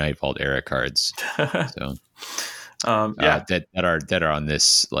Shadespire Nightvault era cards, so that are on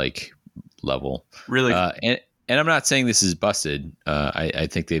this like level. Really, and I'm not saying this is busted. I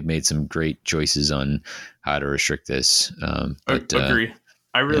think they've made some great choices on how to restrict this. But agree.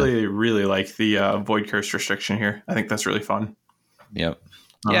 I really like the Void Curse restriction here. I think that's really fun. Yep.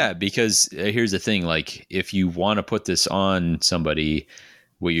 Yeah, because here's the thing: like, if you want to put this on somebody,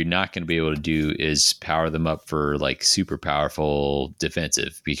 what you're not going to be able to do is power them up for like super powerful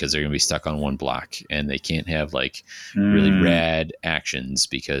defensive, because they're going to be stuck on one block and they can't have like really rad actions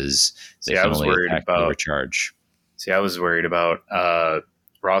because they can only attack and overcharge. See, I was worried about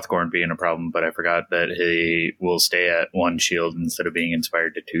Rothgorn being a problem, but I forgot that he will stay at 1 shield instead of being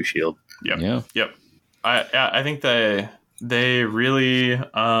inspired to 2 shield. Yep. I think they really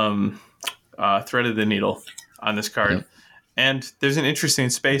threaded the needle on this card. Yep. And there's an interesting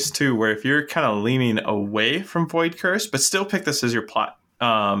space too, where if you're kind of leaning away from Void Curse, but still pick this as your plot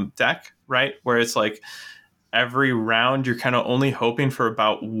deck, right? Where it's like every round you're kind of only hoping for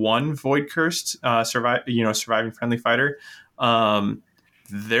about one Void Cursed surviving friendly fighter.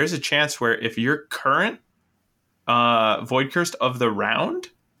 There's a chance where if your current Void Cursed of the round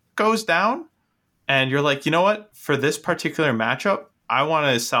goes down, and you're like, you know what? For this particular matchup, I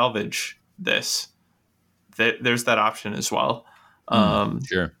want to salvage this. There's that option as well.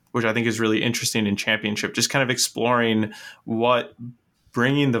 Sure. Which I think is really interesting in Championship. Just kind of exploring what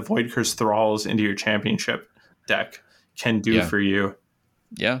bringing the Void Curse Thralls into your Championship deck can do for you.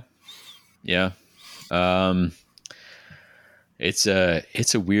 Yeah. It's a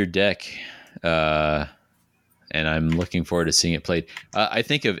weird deck. And I'm looking forward to seeing it played. I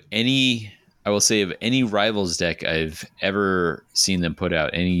think of any Rivals deck I've ever seen them put out,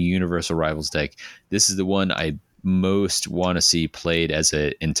 any Universal Rivals deck, this is the one I most want to see played as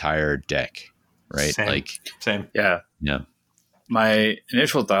an entire deck, right? Same. Yeah. My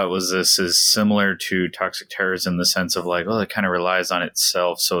initial thought was this is similar to Toxic Terrors in the sense of like, it kind of relies on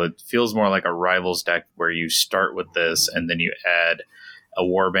itself. So it feels more like a Rivals deck where you start with this and then you add a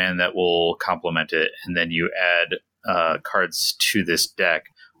warband that will complement it. And then you add cards to this deck,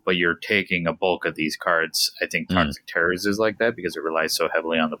 but you're taking a bulk of these cards. I think Toxic Terrors is like that because it relies so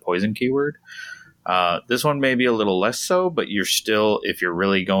heavily on the poison keyword. This one may be a little less so, but you're still, if you're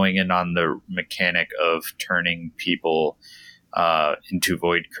really going in on the mechanic of turning people into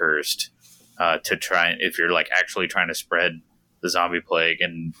Void Cursed to try, if you're like actually trying to spread the zombie plague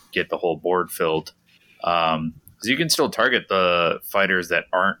and get the whole board filled, because you can still target the fighters that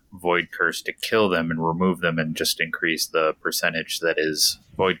aren't Void Cursed to kill them and remove them and just increase the percentage that is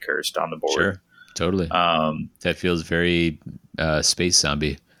Void Cursed on the board. Sure, totally. That feels very space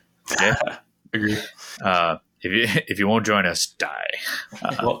zombie. Yeah, agree. If you won't join us, die.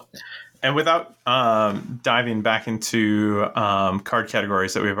 Well, and without diving back into card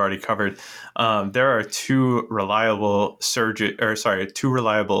categories that we've already covered, there are two reliable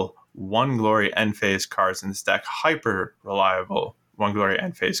One Glory End Phase cards in this deck. Hyper reliable One Glory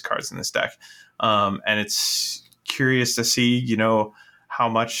End Phase cards in this deck, and it's curious to see, how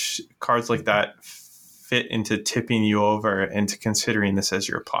much cards like that fit into tipping you over into considering this as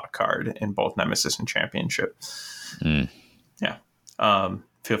your plot card in both Nemesis and Championship. Yeah.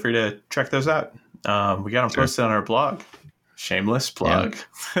 Feel free to check those out. We got them posted on our blog. Shameless plug.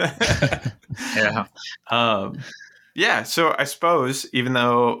 Yeah. So I suppose even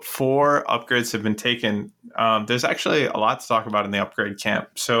though 4 upgrades have been taken, there's actually a lot to talk about in the upgrade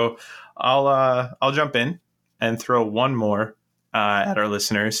camp. So I'll jump in and throw one more at our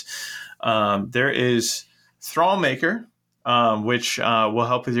listeners. There is Thrallmaker, which will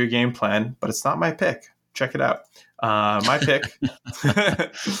help with your game plan, but it's not my pick. Check it out. My pick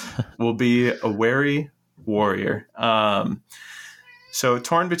will be a Wary Warrior. So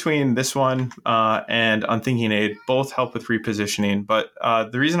torn between this one and Unthinking Aid, both help with repositioning. But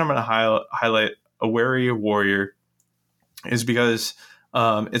the reason I'm going to highlight a Wary Warrior is because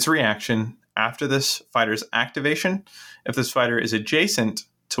it's a reaction after this fighter's activation. If this fighter is adjacent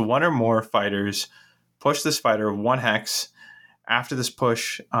to one or more fighters, push this fighter 1 hex. After this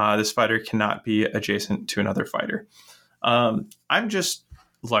push, this fighter cannot be adjacent to another fighter. I'm just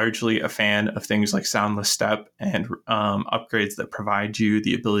largely a fan of things like Soundless Step and upgrades that provide you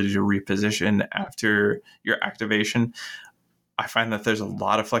the ability to reposition after your activation. I find that there's a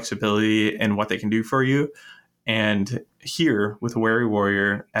lot of flexibility in what they can do for you. And here, with Wary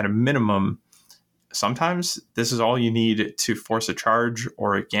Warrior, at a minimum, sometimes this is all you need to force a charge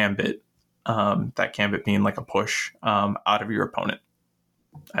or a gambit that Gambit being like a push out of your opponent.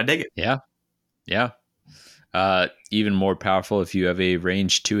 I dig it. Yeah. Yeah. Even more powerful if you have a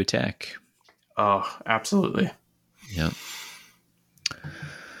range 2 attack. Oh, absolutely. Yeah.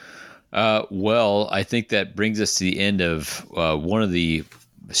 Well, I think that brings us to the end of one of the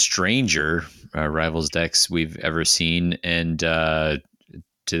stranger Rivals decks we've ever seen. And to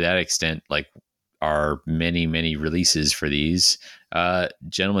that extent, like, are many, many releases for these.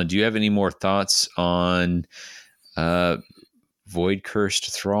 Gentlemen, do you have any more thoughts on Void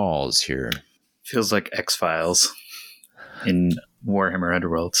Cursed Thralls here? Feels like X-Files in Warhammer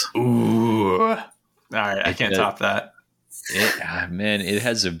Underworlds. Ooh. All right, I can't top that. Man, it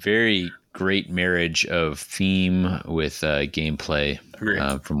has a very great marriage of theme with gameplay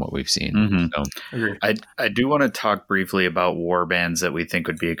from what we've seen. Mm-hmm. So. Agreed. I do want to talk briefly about war bands that we think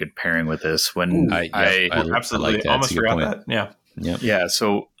would be a good pairing with this. When I absolutely like that. almost forgot that. Yeah. Yep. Yeah.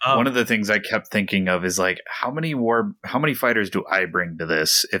 So one of the things I kept thinking of is like, how many fighters do I bring to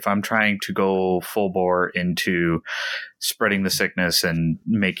this if I'm trying to go full bore into spreading the sickness and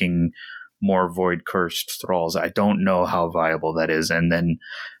making more Void Cursed Thralls? I don't know how viable that is, and then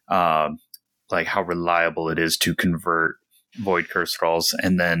like how reliable it is to convert Void Cursed Thralls,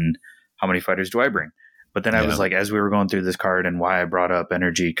 and then how many fighters do I bring? But then I was like, as we were going through this card, and why I brought up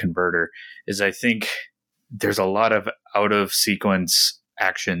Energy Converter is I think there's a lot of out of sequence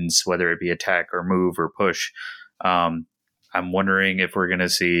actions, whether it be attack or move or push. I'm wondering if we're going to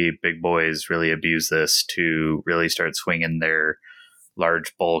see big boys really abuse this to really start swinging their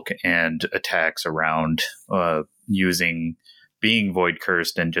large bulk and attacks around, being void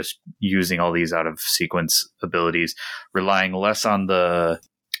cursed and just using all these out of sequence abilities, relying less on the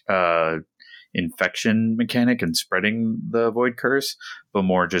infection mechanic and spreading the void curse, but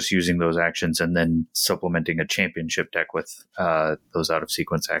more just using those actions and then supplementing a championship deck with those out of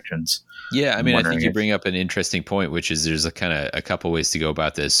sequence actions. Yeah, I mean, I think you bring up an interesting point, which is there's a couple ways to go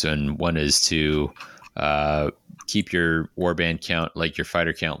about this, and one is to keep your warband count, like your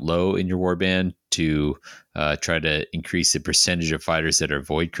fighter count, low in your warband to try to increase the percentage of fighters that are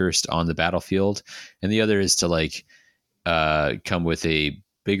void cursed on the battlefield, and the other is to like come with a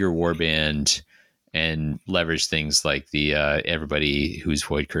bigger warband and leverage things like the everybody who's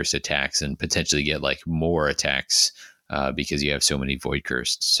void cursed attacks and potentially get like more attacks because you have so many void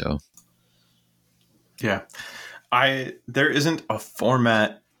cursed. So yeah, there isn't a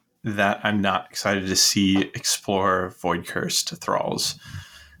format that I'm not excited to see explore void cursed thralls.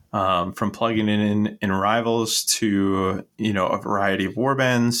 From plugging it in Rivals to a variety of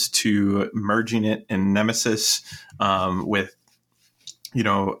warbands to merging it in Nemesis with.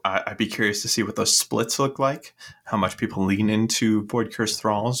 I'd be curious to see what those splits look like, how much people lean into Void Cursed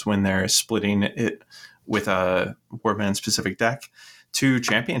Thralls when they're splitting it with a Warband-specific deck. To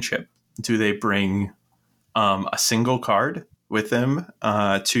Championship, do they bring a single card with them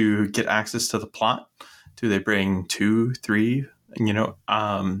to get access to the plot? Do they bring 2, 3?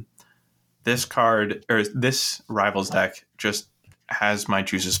 This card, or this Rivals deck, just has my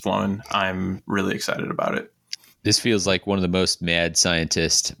juices flowing. I'm really excited about it. This feels like one of the most mad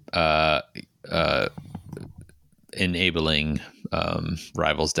scientist enabling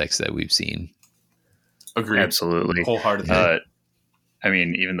Rivals decks that we've seen. Agreed. Absolutely. Wholeheartedly. I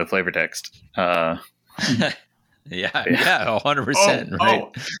mean, even the flavor text. Yeah, 100%. Right.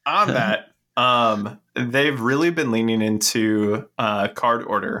 On that, they've really been leaning into card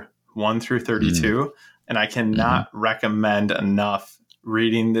order 1 through 32, and I cannot recommend enough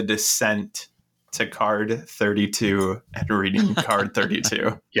reading the Descent to card 32 and reading card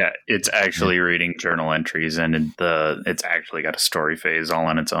 32. Yeah, it's actually reading journal entries, and it's actually got a story phase all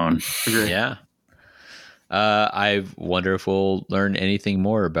on its own. Yeah. I wonder if we'll learn anything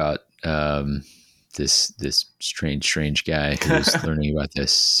more about this strange guy who's learning about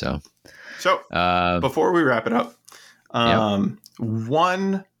this. So before we wrap it up,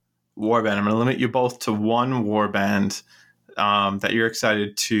 one warband. I'm going to limit you both to one warband that you're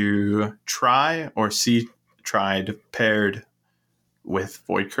excited to try or see tried paired with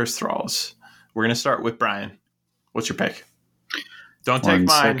Void Cursed Thralls. We're going to start with Brian. What's your pick? Don't take mine.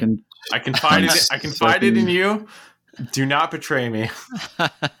 Second. I can find it. I can find it in you. Do not betray me.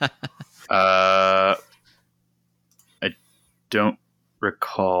 I don't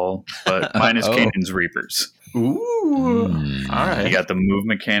recall, but mine is Canaan's Reapers. Ooh. All right. You got the move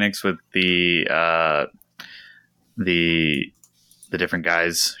mechanics with the different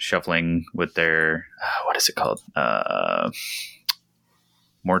guys shuffling with their what is it called?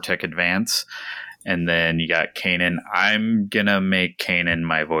 Mortec Advance. And then you got Kanan. I'm going to make Kanan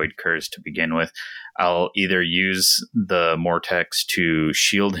my Void Curse to begin with. I'll either use the Mortex to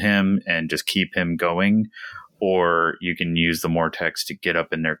shield him and just keep him going, or you can use the Mortex to get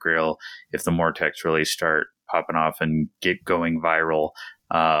up in their grill. If the Mortex really start popping off and get going viral,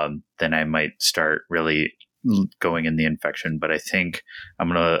 then I might start really going in the infection. But I think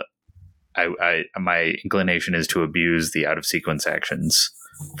I'm going to, my inclination is to abuse the out of sequence actions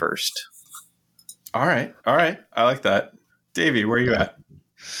first. All right. I like that. Davey, where are you at?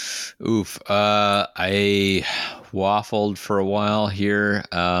 Oof. I waffled for a while here.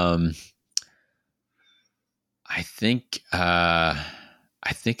 I think I'm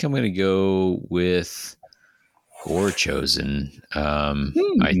going to go with Gore Chosen. I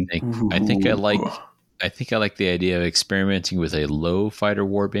think I like the idea of experimenting with a low fighter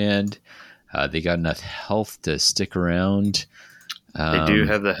warband. They got enough health to stick around. They do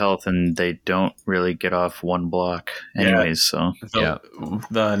have the health, and they don't really get off one block anyways. So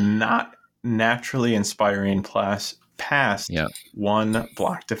the not naturally inspiring past one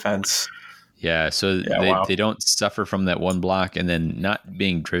block defense. Yeah, so they don't suffer from that one block, and then not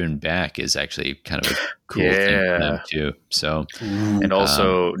being driven back is actually kind of a cool thing for them too. So, and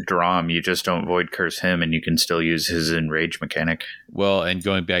also Drom, you just don't Void Curse him, and you can still use his Enrage mechanic. Well, and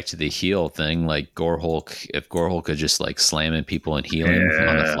going back to the heal thing, like Gorehulk, if Gorehulk could just like slamming people and healing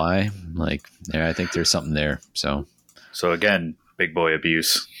on the fly, like I think there's something there. So again, big boy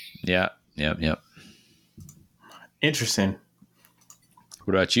abuse. Yeah. Interesting.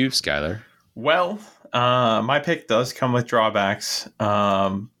 What about you, Skylar? Well, my pick does come with drawbacks,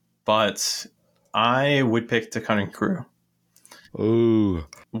 but I would pick the Cunning Crew. Ooh.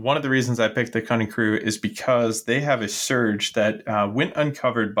 One of the reasons I picked the Cunning Crew is because they have a surge that went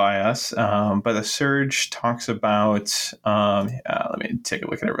uncovered by us, but the surge talks about, let me take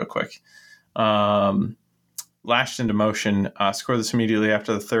a look at it real quick. Lashed into motion, score this immediately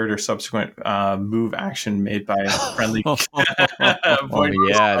after the third or subsequent move action made by a friendly. There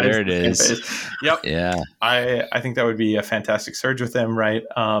it is. Yep. Yeah. I think that would be a fantastic surge with them, right?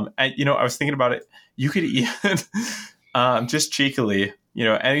 I was thinking about it. You could even just cheekily,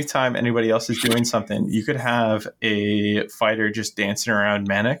 anytime anybody else is doing something, you could have a fighter just dancing around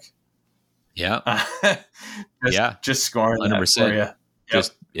Manic. Yeah. Just scoring 100%. That for you.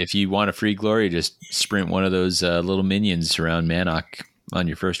 Just if you want a free glory, just sprint one of those little minions around Manok on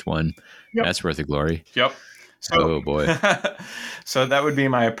your first one. Yep. That's worth a glory. Yep. So, oh boy. So that would be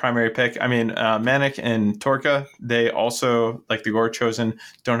my primary pick. I mean, Manic and Torka, they also, like the Gore Chosen,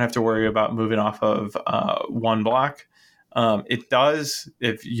 don't have to worry about moving off of one block. It does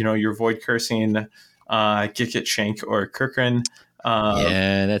if you're void cursing Gikit, Shank, or Kirkran.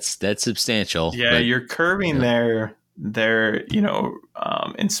 That's substantial. Yeah, you're curbing their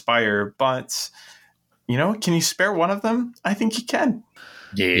inspire, but can you spare one of them? I think you can.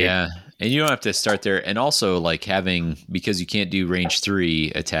 Yeah. And you don't have to start there. And also like because you can't do range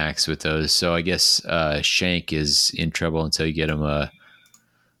 3 attacks with those. So I guess Shank is in trouble until you get him a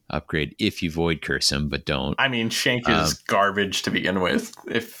upgrade if you void curse him, but don't. I mean, Shank is garbage to begin with.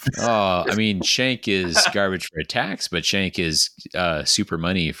 Shank is garbage for attacks, but Shank is super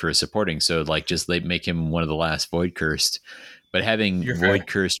money for supporting. So like just make him one of the last void cursed. But having void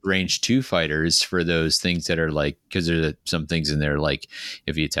cursed range 2 fighters for those things that are like, because there's some things in there like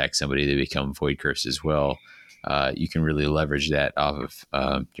if you attack somebody, they become void cursed as well. You can really leverage that off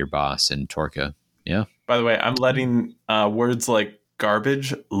of your boss and Torka. Yeah. By the way, I'm letting words like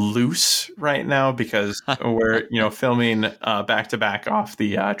garbage loose right now because we're filming back to back off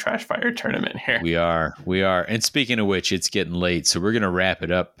the Trash Fire tournament here. We are, and speaking of which, it's getting late, so we're gonna wrap it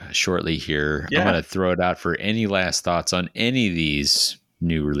up shortly here. I'm gonna throw it out for any last thoughts on any of these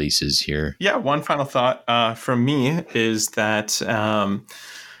new releases here. One final thought from me is that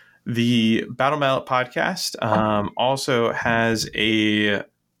the Battle Mallet podcast also has a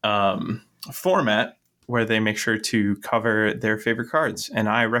format where they make sure to cover their favorite cards. And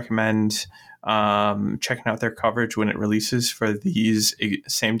I recommend checking out their coverage when it releases for these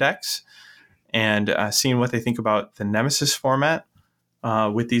same decks and seeing what they think about the Nemesis format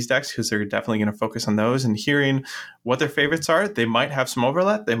with these decks, because they're definitely going to focus on those, and hearing what their favorites are. They might have some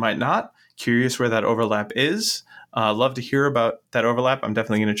overlap. They might not. Curious where that overlap is. Love to hear about that overlap. I'm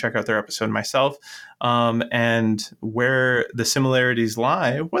definitely going to check out their episode myself, and where the similarities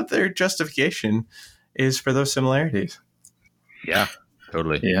lie, what their justification is for those similarities. Yeah,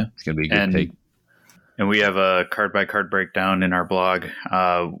 totally. Yeah, it's gonna be a good take. And we have a card by card breakdown in our blog.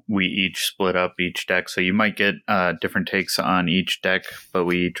 We each split up each deck, so you might get different takes on each deck, but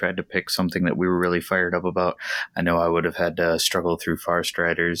we tried to pick something that we were really fired up about. I know I would have had to struggle through Far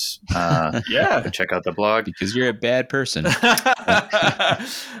Striders. Yeah. But check out the blog. Because you're a bad person.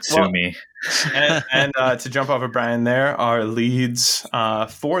 Sue me. and to jump off of Brian there, our leads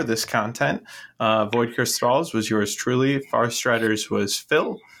for this content, Void Curse Thralls was yours truly. Far Striders was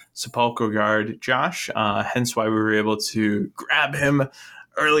Phil. Sepulchral Guard Josh, hence why we were able to grab him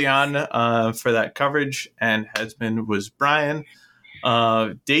early on for that coverage. And Headsman was Brian.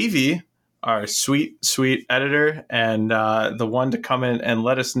 Davey, our sweet editor, and the one to come in and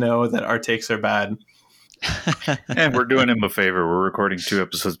let us know that our takes are bad. And we're doing him a favor. We're recording 2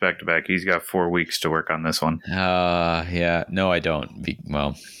 episodes back to back. He's got 4 weeks to work on this one. Yeah. No, I don't.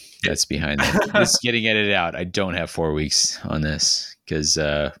 Well, that's behind that. It's getting edited out. I don't have 4 weeks on this because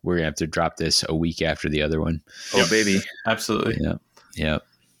we're going to have to drop this a week after the other one. Oh, baby. Absolutely. Yeah.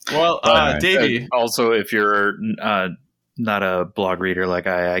 Well, Davey. Also, if you're not a blog reader like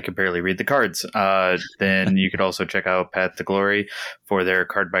I can barely read the cards, then you could also check out Path to Glory for their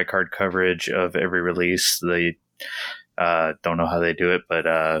card by card coverage of every release. They don't know how they do it,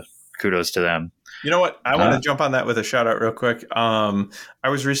 but kudos to them. You know what? I want to jump on that with a shout out real quick. I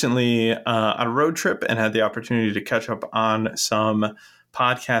was recently on a road trip and had the opportunity to catch up on some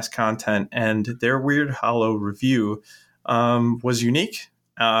podcast content, and their Weird Hollow review was unique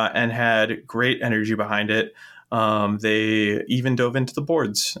and had great energy behind it. They even dove into the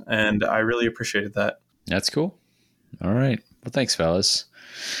boards, and I really appreciated that. That's cool. All right. Well, thanks, fellas.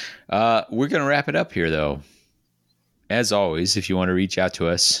 We're going to wrap it up here, though. As always, if you want to reach out to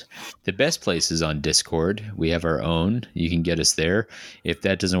us, the best place is on Discord. We have our own. You can get us there. If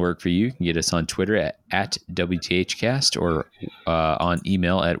that doesn't work for you, you can get us on Twitter at WTHcast or on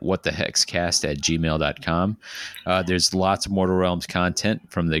email at whatthehexcast@gmail.com. There's lots of Mortal Realms content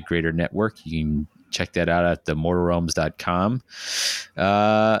from the greater network. You can check that out at themortalrealms.com.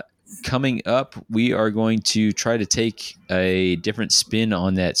 Coming up, we are going to try to take a different spin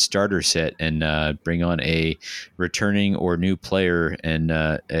on that starter set and bring on a returning or new player and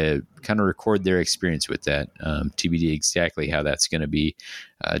kind of record their experience with that. TBD exactly how that's going to be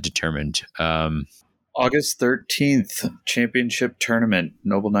determined. August 13th, championship tournament,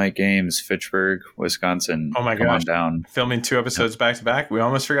 Noble Knight Games, Fitchburg, Wisconsin. Oh my Come gosh. on down. Filming 2 episodes back to back. We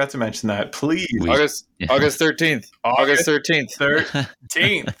almost forgot to mention that. Please. August 13th. August 13th.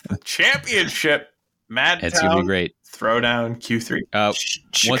 13th. Championship. Madtown. It's going to be great. Throwdown Q3.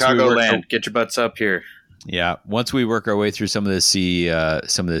 Chicagoland. Get your butts up here. Yeah, once we work our way through some of this,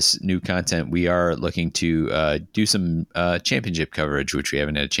 some of this new content, we are looking to do some championship coverage, which we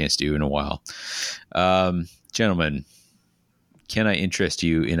haven't had a chance to do in a while. Gentlemen, can I interest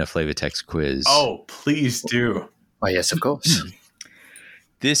you in a Flavatext quiz? Oh, please do. Oh, yes, of course.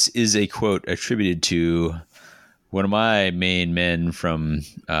 This is a quote attributed to one of my main men from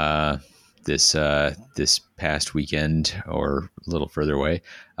this past weekend, or a little further away.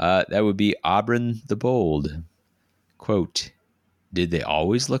 That would be Oberyn the Bold. Quote, "Did they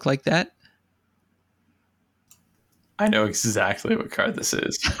always look like that?" I know exactly what card this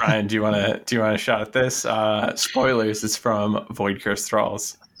is. Brian, do you want to shot at this? Spoilers, it's from Void Curse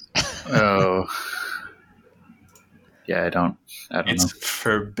Thralls. Oh. Yeah, I don't know. It's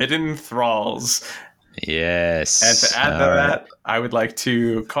Forbidden Thralls. Yes. And to add to that, I would like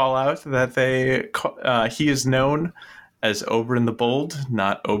to call out that he is known as Oberyn the Bold,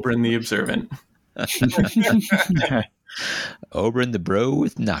 not Oberyn the Observant. Oberyn the Bro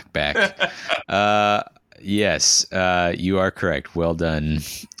with knockback. Yes, you are correct. Well done.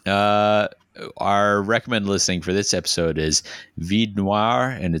 Our recommended listening for this episode is Vide Noir,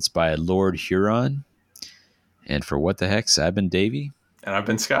 and it's by Lord Huron. And for What the Hex, I've been Davey. And I've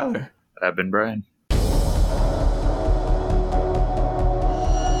been Skylar. I've been Brian.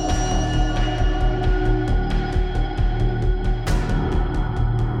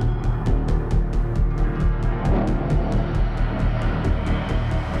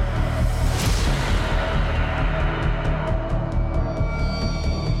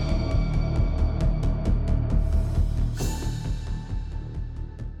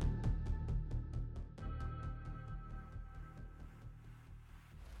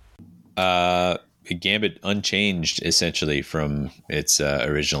 Gambit unchanged essentially from its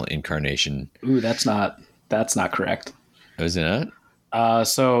original incarnation. Ooh, that's not correct. Was it not?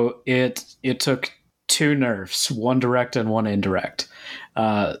 So it took 2 nerfs, one direct and one indirect.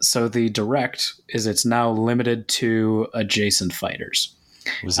 So the direct is it's now limited to adjacent fighters.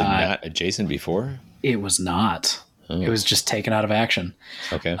 Was it not adjacent before? It was not. It was just taken out of action.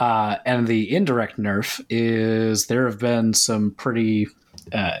 Okay. And the indirect nerf is there have been some pretty,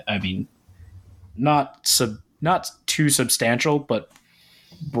 not too substantial, but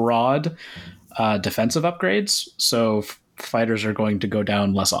broad defensive upgrades. So fighters are going to go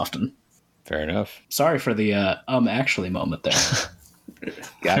down less often. Fair enough. Sorry for the actually moment there.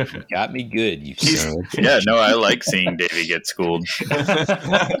 Got me good. You son of a bitch. Yeah, no, I like seeing Davey get schooled.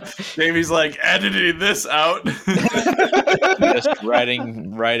 Davey's like editing this out. Just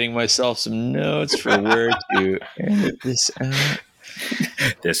writing myself some notes for where to edit this out.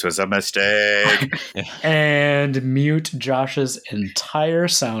 This was a mistake. And mute Josh's entire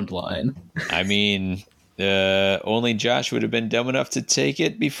sound line. I mean, only Josh would have been dumb enough to take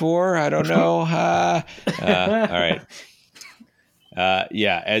it before. I don't know. All right.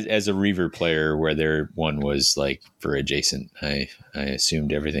 Yeah, as a Reaver player, where their one was like for adjacent, I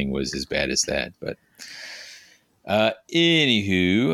assumed everything was as bad as that. But anywho,